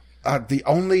the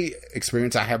only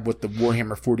experience I have with the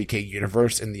Warhammer 40k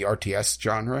universe in the RTS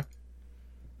genre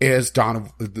is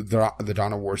the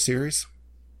Dawn of War series,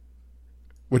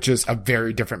 which is a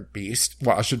very different beast.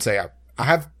 Well, I should say I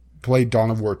have played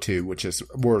Dawn of War 2, which is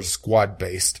more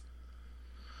squad-based.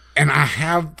 And I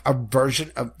have a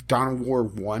version of Dawn of War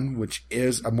 1, which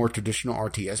is a more traditional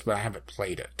RTS, but I haven't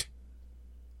played it.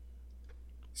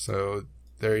 So,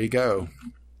 there you go.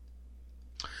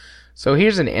 So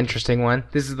here's an interesting one.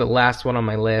 This is the last one on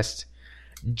my list.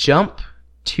 Jump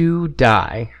to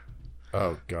Die.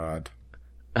 Oh, God.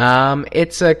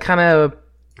 It's a kind of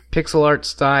pixel art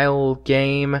style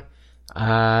game.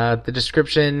 The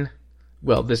description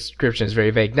is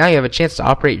very vague. Now you have a chance to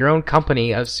operate your own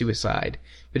company of suicide.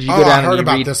 But if you go down and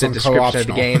you read the description of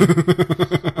the game.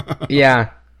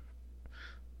 Yeah.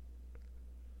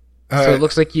 So it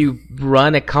looks like you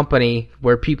run a company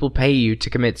where people pay you to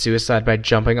commit suicide by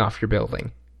jumping off your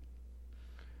building.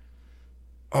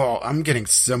 Oh, I'm getting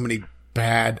so many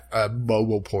bad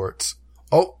mobile ports.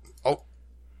 Oh,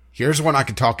 here's one I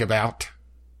can talk about.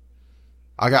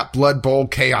 I got Blood Bowl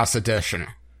Chaos Edition.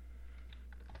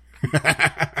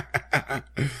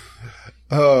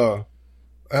 For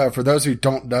those who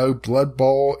don't know, Blood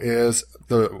Bowl is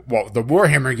the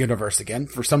Warhammer universe again.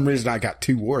 For some reason, I got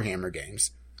two Warhammer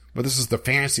games. But this is the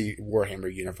fantasy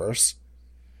Warhammer universe.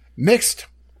 Mixed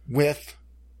with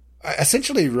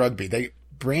essentially rugby. They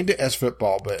brand it as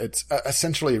football, but it's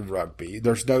essentially rugby.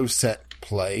 There's no set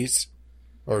plays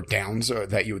or downs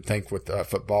that you would think with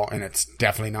football, and it's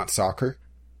definitely not soccer.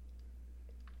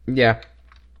 Yeah.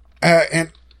 And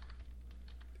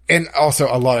also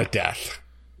a lot of death.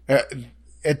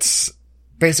 It's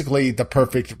basically the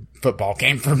perfect football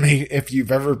game for me if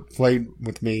you've ever played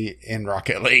with me in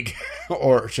Rocket League.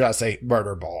 Or should I say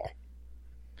Murder Ball.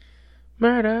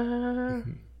 Murder.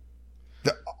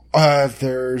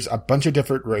 There's a bunch of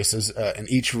different races, and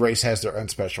each race has their own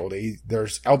specialty.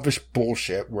 There's elvish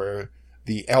bullshit where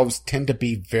the elves tend to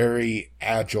be very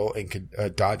agile and can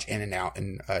dodge in and out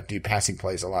and do passing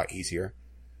plays a lot easier.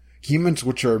 Humans,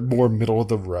 which are more middle of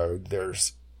the road.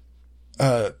 There's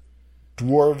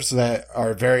dwarves that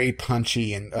are very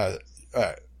punchy and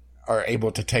are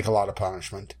able to take a lot of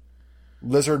punishment.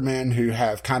 Lizard men who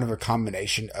have kind of a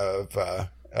combination of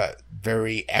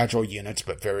very agile units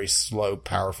but very slow,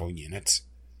 powerful units.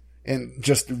 And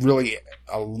just really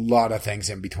a lot of things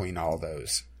in between all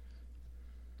those.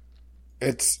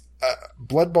 It's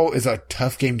Blood Bowl is a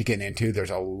tough game to get into. There's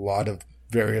a lot of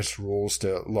various rules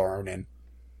to learn,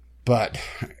 but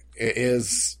it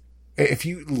is, if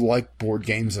you like board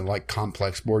games and like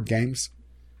complex board games,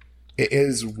 it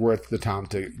is worth the time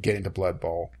to get into Blood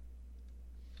Bowl.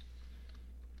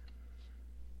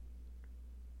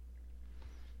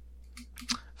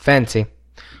 Fancy.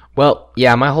 Well,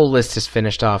 yeah, my whole list is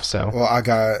finished off, so. Well, I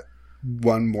got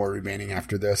one more remaining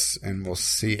after this, and we'll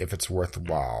see if it's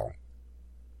worthwhile.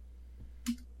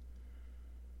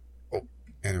 Oh,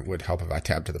 and it would help if I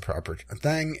tab to the proper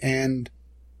thing, and...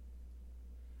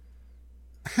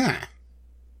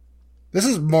 This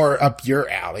is more up your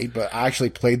alley, but I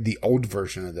actually played the old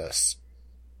version of this.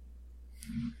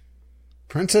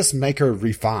 Princess Maker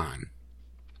Refine.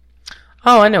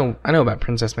 Oh, I know about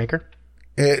Princess Maker.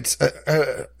 It's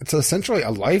essentially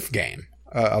a life game,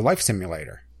 a life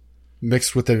simulator,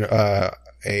 mixed with a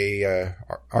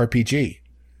RPG.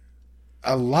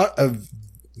 A lot of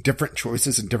different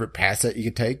choices and different paths that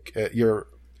you can take. You're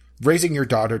raising your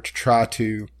daughter to try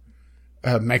to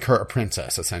make her a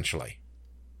princess, essentially.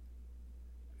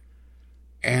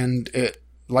 And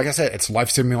like I said, it's a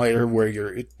life simulator where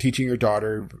you're teaching your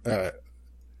daughter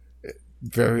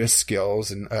various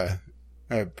skills and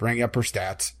bringing up her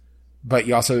stats. But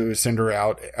you also send her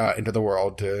out into the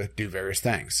world to do various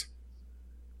things.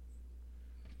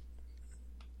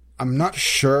 I'm not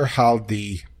sure how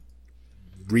the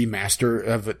remaster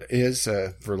of it is,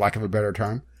 for lack of a better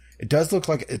term. It does look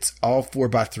like it's all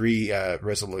 4:3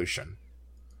 resolution,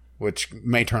 which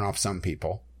may turn off some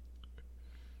people.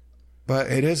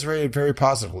 But it is rated very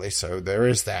positively, so there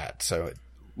is that. So it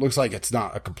looks like it's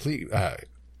not a complete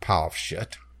pile of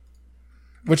shit.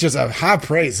 Which is a high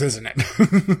praise, isn't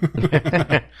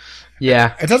it?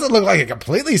 Yeah. It doesn't look like it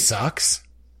completely sucks.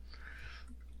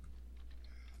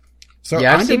 So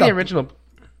yeah, I've seen the original.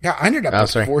 Yeah, I ended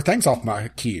up with 4 things off my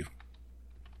queue.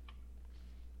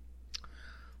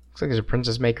 Looks like there's a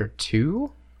Princess Maker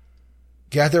 2?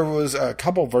 Yeah, there was a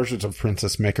couple versions of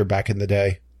Princess Maker back in the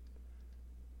day.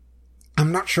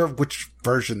 I'm not sure which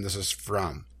version this is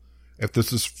from. If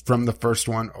this is from the first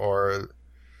one or...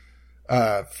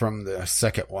 from the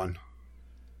second one.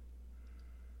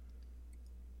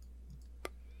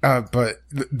 But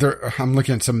I'm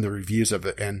looking at some of the reviews of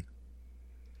it, and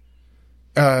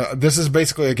this is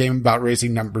basically a game about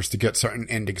raising numbers to get certain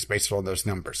endings based on those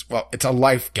numbers. Well, it's a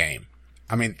life game.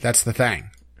 I mean, that's the thing.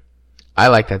 I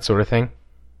like that sort of thing.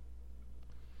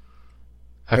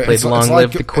 I've played Long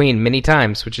Live the Queen many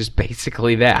times, which is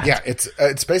basically that. Yeah,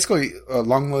 it's basically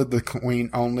Long Live the Queen,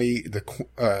 only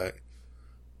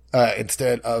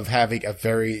instead of having a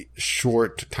very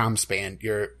short time span,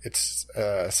 it's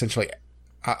essentially,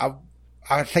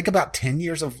 I think about 10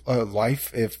 years of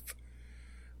life, if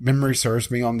memory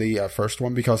serves me, on the first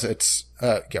one, because it's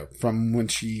from when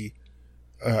she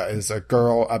is a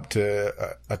girl up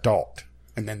to adult,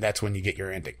 and then that's when you get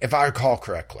your ending, if I recall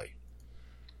correctly.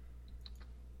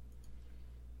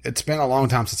 It's been a long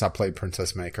time since I played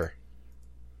Princess Maker.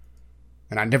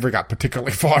 And I never got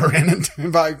particularly far in it,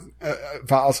 if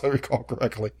I also recall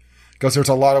correctly. Because there's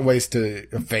a lot of ways to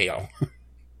fail.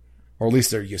 Or at least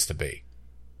there used to be.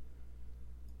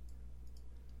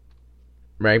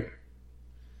 Right.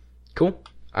 Cool.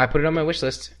 I put it on my wish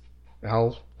list.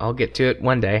 I'll get to it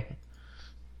one day.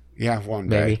 Yeah, one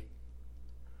day.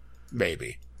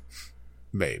 Maybe.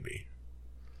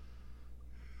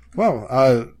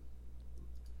 Well,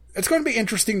 it's going to be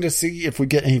interesting to see if we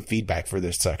get any feedback for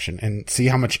this section and see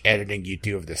how much editing you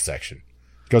do of this section.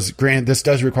 Because, granted, this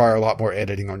does require a lot more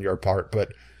editing on your part,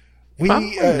 but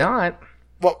probably not.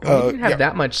 Well, we didn't have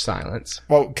that much silence.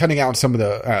 Well, cutting out some of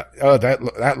the,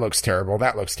 that looks terrible.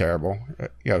 That looks terrible.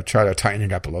 Try to tighten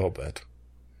it up a little bit.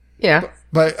 Yeah.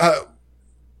 But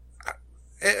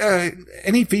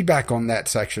any feedback on that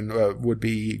section would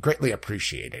be greatly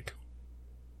appreciated.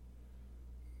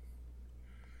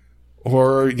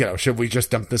 Or, should we just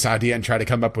dump this idea and try to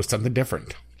come up with something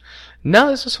different?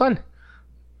 No, this was fun.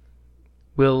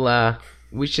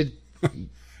 We should...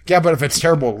 Yeah, but if it's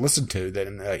terrible to listen to,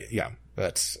 then,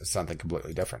 that's something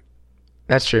completely different.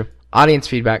 That's true. Audience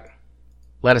feedback.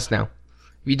 Let us know.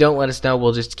 If you don't let us know,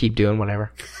 we'll just keep doing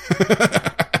whatever.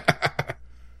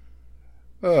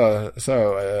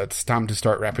 So it's time to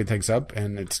start wrapping things up,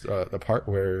 and it's the part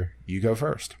where you go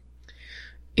first.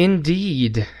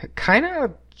 Indeed. Kind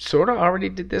of, sort of already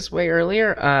did this way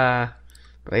earlier,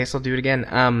 but I guess I'll do it again.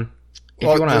 If you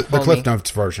want to the Cliff Notes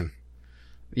version.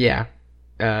 Yeah.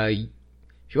 If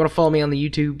you want to follow me on the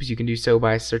YouTubes, you can do so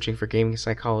by searching for Gaming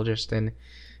Psychologist and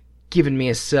giving me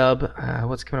a sub.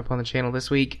 What's coming up on the channel this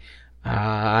week?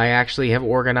 I actually have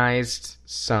organized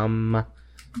some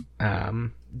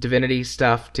Divinity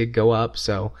stuff to go up,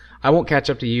 so I won't catch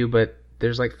up to you, but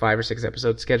there's like 5 or 6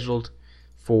 episodes scheduled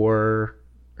to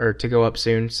go up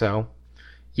soon, so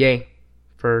yay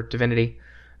for Divinity.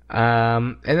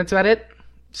 And that's about it.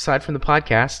 Aside from the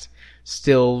podcast,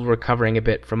 still recovering a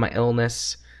bit from my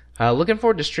illness. Looking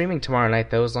forward to streaming tomorrow night,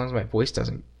 though, as long as my voice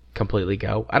doesn't completely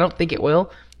go. I don't think it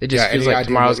will. It just Yeah, feels any like idea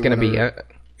tomorrow's what you going to be... wanna-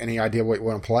 Any idea what you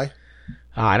want to play?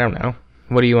 I don't know.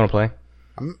 What do you want to play?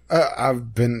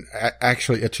 I've been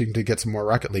actually itching to get some more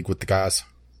Rocket League with the guys.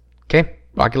 Okay,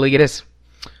 Rocket League it is.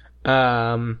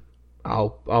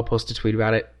 I'll post a tweet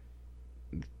about it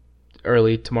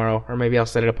early tomorrow, or maybe I'll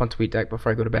set it up on TweetDeck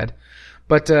before I go to bed.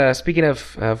 But speaking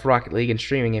of Rocket League and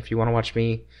streaming, if you want to watch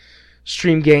me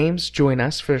stream games, join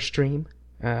us for a stream.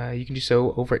 You can do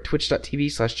so over at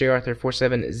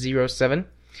twitch.tv/jarthur4707.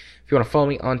 If you want to follow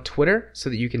me on Twitter so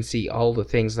that you can see all the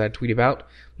things that I tweet about,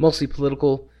 mostly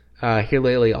political, here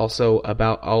lately also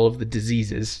about all of the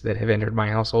diseases that have entered my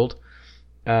household.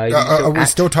 Are we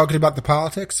still talking about the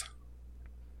politics?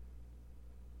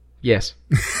 Yes.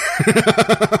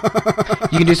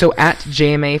 You can do so at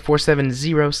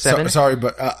JMA4707. Sorry,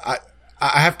 but I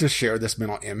have to share this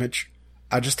mental image.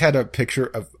 I just had a picture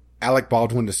of Alec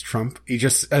Baldwin as Trump. He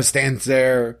just stands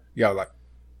there, like,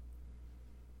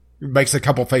 makes a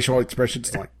couple facial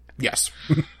expressions, like, yes.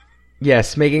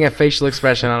 Yes, making a facial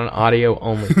expression on an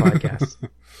audio-only podcast.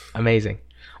 Amazing.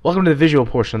 Welcome to the visual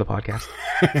portion of the podcast.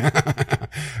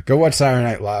 Go watch Saturday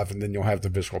Night Live, and then you'll have the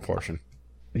visual portion.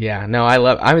 Yeah, no,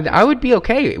 I would be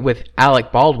okay with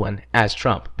Alec Baldwin as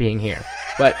Trump being here,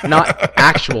 but not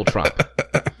actual Trump.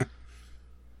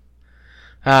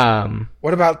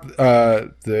 What about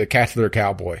the catheter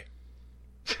cowboy?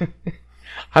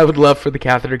 I would love for the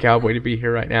catheter cowboy to be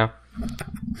here right now.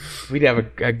 We'd have a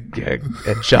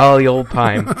jolly old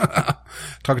time.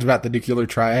 Talking about the nuclear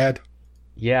triad.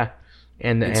 Yeah,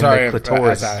 and sorry the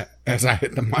clitoris. as I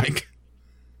hit the mic.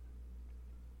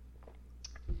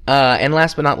 And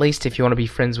last but not least, if you want to be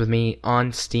friends with me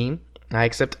on Steam, I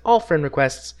accept all friend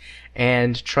requests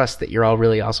and trust that you're all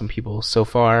really awesome people. So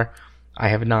far, I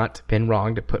have not been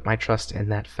wrong to put my trust in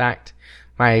that fact.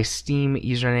 My Steam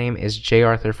username is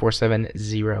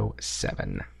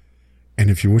jarthur4707. And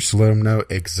if you wish to let them know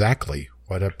exactly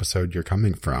what episode you're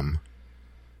coming from,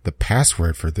 the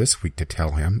password for this week to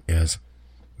tell him is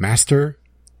Master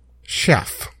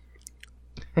Chef.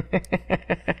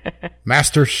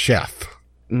 Master Chef.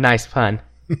 Nice pun.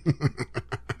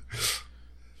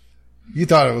 You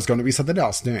thought it was going to be something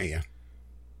else, didn't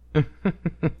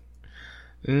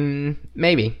you?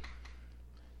 Maybe.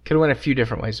 Could have went a few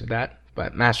different ways with that,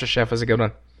 but Master Chef was a good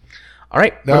one. All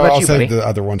right, what about I'll you, save buddy? the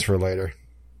other ones for later.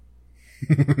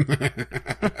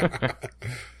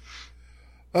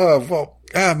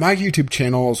 My YouTube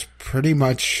channel is pretty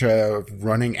much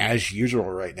running as usual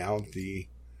right now. The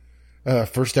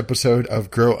first episode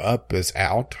of Grow Up is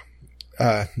out.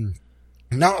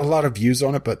 Not a lot of views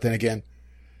on it, but then again,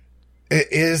 it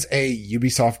is a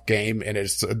Ubisoft game, and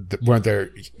it's one of their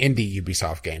indie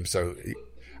Ubisoft games. So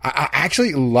I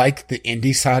actually like the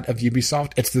indie side of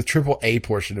Ubisoft. It's the AAA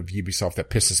portion of Ubisoft that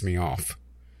pisses me off.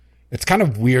 It's kind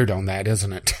of weird on that,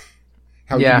 isn't it?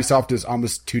 How Ubisoft is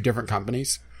almost two different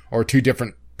companies, or two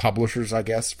different publishers, I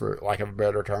guess, for lack of a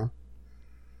better term.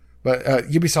 But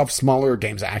Ubisoft's smaller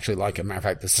games I actually like. As a matter of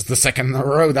fact, this is the second in a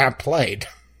row that I've played.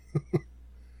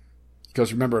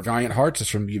 Because remember, Valiant Hearts is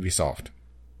from Ubisoft.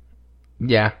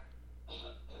 Yeah.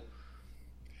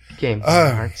 Game,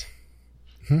 Valiant Hearts.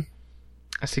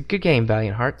 I said, good game,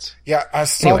 Valiant Hearts. Yeah, I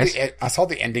saw Anyways.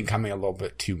 the ending coming a little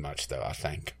bit too much, though, I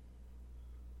think.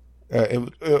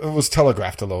 It was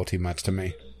telegraphed a little too much to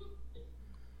me.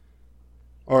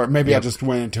 Or maybe I just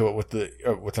went into it with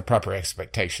the proper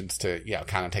expectations to,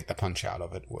 kind of take the punch out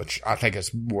of it, which I think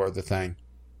is more the thing.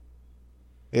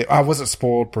 I wasn't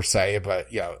spoiled per se, but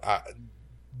I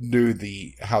knew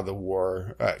how the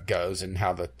war goes and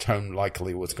how the tone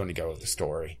likely was going to go with the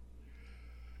story.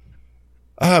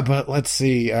 But let's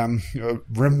see.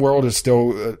 RimWorld is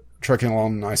still trucking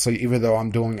along nicely, even though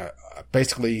I'm doing a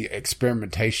basically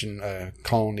experimentation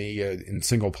colony in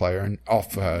single player and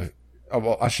off.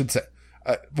 I should say,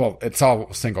 it's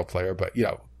all single player, but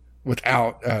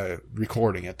without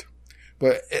recording it.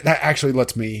 But that actually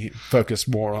lets me focus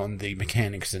more on the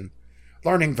mechanics and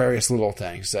learning various little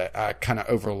things that I kind of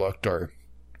overlooked or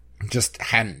just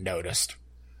hadn't noticed.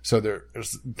 So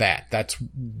there's that. That's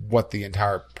what the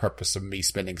entire purpose of me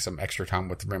spending some extra time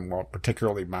with RimWorld,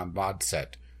 particularly my mod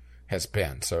set, has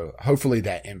been. So hopefully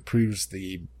that improves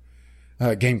the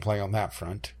gameplay on that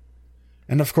front.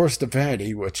 And of course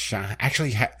Divinity, which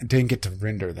actually didn't get to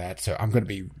render that, so I'm going to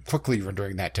be quickly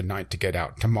rendering that tonight to get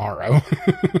out tomorrow.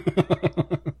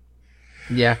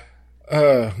 Yeah.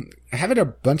 Having a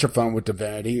bunch of fun with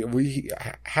Divinity. We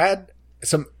had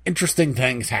some interesting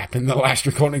things happen in the last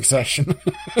recording session.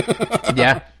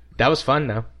 Yeah, that was fun,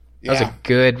 though. That was a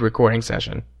good recording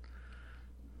session.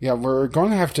 Yeah, we're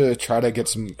going to have to try to get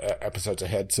some episodes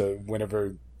ahead, so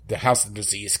whenever the house of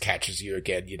disease catches you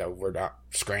again, we're not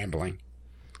scrambling.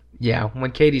 Yeah,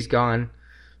 when Katie's gone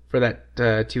for that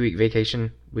 2-week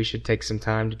vacation, we should take some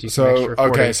time to do some extra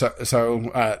recording. Okay, so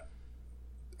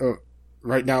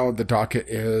right now the docket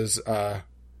is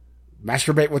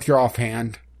masturbate with your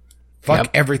offhand, fuck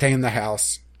everything in the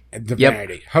house, and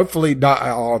Divinity. Yep. Hopefully not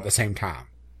all at the same time.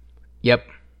 Yep.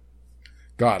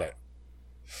 Got it.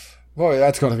 Boy,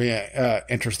 that's going to be an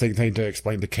interesting thing to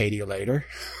explain to Katie later.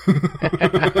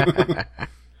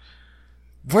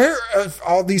 Where have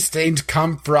all these things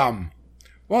come from?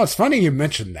 Well, it's funny you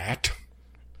mentioned that.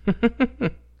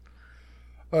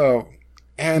 Oh,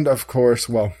 and of course,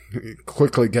 well,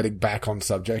 quickly getting back on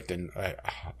subject and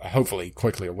hopefully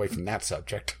quickly away from that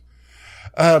subject.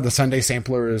 The Sunday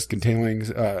Sampler is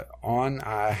continuing on.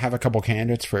 I have a couple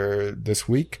candidates for this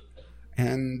week,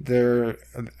 and they're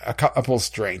a couple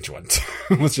strange ones.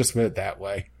 Let's just put it that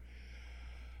way.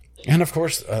 And of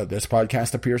course, this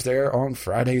podcast appears there on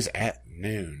Fridays at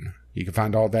noon. You can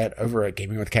find all that over at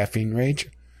Gaming with Caffeine Rage,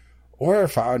 or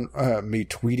find me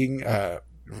tweeting,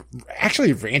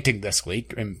 actually ranting this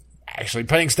week, and actually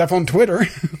putting stuff on Twitter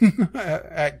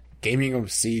at Gaming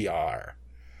of CR,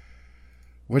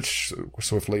 which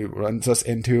swiftly runs us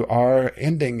into our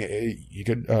ending. You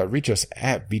could reach us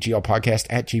at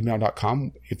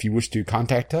vglpodcast@gmail.com if you wish to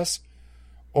contact us,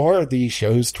 or the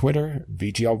show's Twitter,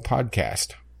 VGL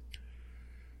Podcast.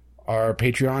 Our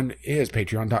Patreon is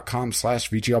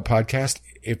patreon.com/VGL Podcast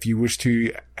if you wish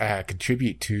to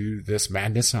contribute to this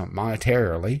madness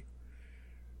monetarily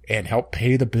and help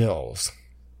pay the bills.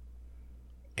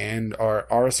 And our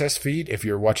RSS feed, if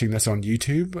you're watching this on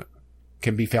YouTube,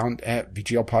 can be found at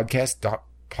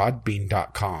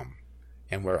vglpodcast.podbean.com.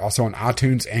 And we're also on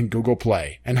iTunes and Google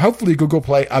Play. And hopefully Google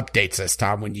Play updates this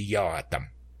time when you yell at them.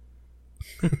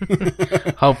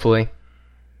 Hopefully.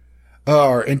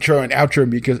 Our intro and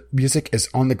outro music is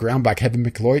On the Ground by Kevin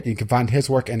McLeod. You can find his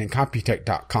work at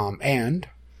incompetech.com. And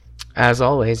as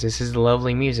always, this is the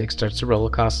lovely music starts to roll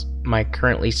across my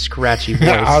currently scratchy voice.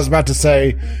 I was about to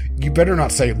say, you better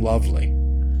not say lovely.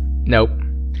 Nope.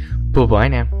 Bye-bye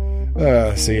now.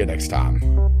 See you next time.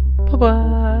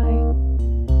 Bye-bye.